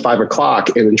home at 5 o'clock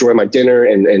and enjoy my dinner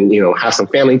and have some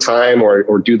family time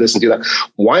or do this and do that,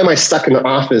 why am I stuck in the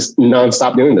office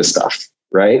nonstop doing this stuff?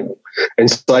 Right. And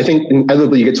so I think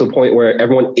inevitably you get to a point where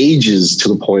everyone ages to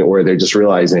the point where they're just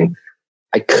realizing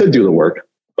I could do the work,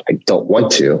 but I don't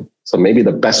want to. So maybe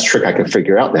the best trick I can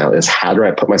figure out now is how do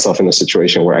I put myself in a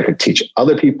situation where I could teach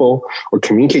other people or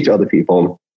communicate to other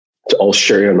people to all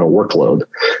share in a workload,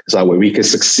 so that way we can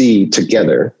succeed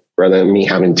together rather than me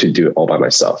having to do it all by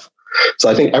myself. So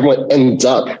I think everyone ends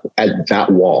up at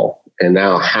that wall. And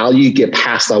now how you get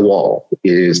past that wall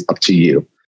is up to you.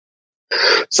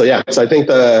 So yeah, so I think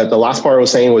the last part I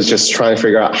was saying was just trying to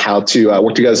figure out how to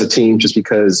work together as a team, just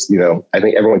because, I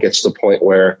think everyone gets to the point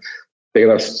where they're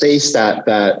going to face that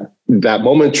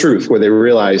moment of truth where they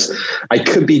realize I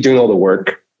could be doing all the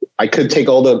work. I could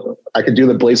do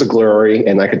the blaze of glory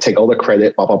and I could take all the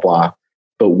credit, blah, blah, blah.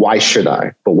 But why should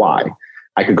I? But why?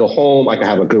 I could go home. I could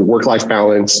have a good work-life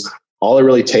balance. All it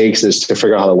really takes is to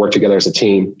figure out how to work together as a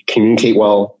team, communicate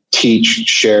well, teach,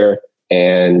 share,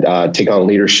 and take on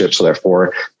leadership. So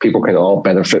therefore, people can all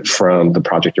benefit from the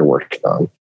project you're working on.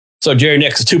 So Jerry,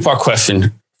 next, a two-part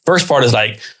question. First part is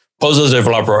like, suppose there's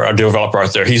a developer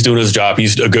out there. He's doing his job.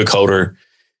 He's a good coder,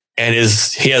 and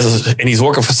he's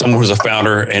working for someone who's a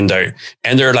founder, and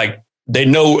they're like, they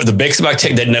know the basics about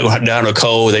tech. They know how to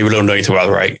code. They really don't know anything about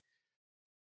it, right?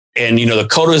 And the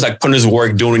coder is like putting his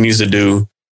work, doing what he needs to do,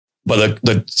 but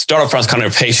the startup front's kind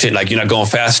of impatient. Like, you're not going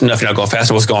fast enough. You're not going fast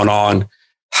enough. What's going on?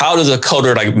 How does a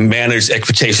coder like manage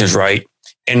expectations, right?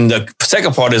 And the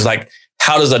second part is like,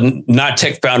 how does a not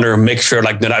tech founder make sure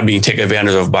like they're not being taken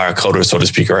advantage of by a coder, so to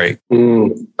speak, right?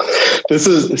 This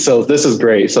is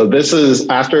great. So this is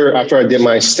after I did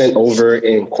my stint over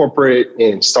in corporate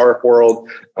in startup world.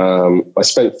 I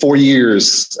spent 4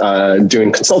 years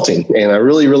doing consulting, and I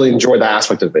really, really enjoyed that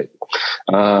aspect of it.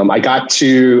 I got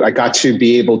to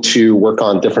be able to work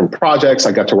on different projects.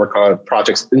 I got to work on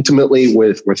projects intimately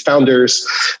with founders.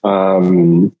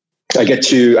 I get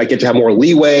to have more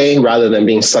leeway rather than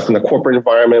being stuck in the corporate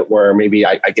environment where maybe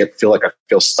I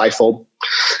feel stifled.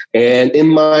 And in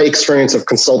my experience of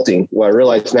consulting, what I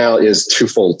realize now is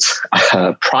twofold.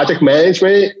 Project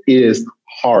management is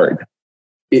hard.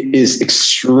 It is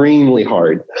extremely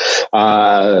hard.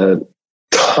 Time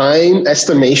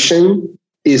estimation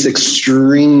is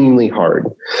extremely hard.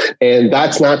 And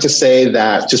that's not to say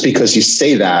that just because you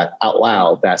say that out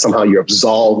loud, that somehow you're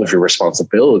absolved of your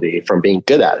responsibility from being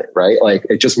good at it, right? Like,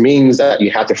 it just means that you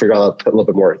have to figure out to put a little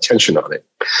bit more attention on it.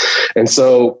 And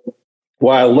so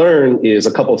what I learned is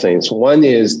a couple of things. One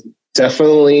is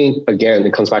definitely, again,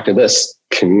 it comes back to this,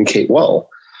 communicate well.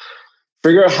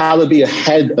 Figure out how to be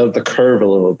ahead of the curve a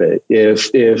little bit.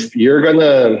 If you're going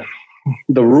to,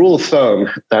 the rule of thumb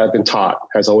that I've been taught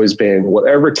has always been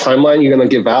whatever timeline you're going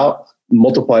to give out,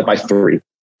 multiply it by 3.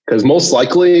 Because most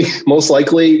likely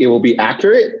it will be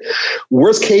accurate.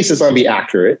 Worst case is going to be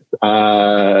accurate.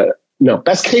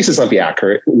 Best case is going to be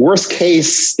accurate. Worst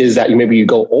case is that maybe you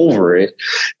go over it.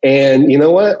 And you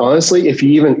know what? Honestly, if you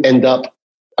even end up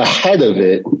ahead of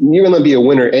it, you're going to be a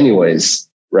winner anyways,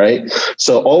 right?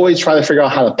 So always try to figure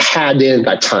out how to pad in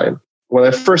that time. when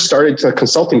I first started the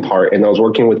consulting part and I was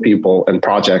working with people and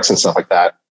projects and stuff like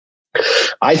that,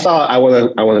 I thought I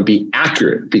want to be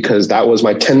accurate because that was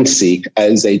my tendency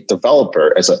as a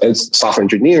developer, as a software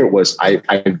engineer, was I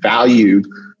valued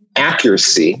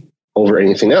accuracy over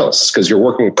anything else because you're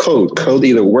working with code. Code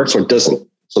either works or doesn't.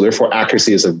 So therefore,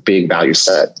 accuracy is a big value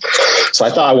set. So I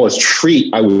thought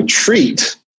I would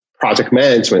treat project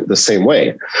management the same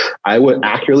way. I would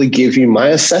accurately give you my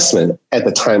assessment at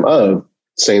the time of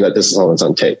saying that this is on its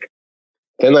own take.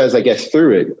 Then as I get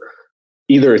through it,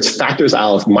 either it's factors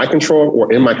out of my control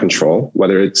or in my control,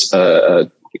 whether it's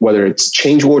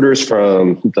change orders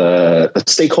from the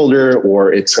stakeholder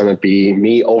or it's going to be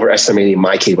me overestimating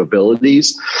my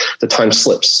capabilities, the time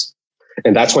slips.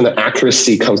 And that's when the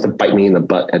accuracy comes to bite me in the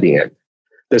butt at the end.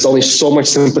 There's only so much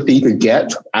sympathy you could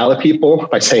get out of people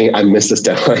by saying, I missed this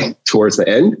deadline towards the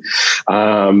end.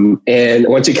 And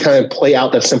once you kind of play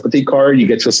out that sympathy card, you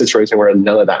get to a situation where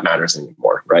none of that matters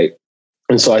anymore, right?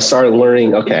 And so I started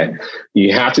learning, okay,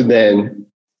 you have to then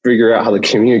figure out how to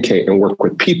communicate and work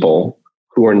with people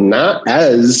who are not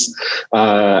as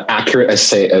accurate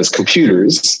as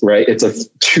computers, right? It's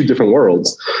two different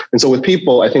worlds. And so with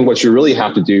people, I think what you really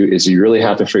have to do is you really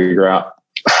have to figure out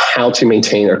how to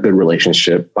maintain a good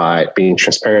relationship by being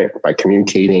transparent, by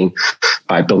communicating,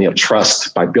 by building up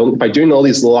trust, by doing all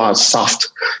these little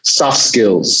soft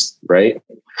skills, right?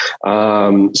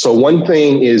 So one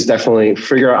thing is definitely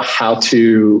figure out how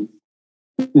to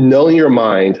know in your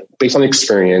mind, based on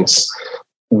experience,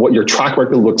 what your track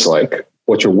record looks like,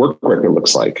 what your work record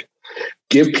looks like.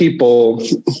 Give people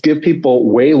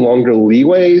way longer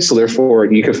leeway, so therefore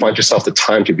you can find yourself the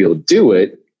time to be able to do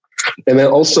it. And then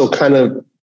also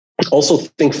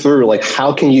think through, like,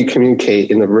 how can you communicate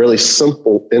in a really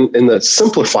simple, in a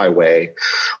simplified way?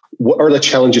 What are the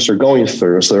challenges you're going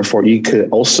through? So therefore you could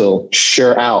also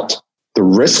share out the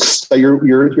risks that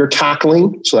you're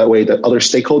tackling. So that way that other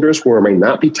stakeholders who may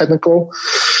not be technical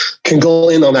can go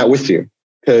in on that with you.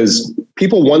 Because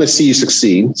people want to see you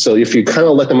succeed. So if you kind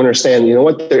of let them understand, you know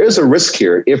what, there is a risk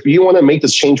here. If you want to make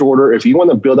this change order, if you want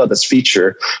to build out this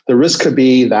feature, the risk could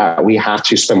be that we have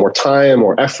to spend more time,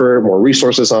 more effort, more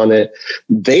resources on it.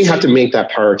 They have to make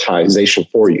that prioritization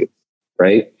for you,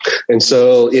 right? And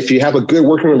so if you have a good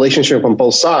working relationship on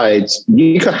both sides,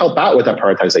 you can help out with that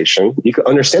prioritization. You can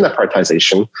understand that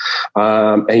prioritization.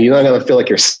 And you're not going to feel like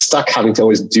you're stuck having to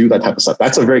always do that type of stuff.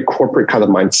 That's a very corporate kind of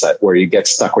mindset where you get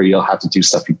stuck, where you'll have to do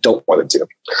stuff you don't want to do.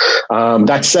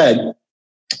 That said,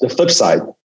 the flip side,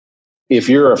 if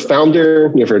you're a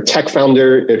founder, if you're a tech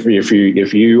founder, if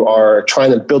you are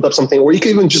trying to build up something, or you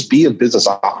could even just be a business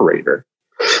operator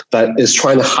that is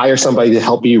trying to hire somebody to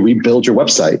help you rebuild your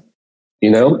website,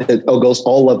 it goes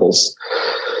all levels.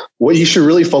 What you should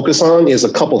really focus on is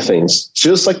a couple things.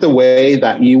 Just like the way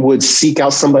that you would seek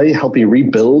out somebody to help you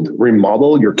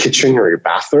remodel your kitchen or your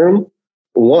bathroom.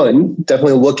 One,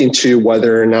 definitely look into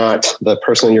whether or not the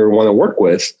person you want to work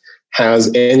with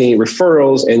has any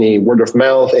referrals, any word of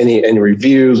mouth, any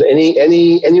reviews,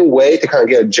 any way to kind of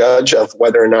get a judge of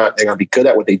whether or not they're going to be good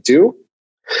at what they do.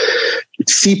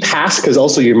 See past, because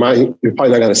also you're probably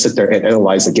not going to sit there and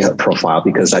analyze the GitHub profile,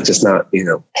 because that's just not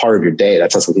part of your day.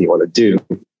 That's not something you want to do.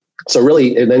 So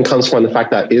really, it then comes from the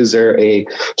fact that, is there a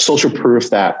social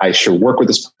proof that I should work with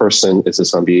this person? Is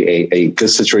this going to be a good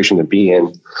situation to be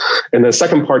in? And the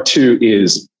second part too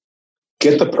is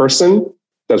get the person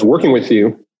that's working with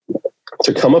you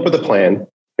to come up with a plan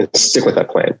and stick with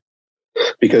that plan.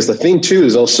 Because the thing too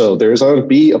is also, there's going to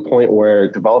be a point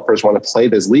where developers want to play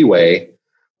this leeway,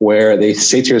 where they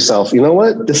say to yourself, you know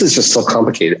what, this is just so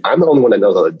complicated. I'm the only one that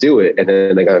knows how to do it. And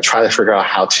then they're going to try to figure out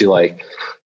how to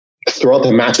throw out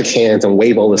the magic hands and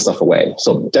wave all this stuff away.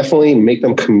 So definitely make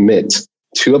them commit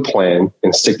to a plan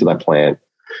and stick to that plan.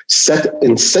 Set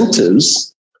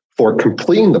incentives for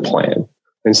completing the plan.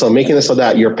 And so making it so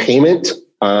that your payment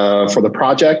for the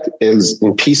project is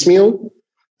in piecemeal,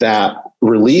 that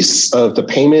release of the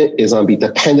payment is going to be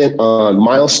dependent on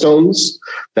milestones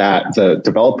that the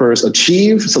developers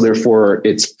achieve. So therefore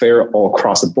it's fair all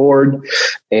across the board.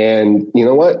 And you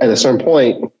know what, at a certain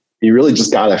point, you really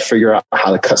just got to figure out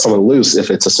how to cut someone loose if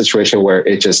it's a situation where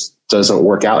it just doesn't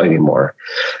work out anymore.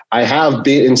 I have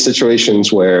been in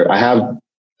situations where I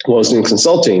was doing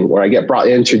consulting, where I get brought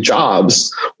into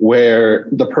jobs where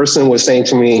the person was saying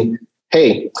to me,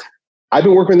 hey, I've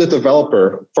been working with the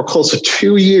developer for close to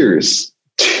 2 years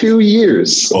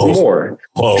or more.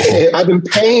 And I've been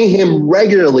paying him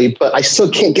regularly, but I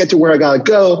still can't get to where I got to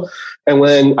go. And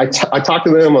when I talk to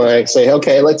them, I say,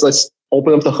 okay, let's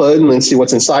open up the hood and then see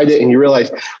what's inside it. And you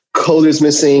realize code is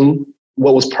missing.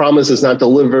 What was promised is not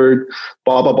delivered,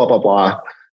 blah, blah, blah, blah, blah.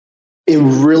 It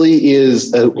really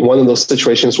is one of those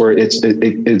situations where it's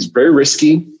very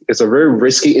risky. It's a very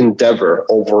risky endeavor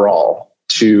overall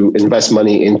to invest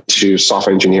money into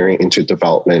software engineering, into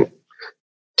development,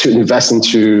 to invest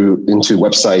into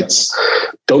websites.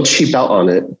 Don't cheap out on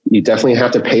it. You definitely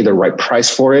have to pay the right price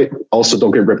for it. Also,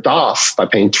 don't get ripped off by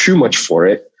paying too much for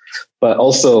it. But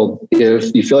also,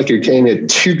 if you feel like you're getting a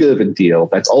too good of a deal,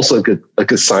 that's also a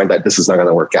good sign that this is not going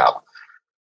to work out.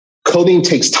 Coding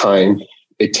takes time.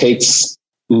 It takes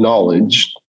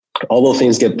knowledge. All those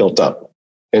things get built up.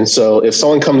 And so if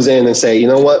someone comes in and say, you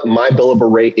know what, my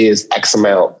billable rate is X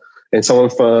amount, and someone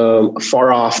from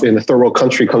far off in a third world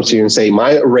country comes to you and say,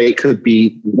 my rate could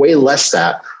be way less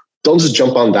that, don't just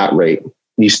jump on that rate.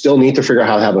 You still need to figure out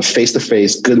how to have a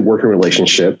face-to-face, good working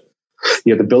relationship.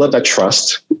 You have to build up that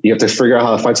trust. You have to figure out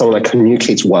how to find someone that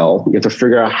communicates well. You have to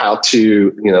figure out how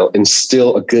to,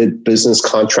 instill a good business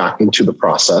contract into the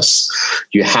process.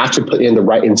 You have to put in the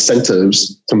right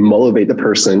incentives to motivate the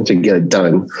person to get it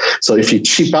done. So if you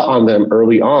cheap out on them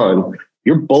early on,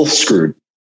 you're both screwed.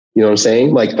 You know what I'm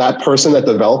saying? Like that person that's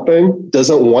developing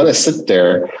doesn't want to sit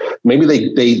there. Maybe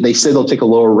they say they'll take a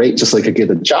lower rate just so they could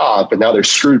get a job, but now they're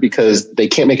screwed because they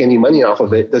can't make any money off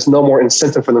of it. There's no more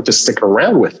incentive for them to stick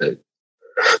around with it.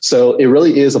 So it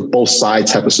really is a both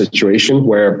sides type of situation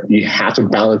where you have to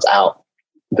balance out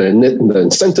the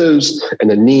incentives and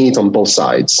the needs on both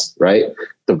sides, right?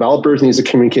 Developers need to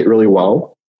communicate really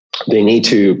well. They need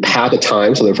to pad the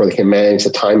time, so therefore they can manage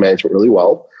the time management really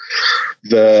well.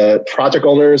 The project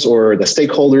owners or the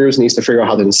stakeholders needs to figure out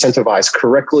how to incentivize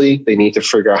correctly. They need to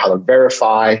figure out how to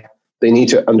verify. They need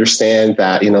to understand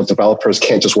that, developers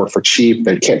can't just work for cheap.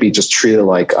 They can't be just treated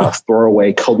like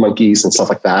throwaway code monkeys and stuff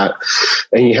like that.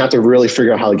 And you have to really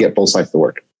figure out how to get both sides to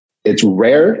work. It's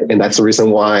rare, and that's the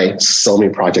reason why so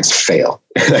many projects fail.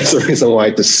 That's the reason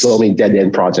why there's so many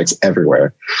dead-end projects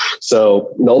everywhere.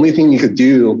 So the only thing you could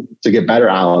do to get better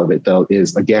out of it, though,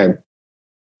 is, again,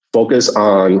 focus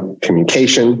on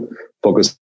communication,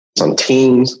 focus on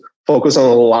teams, focus on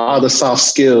a lot of the soft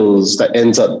skills that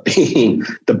ends up being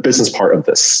the business part of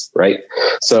this, right?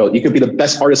 So you could be the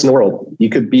best artist in the world. You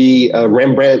could be a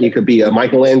Rembrandt. You could be a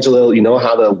Michelangelo. You know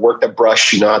how to work the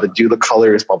brush. You know how to do the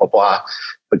colors, blah, blah, blah.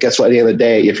 But guess what? At the end of the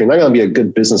day, if you're not going to be a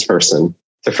good business person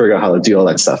to figure out how to do all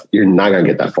that stuff, you're not going to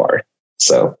get that far.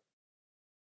 So.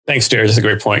 Thanks, Jerry. That's a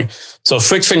great point. So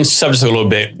switching subjects a little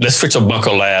bit, let's switch to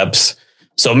Bunker Labs.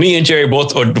 So me and Jerry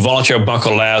both are volunteer at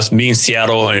Bunker Labs, me in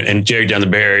Seattle and Jerry down the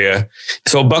Bay Area.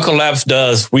 So Bunker Labs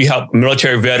does, we help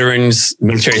military veterans,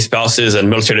 military spouses, and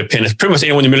military dependents, pretty much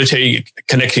anyone in the military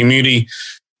connect community,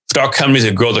 start companies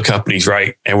and grow the companies,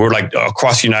 right? And we're like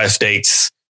across the United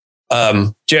States.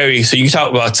 Jerry, so you can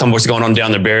talk about some of what's going on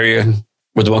down the Bay Area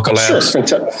with the Bunker Labs.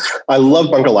 Sure. I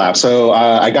love Bunker Labs. So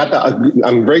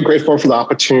I'm very grateful for the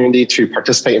opportunity to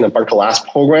participate in the Bunker Labs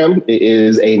program. It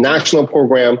is a national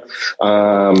program.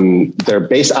 They're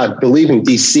based, I believe, in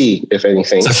DC, if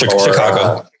anything.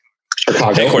 Chicago.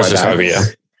 Chicago. Headquarters in Chicago, yeah.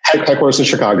 Headquarters in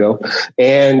Chicago.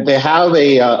 And they have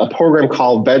a program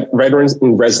called Veterans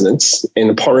in Residence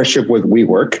in partnership with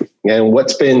WeWork. And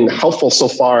what's been helpful so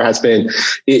far has been,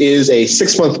 it is a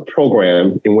 6-month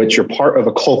program in which you're part of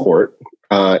a cohort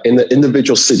in the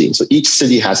individual city. So each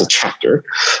city has a chapter.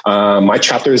 My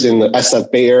chapter is in the SF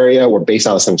Bay Area. We're based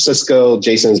out of San Francisco.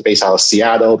 Jason is based out of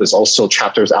Seattle. There's also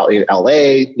chapters out in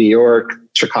LA, New York,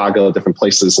 Chicago, different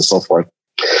places and so forth.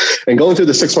 And going through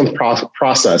the 6-month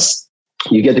process,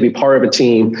 you get to be part of a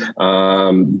team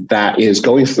that is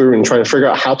going through and trying to figure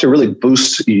out how to really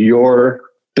boost your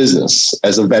business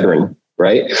as a veteran.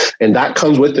 Right. And that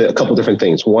comes with it, a couple of different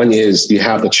things. One is you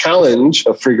have the challenge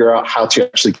of figure out how to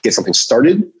actually get something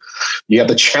started. You have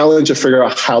the challenge of figure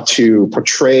out how to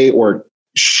portray or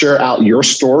share out your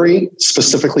story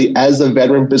specifically as a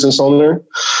veteran business owner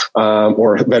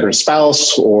or a veteran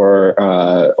spouse or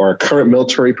a current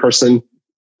military person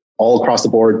all across the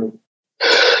board.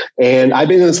 And I've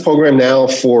been in this program now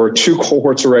for 2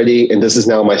 cohorts already, and this is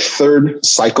now my 3rd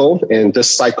cycle. And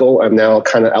this cycle, I'm now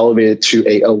kind of elevated to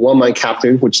a alumni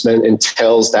captain, which then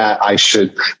entails that I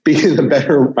should be in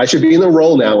the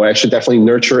role now where I should definitely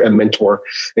nurture and mentor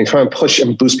and try and push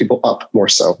and boost people up more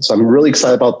so. So I'm really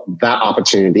excited about that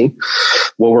opportunity.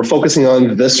 What we're focusing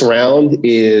on this round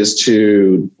is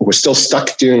we're still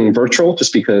stuck doing virtual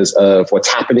just because of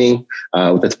what's happening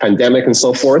with the pandemic and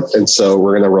so forth. And so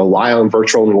we're going to rely on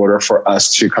virtual in order for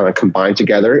us to kind of combine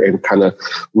together and kind of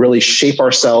really shape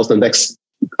ourselves the next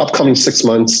upcoming 6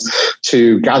 months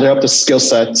to gather up the skill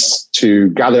sets,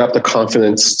 to gather up the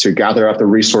confidence, to gather up the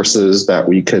resources that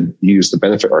we could use to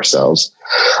benefit ourselves.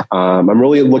 I'm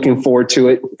really looking forward to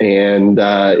it. And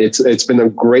it's been a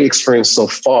great experience so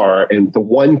far. And the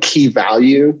one key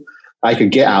value I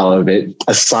could get out of it,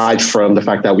 aside from the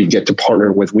fact that we get to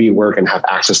partner with WeWork and have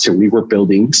access to WeWork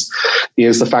buildings,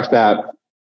 is the fact that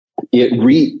it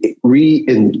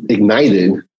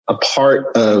reignited a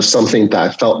part of something that I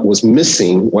felt was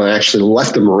missing when I actually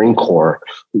left the Marine Corps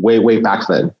way back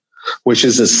then, which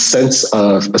is a sense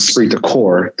of esprit de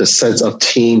corps, the sense of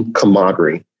team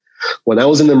camaraderie. When I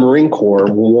was in the Marine Corps,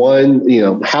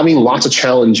 having lots of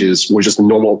challenges were just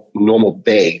normal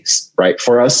days, right?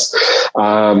 For us,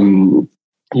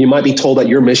 you might be told that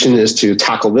your mission is to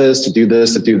tackle this, to do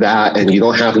that, and you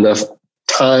don't have enough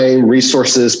time,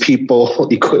 resources, people,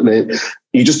 equipment.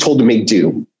 You're just told to make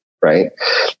do, right?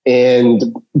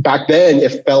 And back then,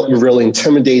 it felt really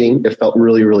intimidating. It felt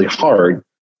really, really hard.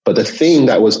 But the thing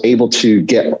that was able to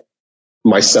get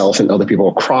myself and other people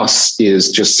across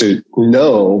is just to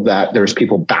know that there's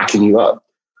people backing you up.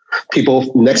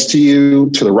 People next to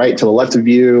you, to the right, to the left of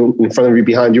you, in front of you,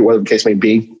 behind you, whatever the case may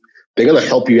be, they're going to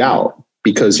help you out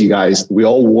because we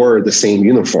all wore the same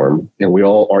uniform and we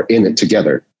all are in it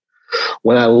together.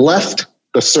 When I left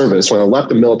the service, when I left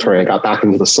the military, I got back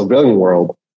into the civilian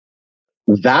world,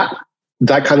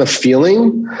 that kind of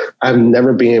feeling, I've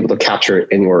never been able to capture it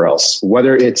anywhere else.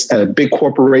 Whether it's at a big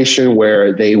corporation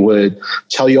where they would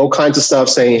tell you all kinds of stuff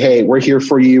saying, hey, we're here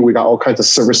for you. We got all kinds of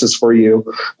services for you,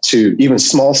 to even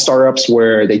small startups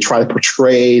where they try to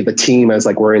portray the team as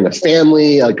like, we're in a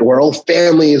family, like we're all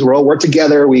families, we all work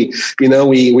together. We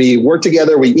work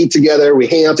together, we eat together, we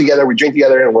hang out together, we drink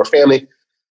together, and we're family.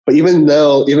 But even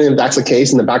if that's the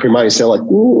case, in the back of your mind, you say like,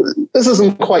 this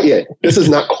isn't quite it. This is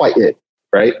not quite it,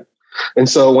 right? And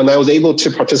so when I was able to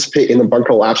participate in the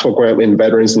Bunker Labs program in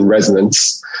veterans and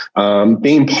residents,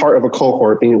 being part of a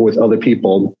cohort, being with other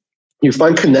people, you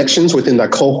find connections within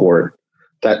that cohort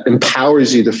that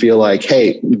empowers you to feel like,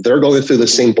 hey, they're going through the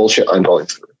same bullshit I'm going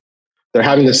through. They're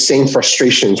having the same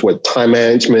frustrations with time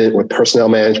management, with personnel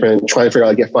management, trying to figure out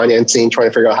how to get financing, trying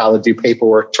to figure out how to do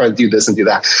paperwork, trying to do this and do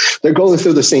that. They're going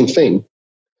through the same thing.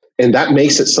 And that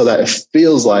makes it so that it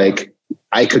feels like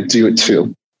I could do it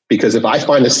too. Because if I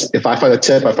find a tip,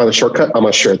 I find a shortcut, I'm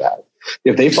going to share that.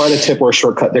 If they find a tip or a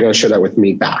shortcut, they're going to share that with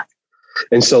me back.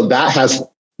 And so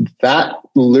that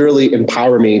literally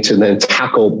empowered me to then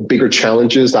tackle bigger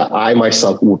challenges that I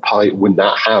myself would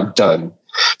not have done.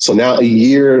 So now a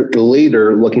year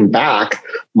later, looking back,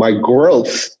 my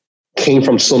growth came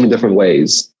from so many different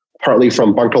ways. Partly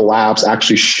from Bunker Labs,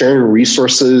 actually sharing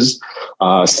resources,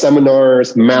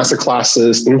 seminars,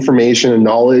 masterclasses, information and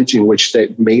knowledge in which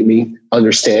they made me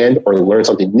understand or learn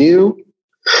something new,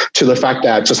 to the fact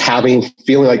that just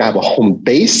feeling like I have a home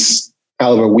base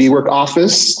out of a WeWork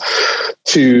office,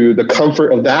 to the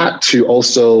comfort of that, to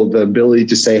also the ability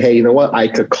to say, hey, you know what? I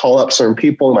could call up certain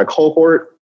people in my cohort,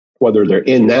 whether they're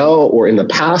in now or in the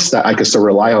past, that I could still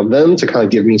rely on them to kind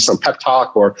of give me some pep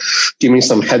talk or give me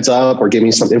some heads up or give me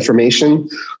some information.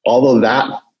 All of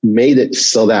that made it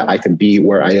so that I could be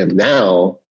where I am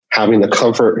now, having the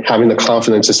comfort, having the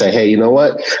confidence to say, hey, you know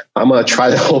what? I'm going to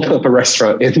try to open up a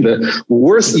restaurant in the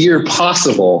worst year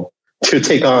possible to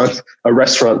take on a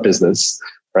restaurant business,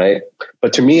 right?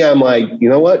 But to me, I'm like, you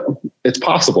know what? It's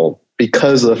possible,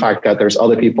 because of the fact that there's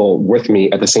other people with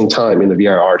me at the same time in the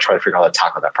VIR trying to figure out how to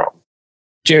tackle that problem.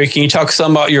 Jerry, can you talk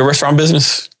some about your restaurant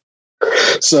business?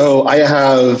 So I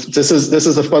have, this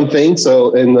is a fun thing.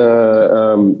 So in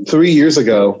the 3 years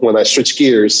ago, when I switched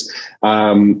gears,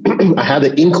 I had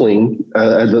an inkling,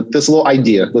 this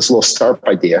little startup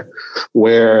idea,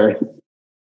 where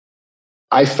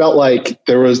I felt like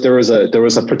there was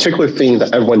a particular thing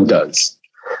that everyone does,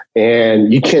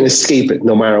 and you can't escape it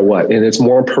no matter what. And it's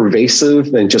more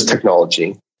pervasive than just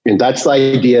technology. And that's the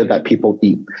idea that people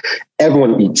eat.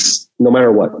 Everyone eats no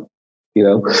matter what,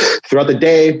 throughout the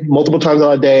day, multiple times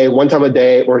on a day, one time a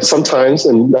day, or sometimes,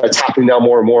 and it's happening now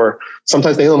more and more,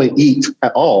 sometimes they don't even eat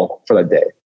at all for that day.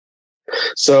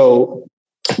 So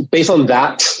based on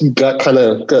that gut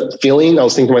feeling, I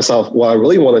was thinking to myself, what I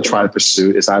really want to try to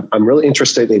pursue is I'm really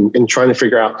interested in trying to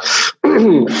figure out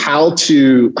how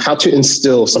to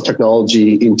instill some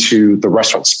technology into the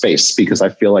restaurant space, because I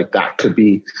feel like that could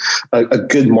be a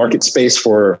good market space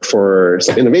for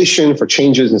some innovation, for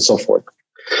changes and so forth.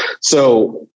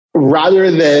 So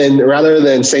rather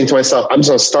than saying to myself, I'm just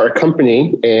going to start a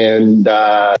company and,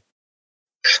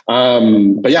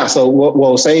 so what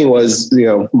I was saying was,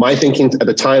 my thinking at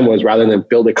the time was, rather than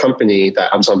build a company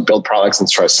that I'm just going to build products and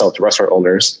try to sell to restaurant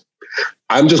owners,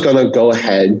 I'm just going to go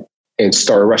ahead and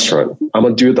start a restaurant. I'm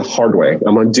going to do it the hard way.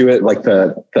 I'm going to do it like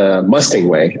the Mustang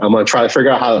way. I'm going to try to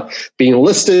figure out how being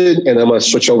listed, and I'm going to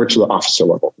switch over to the officer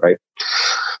level, right?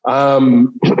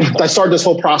 I started this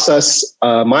whole process.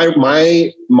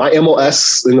 My my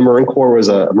MOS in the Marine Corps was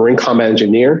a Marine Combat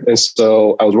Engineer. And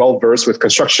so I was well versed with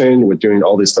construction, with doing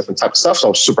all these different types of stuff. So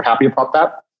I was super happy about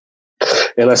that.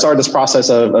 And I started this process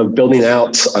of building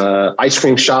out ice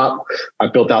cream shop. I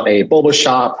built out a boba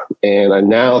shop, and I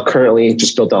now currently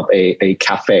just built up a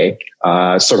cafe,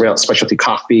 serving out specialty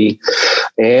coffee.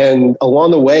 And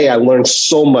along the way, I learned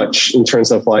so much in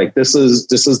terms of like, this is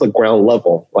the ground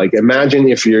level. Like, imagine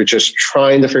if you're just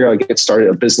trying to figure out how to get started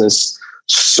a business.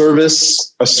 A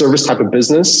service type of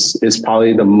business is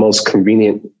probably the most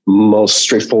convenient, most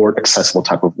straightforward, accessible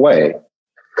type of way.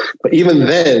 But even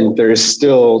then, there is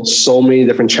still so many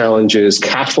different challenges.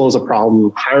 Cash flow is a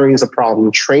problem. Hiring is a problem.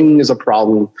 Training is a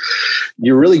problem.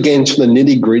 You really get into the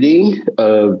nitty gritty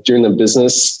of doing the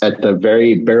business at the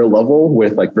very bare level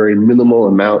with like very minimal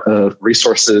amount of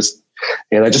resources.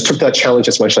 And I just took that challenge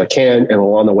as much as I can. And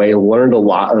along the way, learned a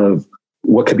lot of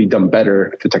what could be done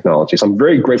better to technology. So I'm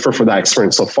very grateful for that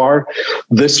experience so far.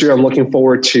 This year, I'm looking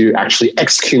forward to actually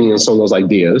executing on some of those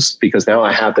ideas, because now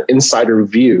I have the insider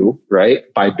view,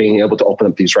 right? By being able to open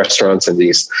up these restaurants and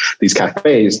these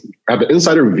cafes, I have an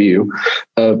insider view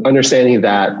of understanding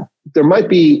that there might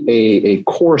be a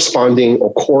corresponding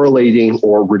or correlating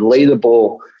or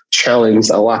relatable challenge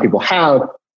that a lot of people have.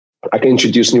 I can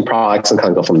introduce new products and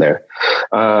kind of go from there.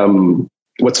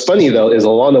 What's funny, though, is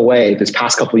along the way, this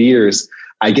past couple of years,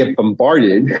 I get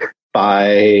bombarded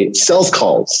by sales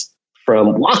calls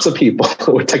from lots of people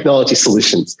with technology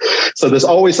solutions. So there's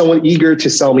always someone eager to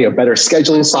sell me a better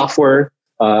scheduling software,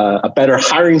 a better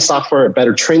hiring software, a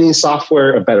better training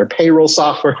software, a better payroll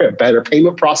software, a better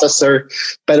payment processor,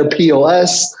 better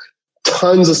POS.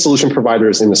 Tons of solution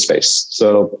providers in the space.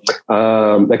 So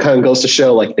that kind of goes to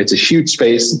show like it's a huge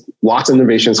space. Lots of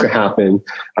innovations can happen.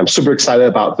 I'm super excited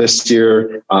about this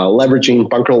year, leveraging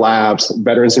Bunker Labs,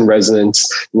 veterans in residence,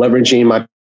 leveraging my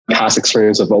past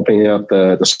experience of opening up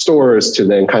the stores to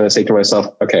then kind of say to myself,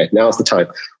 okay, now's the time.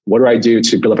 What do I do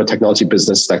to build up a technology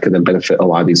business that could then benefit a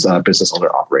lot of these business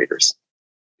owner operators?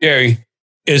 Gary,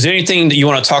 is there anything that you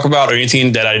want to talk about or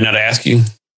anything that I did not ask you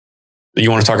that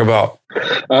you want to talk about?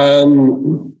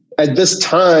 At this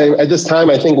time,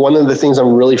 I think one of the things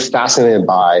I'm really fascinated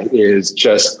by is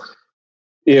just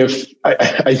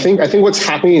I think what's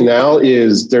happening now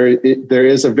is there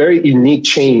is a very unique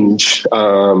change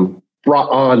brought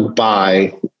on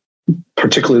by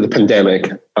particularly the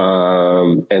pandemic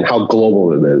and how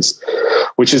global it is,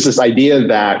 which is this idea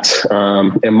that,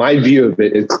 in my view of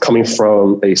it, it's coming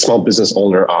from a small business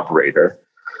owner operator,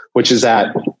 which is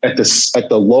that at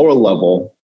the lower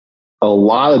level, a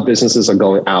lot of businesses are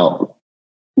going out.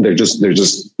 They're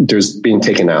just being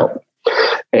taken out.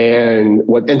 And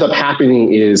what ends up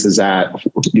happening is that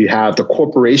you have the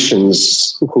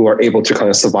corporations who are able to kind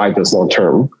of survive this long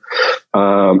term.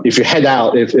 If you head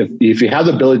out, if you have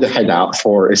the ability to head out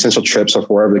for essential trips or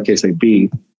for wherever the case may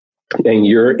be, and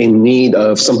you're in need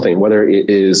of something, whether it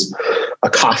is a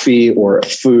coffee or a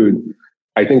food,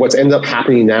 I think what's ended up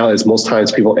happening now is most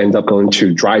times people end up going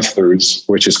to drive-thrus,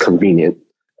 which is convenient.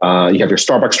 You have your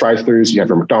Starbucks drive-thrus, you have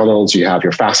your McDonald's, you have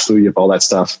your fast food, you have all that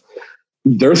stuff.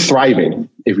 They're thriving.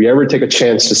 If you ever take a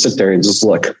chance to sit there and just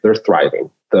look, they're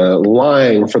thriving. The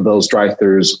line for those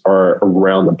drive-thrus are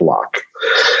around the block.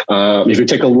 If you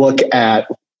take a look at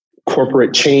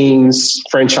corporate chains,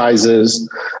 franchises,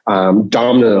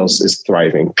 Domino's is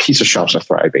thriving. Pizza shops are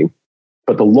thriving,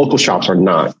 but the local shops are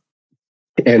not.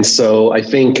 And so I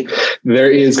think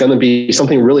there is going to be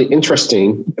something really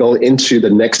interesting going into the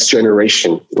next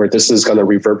generation where this is going to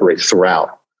reverberate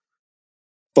throughout.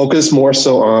 Focus more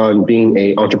so on being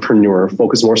an entrepreneur,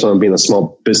 focus more so on being a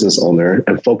small business owner,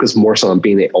 and focus more so on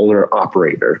being an owner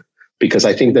operator. Because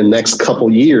I think the next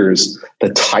couple years, the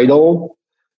title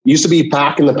used to be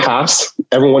back in the past,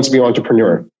 everyone wants to be an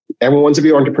entrepreneur. Everyone wants to be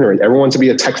an entrepreneur. Everyone wants to be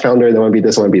a tech founder. They want to be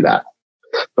this, they want to be that.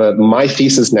 But my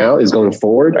thesis now is going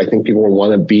forward, I think people will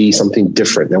want to be something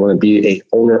different. They want to be an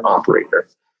owner operator,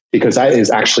 because that is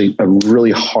actually a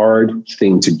really hard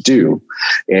thing to do.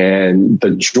 And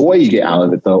the joy you get out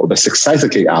of it, though, the success you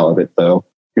get out of it, though,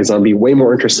 is going to be way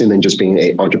more interesting than just being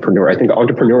an entrepreneur. I think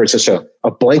entrepreneur is just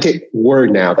a blanket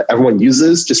word now that everyone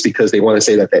uses just because they want to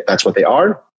say that that's what they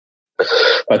are. But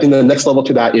I think the next level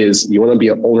to that is you want to be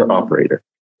an owner operator.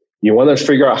 You want to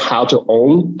figure out how to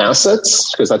own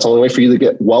assets, because that's the only way for you to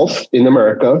get wealth in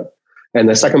America. And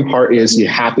the second part is you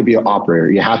have to be an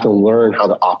operator. You have to learn how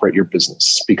to operate your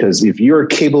business, because if you're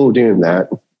capable of doing that,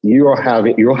 you'll have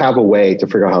a way to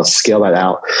figure out how to scale that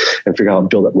out and figure out how to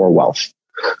build up more wealth.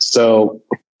 So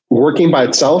working by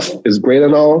itself is great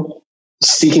and all.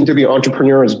 Seeking to be an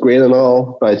entrepreneur is great and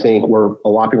all. But I think where a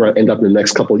lot of people are going to end up in the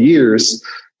next couple of years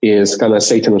is going to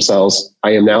say to themselves,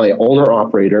 I am now an owner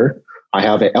operator I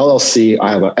have an LLC,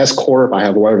 I have an S Corp, I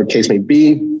have whatever the case may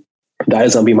be. That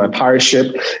is going to be my pirate ship,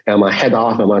 and I'm going to head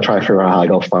off. I'm going to try to figure out how to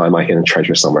go find my hidden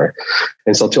treasure somewhere.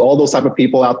 And so to all those type of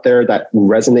people out there that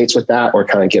resonates with that or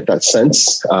kind of get that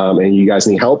sense, and you guys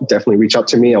need help, definitely reach out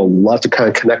to me. I would love to kind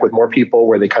of connect with more people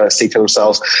where they kind of say to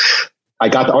themselves, I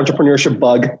got the entrepreneurship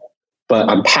bug, but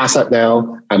I'm past that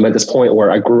now. I'm at this point where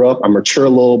I grew up, I'm mature a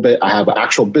little bit. I have an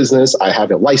actual business. I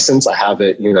have it licensed. I have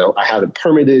it, I have it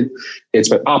permitted. It's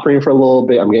been operating for a little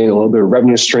bit. I'm getting a little bit of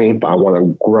revenue stream, but I want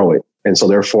to grow it. And so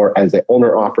therefore, as the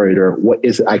owner operator, what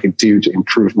is it I could do to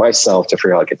improve myself to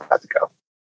figure out how to get that to go?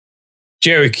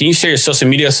 Jerry, can you share your social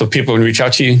media so people can reach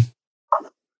out to you?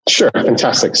 Sure.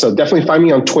 Fantastic. So definitely find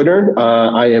me on Twitter.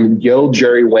 I am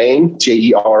Jerry Wang,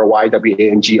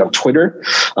 JerryWang on Twitter.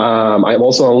 I'm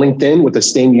also on LinkedIn with the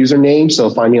same username. So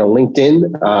find me on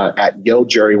LinkedIn at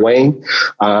Jerry Wang.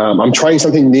 I'm trying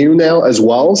something new now as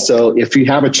well. So if you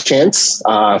have a chance,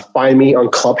 find me on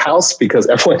Clubhouse because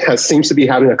everyone seems to be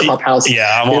having a Clubhouse.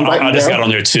 Yeah, I just got on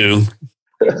there too.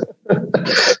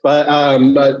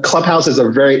 But Clubhouse is a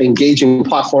very engaging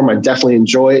platform. I definitely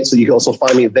enjoy it. So you can also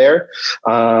find me there.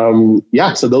 So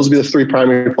those would be the three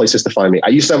primary places to find me. I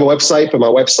used to have a website, but my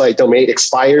website domain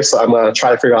expires. So I'm going to try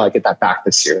to figure out how to get that back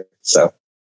this year. So.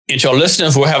 And to our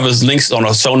listeners, we'll have his links on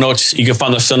our show notes. You can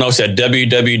find the show notes at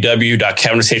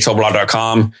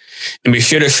www.cabinetshrblog.com. And be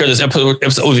sure to share this episode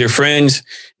with your friends.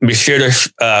 And be sure to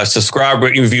subscribe,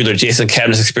 rate, and review the Jason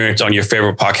Cabinets Experience on your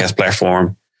favorite podcast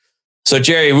platform. So,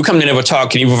 Jerry, we come to the end of a talk.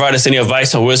 Can you provide us any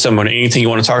advice or wisdom on anything you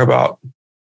want to talk about?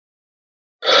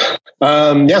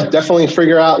 Definitely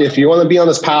figure out if you want to be on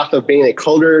this path of being a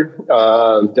coder.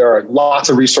 There are lots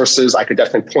of resources. I could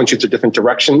definitely point you to different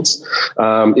directions.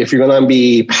 If you're going to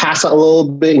be past it a little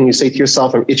bit and you say to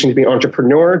yourself, I'm itching to be an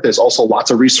entrepreneur, there's also lots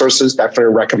of resources.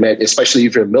 Definitely recommend, especially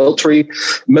if you're a military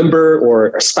member or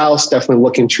a spouse, definitely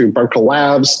look into Bunker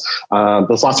Labs.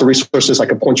 There's lots of resources. I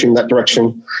can point you in that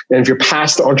direction. And if you're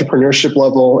past the entrepreneurship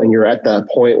level and you're at that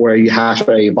point where you have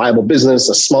a viable business,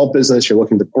 a small business, you're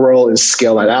looking to grow and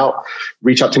scale that out,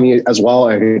 reach out to me as well.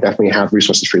 I definitely have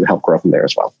resources for you to help grow from there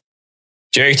as well.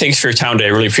 Jerry, thanks for your time today.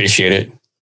 I really appreciate it.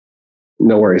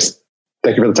 No worries.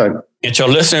 Thank you for the time. And to our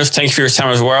listeners, thank you for your time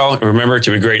as well. And remember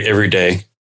to be great every day.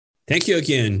 Thank you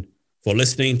again for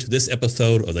listening to this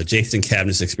episode of the Jason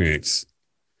Cabinets Experience.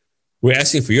 We're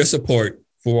asking for your support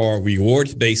for our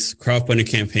rewards-based crowdfunding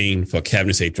campaign for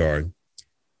Cabinets HR,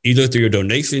 either through your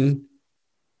donation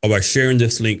or by sharing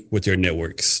this link with your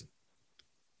networks.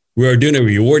 We are doing a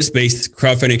rewards-based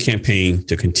crowdfunding campaign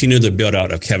to continue the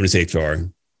build-out of Cabinets HR.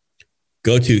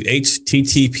 Go to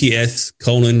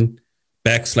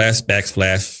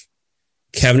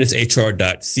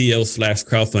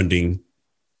https://cabinetshr.co/crowdfunding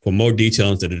for more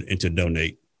details and to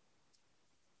donate.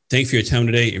 Thanks for your time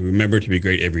today, and remember to be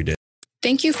great every day.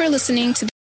 Thank you for listening to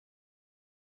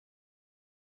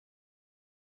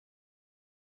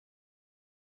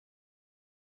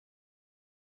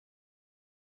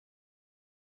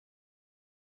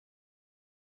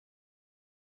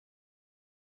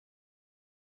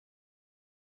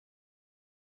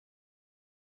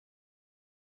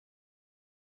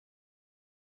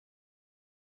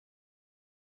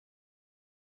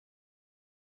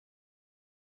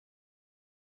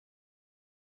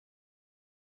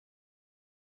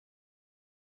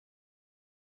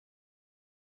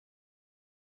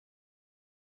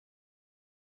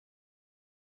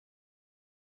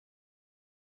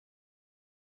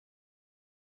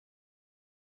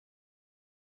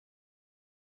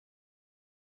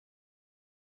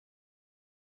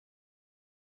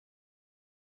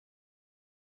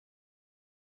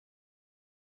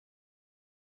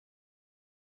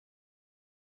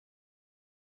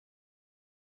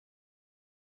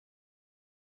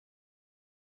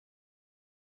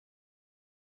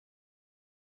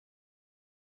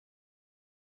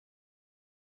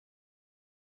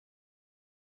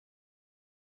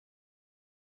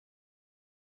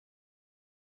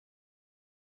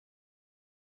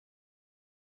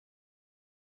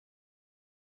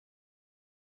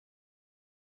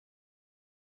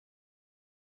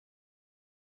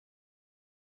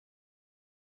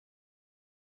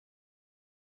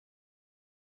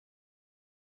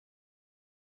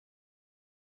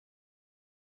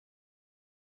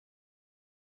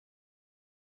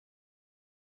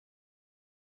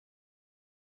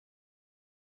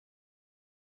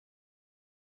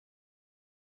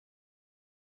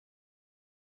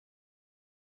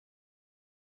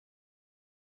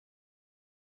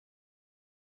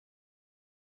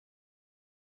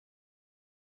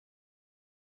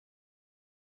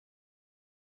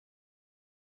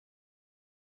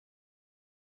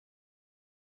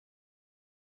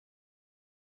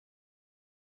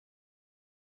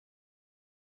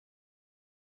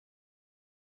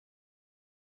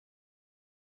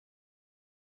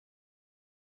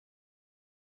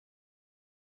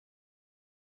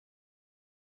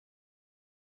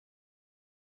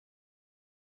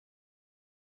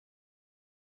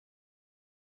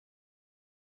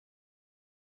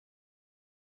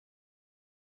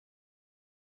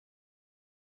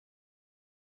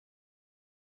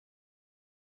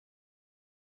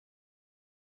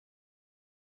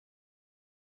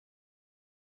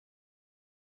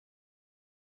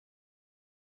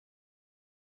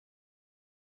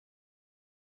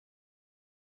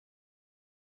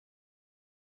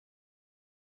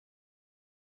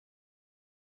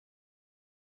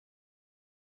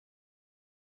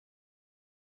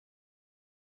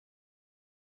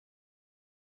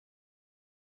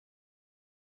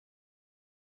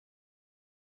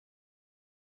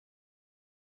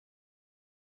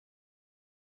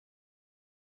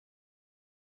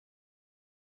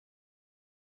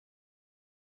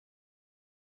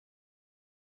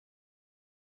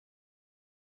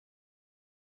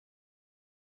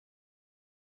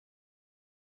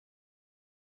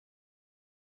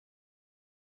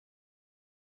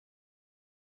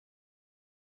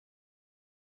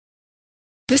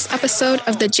this episode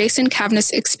of the Jason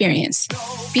Cavness Experience.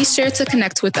 Be sure to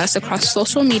connect with us across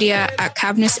social media at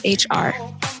CavnessHR.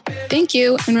 Thank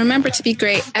you, and remember to be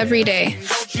great every day.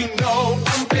 Don't you know,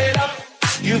 pump it up.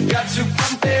 You've got to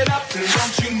pump it up.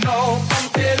 Don't you know,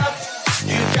 pump it up.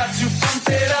 You've got to pump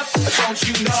it up. Don't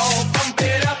you know, pump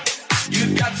it up.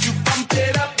 You've got to pump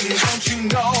it up. Don't you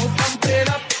know,